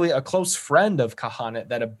 presumably a close friend of Kahanit,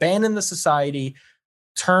 that abandoned the society,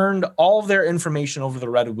 turned all of their information over to the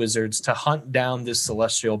Red Wizards to hunt down this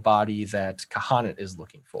celestial body that Kahanit is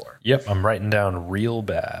looking for. Yep, I'm writing down real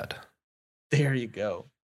bad. There you go.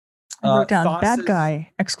 I wrote down Thassis bad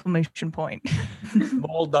guy, exclamation point.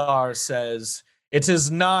 Moldar says, "It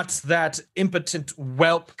is not that impotent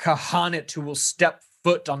whelp Kahanit who will step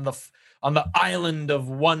foot on the island of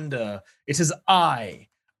wonder. It is I.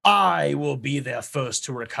 I will be there first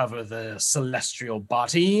to recover the celestial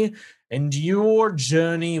body, and your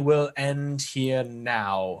journey will end here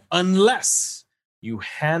now, unless you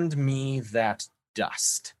hand me that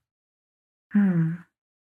dust."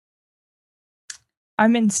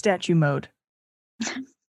 I'm in statue mode.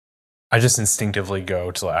 I just instinctively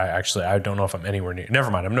go to, I don't know if I'm anywhere near.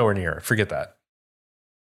 Never mind. I'm nowhere near. Forget that.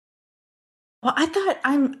 Well, I thought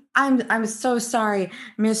I'm so sorry,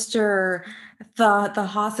 Mr. The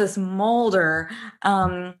Hossus Molder.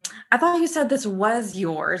 I thought you said this was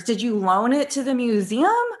yours. Did you loan it to the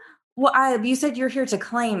museum? Well, you said you're here to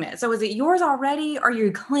claim it. So is it yours already, or are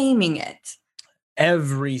you claiming it?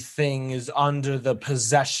 Everything is under the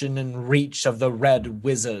possession and reach of the Red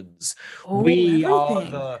Wizards. Oh, We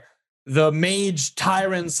everything. are the mage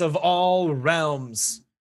tyrants of all realms.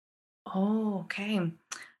 Oh, okay.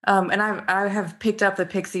 And I have picked up the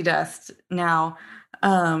pixie dust now.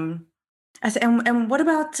 I said, and what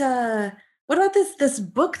about this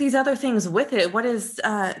book? These other things with it. What is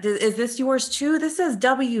this yours too? This says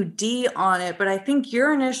WD on it, but I think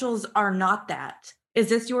your initials are not that. Is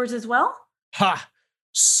this yours as well? Ha!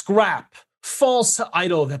 Scrap! False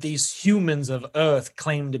idol that these humans of Earth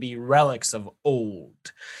claim to be relics of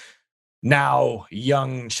old. Now,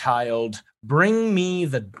 young child, bring me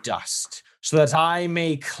the dust, so that I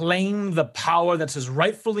may claim the power that is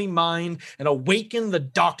rightfully mine and awaken the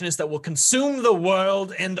darkness that will consume the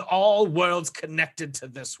world and all worlds connected to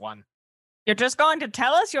this one. You're just going to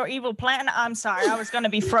tell us your evil plan? I'm sorry, I was going to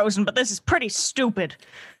be frozen, but this is pretty stupid.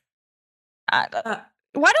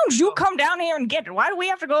 Why don't you come down here and get it? Why do we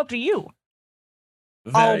have to go up to you?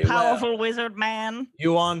 Very All-powerful well. wizard man.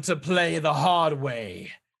 You want to play the hard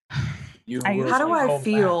way. How do I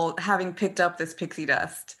feel having picked up this pixie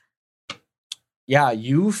dust? Yeah,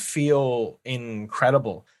 you feel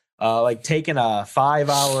incredible. Like taking a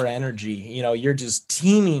 5-hour energy, you're just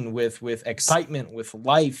teeming with excitement, with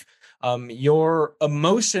life. Your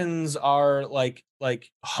emotions are like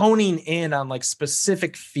honing in on like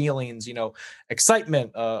specific feelings,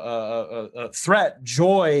 excitement, threat,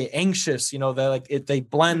 joy, anxious, they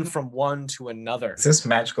blend from one to another. Does this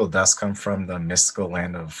magical dust come from the mystical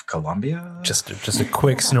land of Columbia? Just a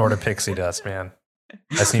quick snort of pixie dust, man.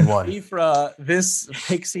 I seen one. Ifra, this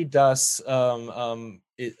pixie dust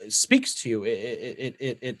it speaks to you.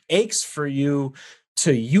 It aches for you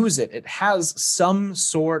to use it. It has some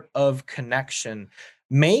sort of connection.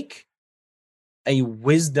 Make a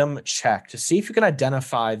wisdom check to see if you can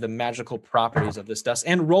identify the magical properties of this dust,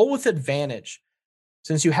 and roll with advantage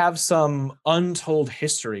since you have some untold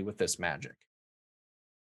history with this magic.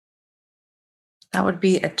 That would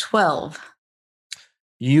be a 12.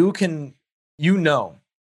 You know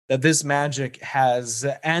that this magic has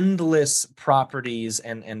endless properties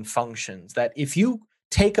and functions, that if you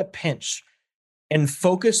take a pinch and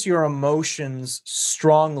focus your emotions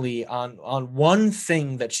strongly on one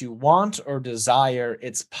thing that you want or desire,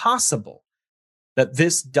 it's possible that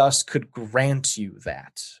this dust could grant you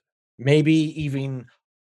that. Maybe even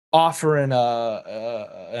offering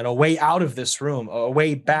a way out of this room, a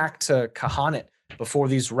way back to Kahanit before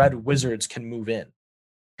these red wizards can move in.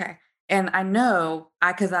 Okay. And I know,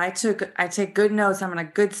 because I take good notes, I'm a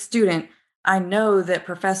good student. I know that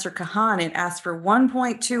Professor Kahanit asked for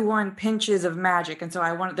 1.21 pinches of magic, and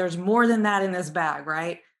so there's more than that in this bag,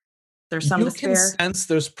 right? There's some to spare. You can sense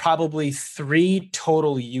there's probably 3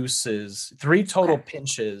 total pinches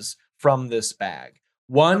from this bag.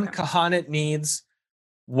 One Kahanit needs,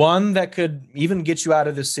 one that could even get you out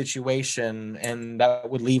of this situation, and that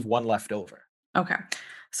would leave one left over. Okay.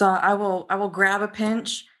 So I will grab a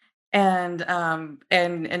pinch and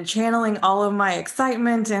channeling all of my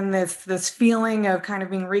excitement and this feeling of kind of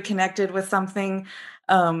being reconnected with something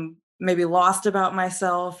maybe lost about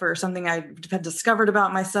myself or something I had discovered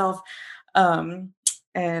about myself,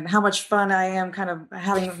 and how much fun I am kind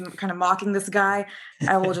of mocking this guy.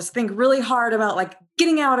 I will just think really hard about like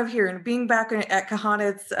getting out of here and being back at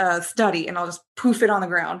Kahanit's study, and I'll just poof it on the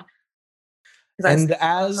ground. And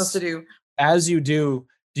as you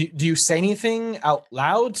do you say anything out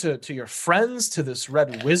loud to your friends, to this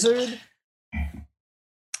red wizard?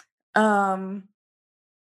 No,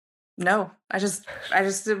 I just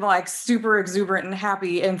am like super exuberant and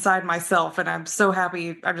happy inside myself, and I'm so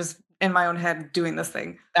happy. I'm just in my own head doing this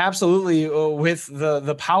thing. Absolutely. With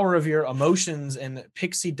the power of your emotions and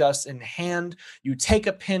pixie dust in hand, you take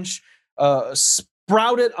a pinch,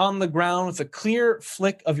 sprout it on the ground with a clear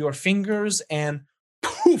flick of your fingers, and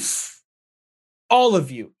poof! All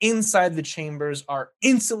of you inside the chambers are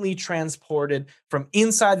instantly transported from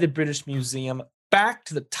inside the British Museum back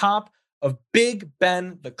to the top of Big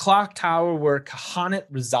Ben, the clock tower where Kahanit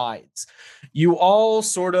resides. You all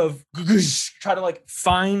sort of try to like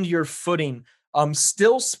find your footing,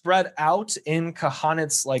 still spread out in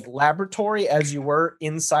Kahanit's like laboratory as you were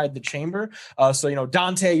inside the chamber. So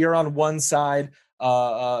Dante, you're on one side.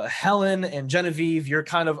 Helen and Genevieve, you're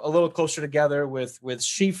kind of a little closer together with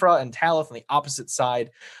Shifra and Talith on the opposite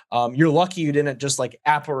side. You're lucky you didn't just like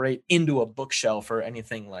apparate into a bookshelf or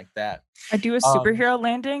anything like that. I do a superhero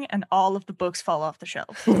landing, and all of the books fall off the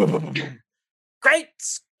shelf. Great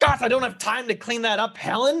Scott! I don't have time to clean that up,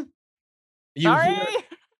 Helen. You Sorry. hear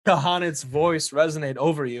Kahanet's voice resonate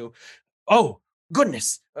over you. Oh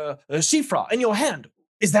goodness, Shifra, in your hand.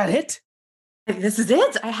 Is that it? This is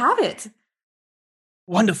it. I have it.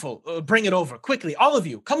 Wonderful. Bring it over quickly. All of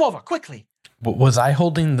you, come over quickly. Was I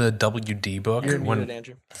holding the WD book? You're muted,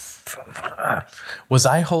 Andrew. Was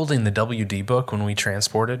I holding the WD book when we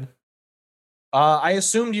transported? I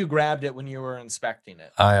assumed you grabbed it when you were inspecting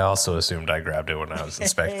it. I also assumed I grabbed it when I was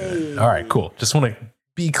inspecting it. All right, cool. Just want to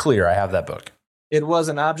be clear. I have that book. It was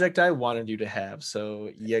an object I wanted you to have,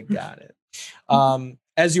 so you got it.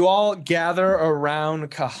 As you all gather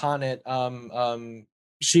around Kahanet,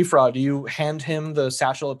 Shifra, do you hand him the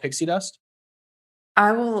satchel of pixie dust?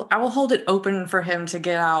 I will hold it open for him to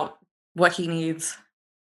get out what he needs.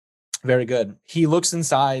 Very good. He looks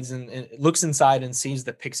inside and sees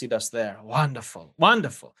the pixie dust there. Wonderful,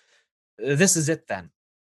 wonderful. This is it then.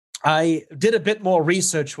 I did a bit more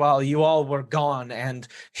research while you all were gone, and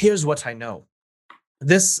here's what I know.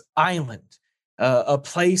 This island, a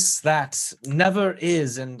place that never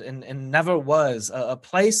is and never was, a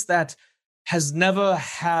place that has never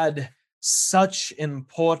had such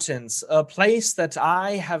importance, a place that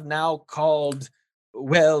I have now called,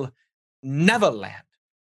 well, Neverland.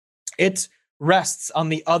 It rests on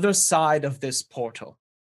the other side of this portal.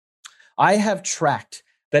 I have tracked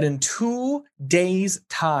that in 2 days'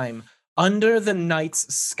 time, under the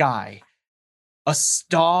night's sky, a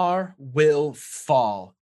star will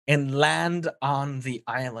fall and land on the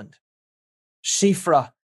island.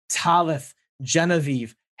 Shifra, Talith,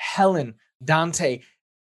 Genevieve, Helen, Dante,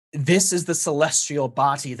 this is the celestial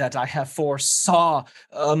body that I have foresaw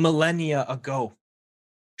a millennia ago.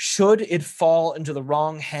 Should it fall into the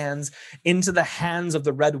wrong hands, into the hands of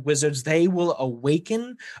the Red Wizards, they will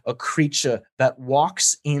awaken a creature that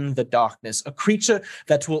walks in the darkness, a creature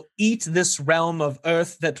that will eat this realm of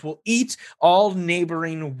Earth, that will eat all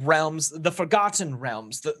neighboring realms, the Forgotten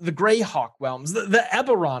Realms, the Greyhawk realms, the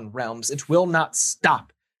Eberron realms. It will not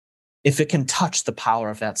stop if it can touch the power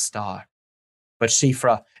of that star. But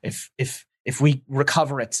Shifra, if we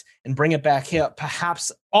recover it and bring it back here,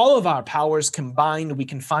 perhaps all of our powers combined, we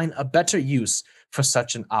can find a better use for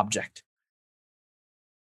such an object.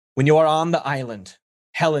 When you are on the island,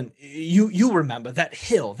 Helen, you remember that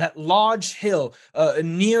hill, that large hill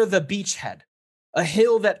near the beachhead, a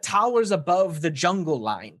hill that towers above the jungle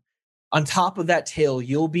line. On top of that hill,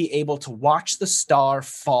 you'll be able to watch the star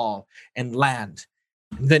fall and land.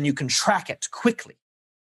 Then you can track it quickly.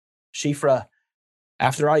 Shifra,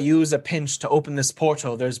 after I use a pinch to open this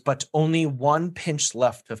portal, there's but only 1 pinch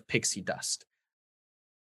left of pixie dust.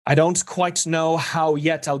 I don't quite know how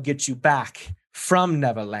yet I'll get you back from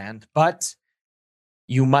Neverland, but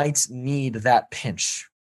you might need that pinch.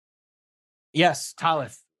 Yes,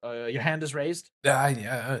 Talith, your hand is raised.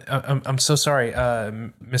 I'm so sorry,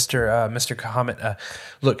 Mr. Kahamet.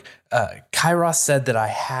 Look, Kairos said that I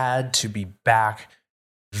had to be back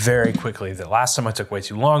very quickly. The last time I took way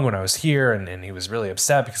too long when I was here, and he was really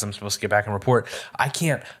upset because I'm supposed to get back and report. I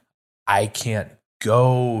can't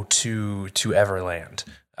go to Everland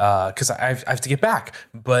because I have to get back.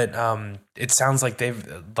 But it sounds like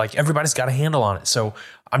everybody's got a handle on it. So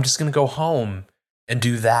I'm just gonna go home and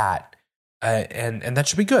do that, and that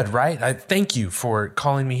should be good, right? I thank you for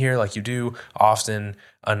calling me here like you do often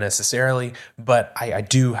unnecessarily, but I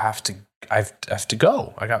do have to. I have to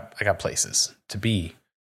go. I got places to be.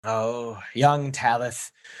 Oh, young Talith,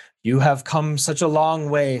 you have come such a long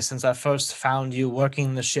way since I first found you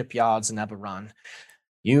working the shipyards in Eberron.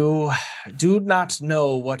 You do not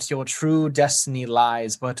know what your true destiny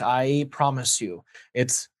lies, but I promise you,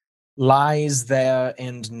 it lies there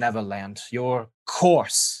in Neverland. Your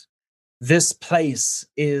course, this place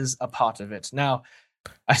is a part of it. Now,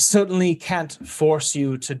 I certainly can't force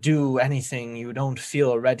you to do anything you don't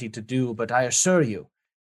feel ready to do, but I assure you,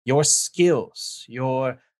 your skills,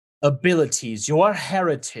 your abilities, your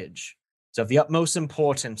heritage is of the utmost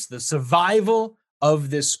importance. The survival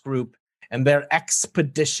of this group and their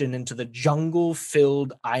expedition into the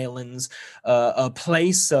jungle-filled islands, a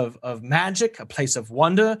place of magic, a place of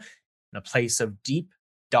wonder, and a place of deep,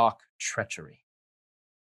 dark treachery.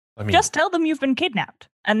 Just tell them you've been kidnapped,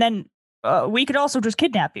 and then we could also just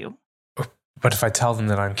kidnap you. But if I tell them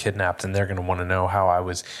that I'm kidnapped, and they're going to want to know how I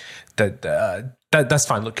was, that's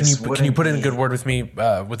fine. Look, can you put in a good word with me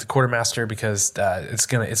with the quartermaster, because it's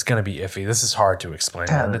gonna be iffy. This is hard to explain.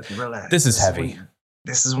 Relax. This is heavy.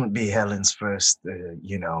 this wouldn't be Helen's first,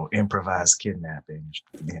 improvised kidnapping.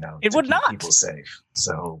 It to would keep not. people safe.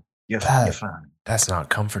 So you're That- fine. That's not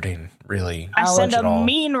comforting, really. I send much at a all.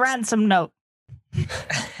 mean ransom note.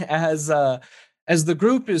 As the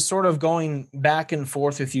group is sort of going back and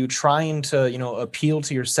forth with you, trying to, appeal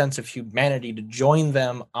to your sense of humanity to join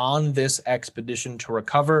them on this expedition to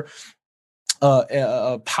recover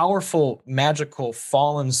a powerful, magical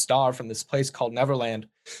fallen star from this place called Neverland,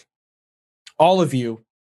 all of you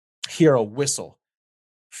hear a whistle.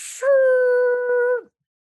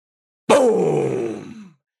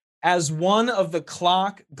 Boom! As one of the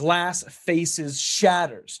clock glass faces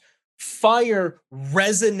shatters, fire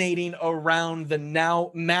resonating around the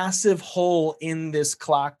now massive hole in this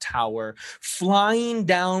clock tower, flying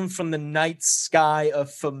down from the night sky, a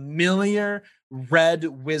familiar red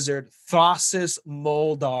wizard, Thassus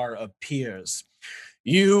Moldar, appears.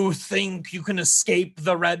 You think you can escape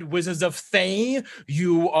the red wizards of Thay?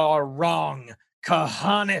 You are wrong.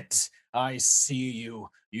 Kahanit, I see you.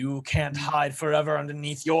 You can't hide forever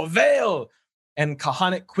underneath your veil. And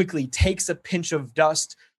Kahanit quickly takes a pinch of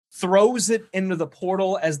dust, throws it into the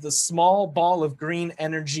portal as the small ball of green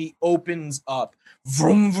energy opens up.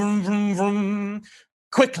 Vroom, vroom, vroom, vroom.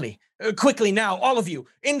 Quickly now, all of you,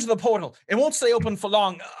 into the portal. It won't stay open for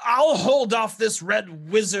long. I'll hold off this red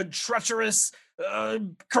wizard treacherous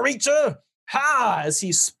creature. Ha! As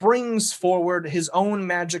he springs forward, his own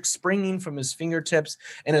magic springing from his fingertips.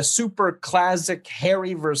 In a super classic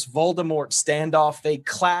Harry versus Voldemort standoff, they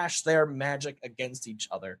clash their magic against each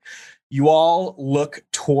other. You all look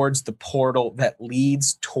towards the portal that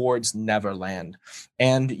leads towards Neverland,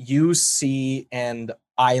 and you see an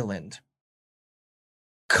island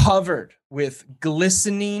covered with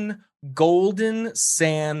glistening golden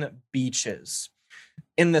sand beaches.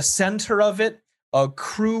 In the center of it, a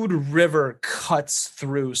crude river cuts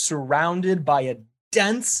through, surrounded by a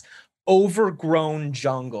dense, overgrown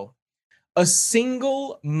jungle. A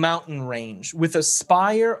single mountain range with a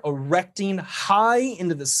spire erecting high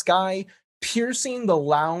into the sky, piercing the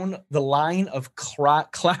line of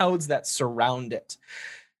clouds that surround it.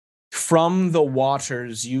 From the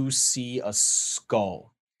waters, you see a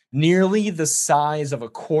skull, nearly the size of a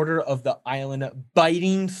quarter of the island,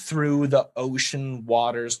 biting through the ocean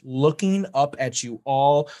waters, looking up at you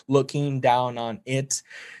all, looking down on it.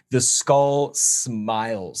 The skull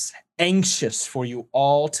smiles, anxious for you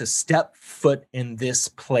all to step foot in this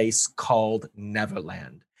place called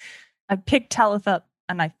Neverland. I pick Talith up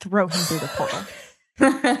and I throw him through the portal.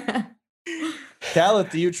 Talith,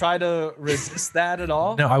 do you try to resist that at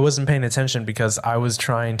all? No, I wasn't paying attention because I was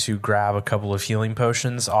trying to grab a couple of healing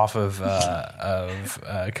potions off of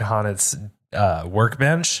Kahanit's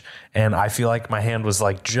workbench, and I feel like my hand was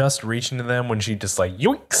like just reaching to them when she just like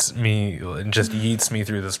yoinks me and just yeets me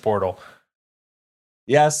through this portal.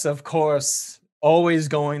 Yes, of course. Always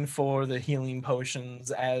going for the healing potions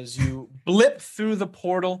as you blip through the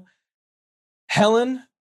portal. Helen,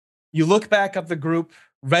 you look back at the group,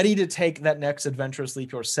 ready to take that next adventurous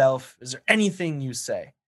leap yourself. Is there anything you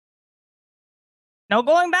say? No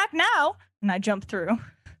going back now. And I jump through.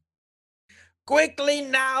 Quickly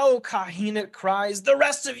now, Kahanit cries. The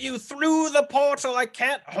rest of you through the portal. I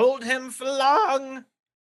can't hold him for long.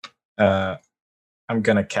 I'm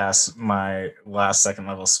going to cast my last second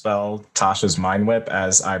level spell, Tasha's Mind Whip,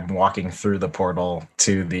 as I'm walking through the portal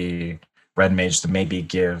to the red mage to maybe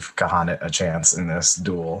give Kahanit a chance in this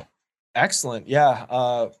duel. Excellent. Yeah.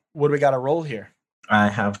 What do we got to roll here? I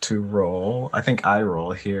have to roll. I think I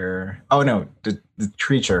roll here. Oh, no. The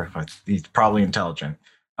creature, he's probably intelligent,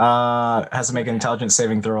 has to make an intelligence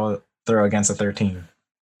saving throw against a 13.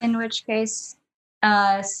 In which case,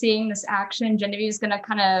 seeing this action, Genevieve is going to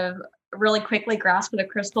kind of really quickly grasp for the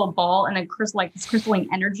crystal ball, and then this crystalline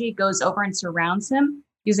energy goes over and surrounds him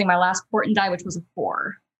using my last portent die, which was a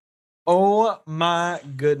 4. Oh my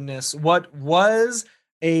goodness. What was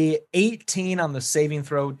a 18 on the saving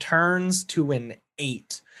throw turns to an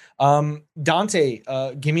 8. Dante,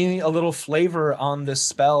 give me a little flavor on this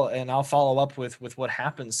spell, and I'll follow up with what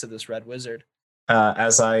happens to this red wizard.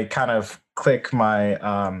 As I kind of click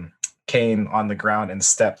my cane on the ground and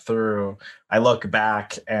step through, I look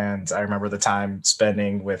back and I remember the time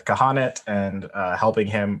spending with Kahanit and helping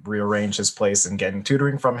him rearrange his place and getting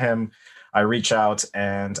tutoring from him. I reach out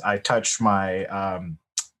and I touch my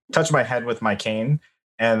head with my cane,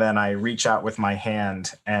 and then I reach out with my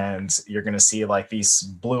hand, and you're going to see like these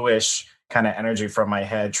bluish kind of energy from my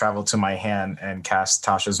head travel to my hand and cast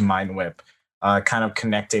Tasha's Mind Whip, kind of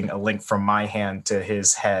connecting a link from my hand to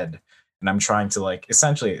his head. And I'm trying to like,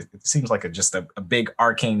 essentially, it seems like just a big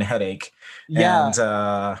arcane headache. Yeah.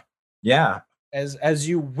 And yeah, as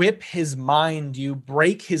you whip his mind, you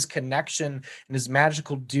break his connection and his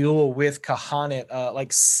magical duel with Kahanat,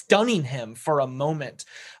 like stunning him for a moment.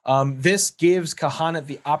 This gives Kahanat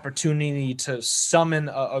the opportunity to summon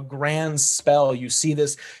a grand spell. You see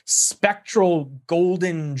this spectral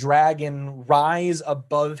golden dragon rise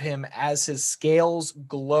above him as his scales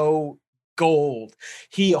glow gold.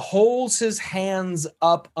 He holds his hands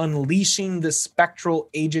up, unleashing the spectral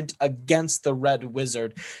agent against the red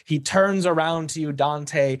wizard. He turns around to you,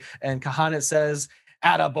 Dante, and Kahanat says,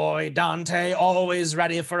 "Attaboy, Dante, always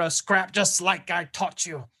ready for a scrap, just like I taught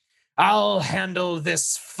you. I'll handle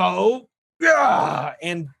this foe." Yeah!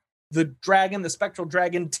 And the dragon, the spectral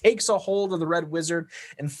dragon, takes a hold of the red wizard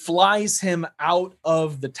and flies him out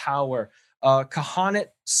of the tower. Kahanat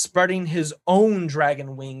spreading his own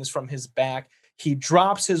dragon wings from his back. He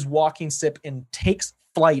drops his walking stick and takes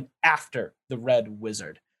flight after the red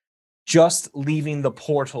wizard, just leaving the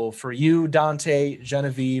portal for you, Dante,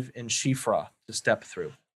 Genevieve, and Shifra to step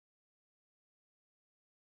through.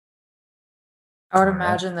 I would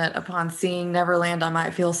imagine that upon seeing Neverland, I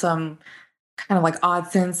might feel some kind of like odd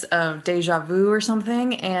sense of deja vu or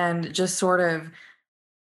something, and just sort of,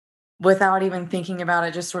 without even thinking about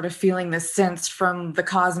it, just sort of feeling this sense from the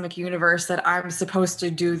cosmic universe that I'm supposed to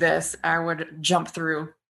do this, I would jump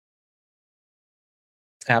through.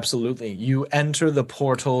 Absolutely. You enter the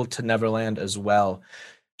portal to Neverland as well.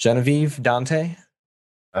 Genevieve, Dante?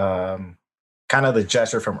 Kind of the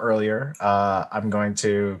gesture from earlier. I'm going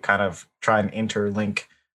to kind of try and interlink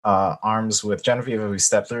arms with Genevieve as we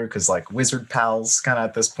step through, because like wizard pals kind of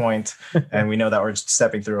at this point, and we know that we're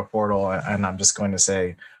stepping through a portal, and I'm just going to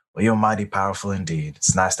say, "Well, you're mighty powerful indeed.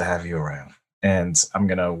 It's nice to have you around." And I'm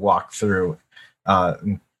going to walk through.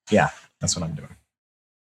 Yeah, that's what I'm doing.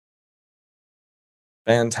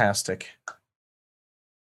 Fantastic.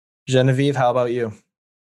 Genevieve, how about you?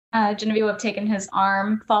 Genevieve would have taken his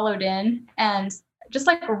arm, followed in, and just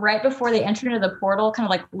like right before they entered into the portal, kind of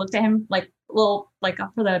like looked at him like a little like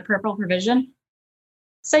for the purple provision.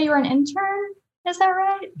 "So you were an intern? Is that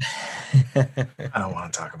right?" I don't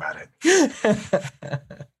want to talk about it.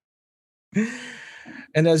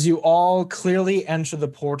 And as you all clearly enter the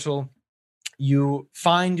portal, you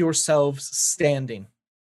find yourselves standing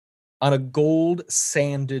on a gold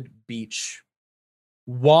sanded beach.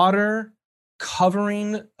 Water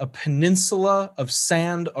covering a peninsula of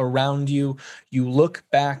sand around you. You look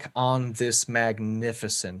back on this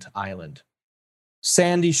magnificent island.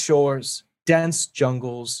 Sandy shores, dense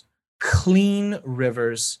jungles, clean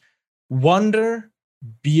rivers, wonder,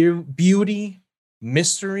 beauty,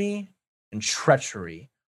 mystery, and treachery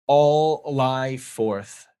all lie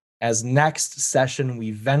forth as next session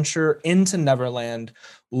we venture into Neverland,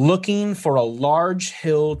 looking for a large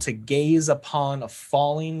hill to gaze upon a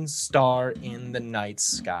falling star in the night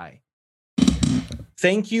sky.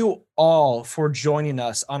 Thank you all for joining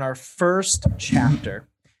us on our first chapter.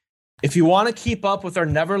 If you want to keep up with our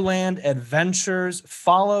Neverland adventures,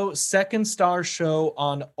 follow Second Star Show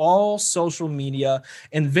on all social media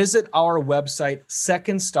and visit our website,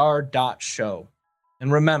 secondstar.show.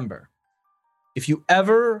 And remember, if you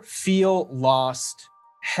ever feel lost,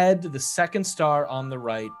 head to the second star on the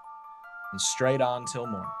right and straight on till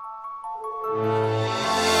morning.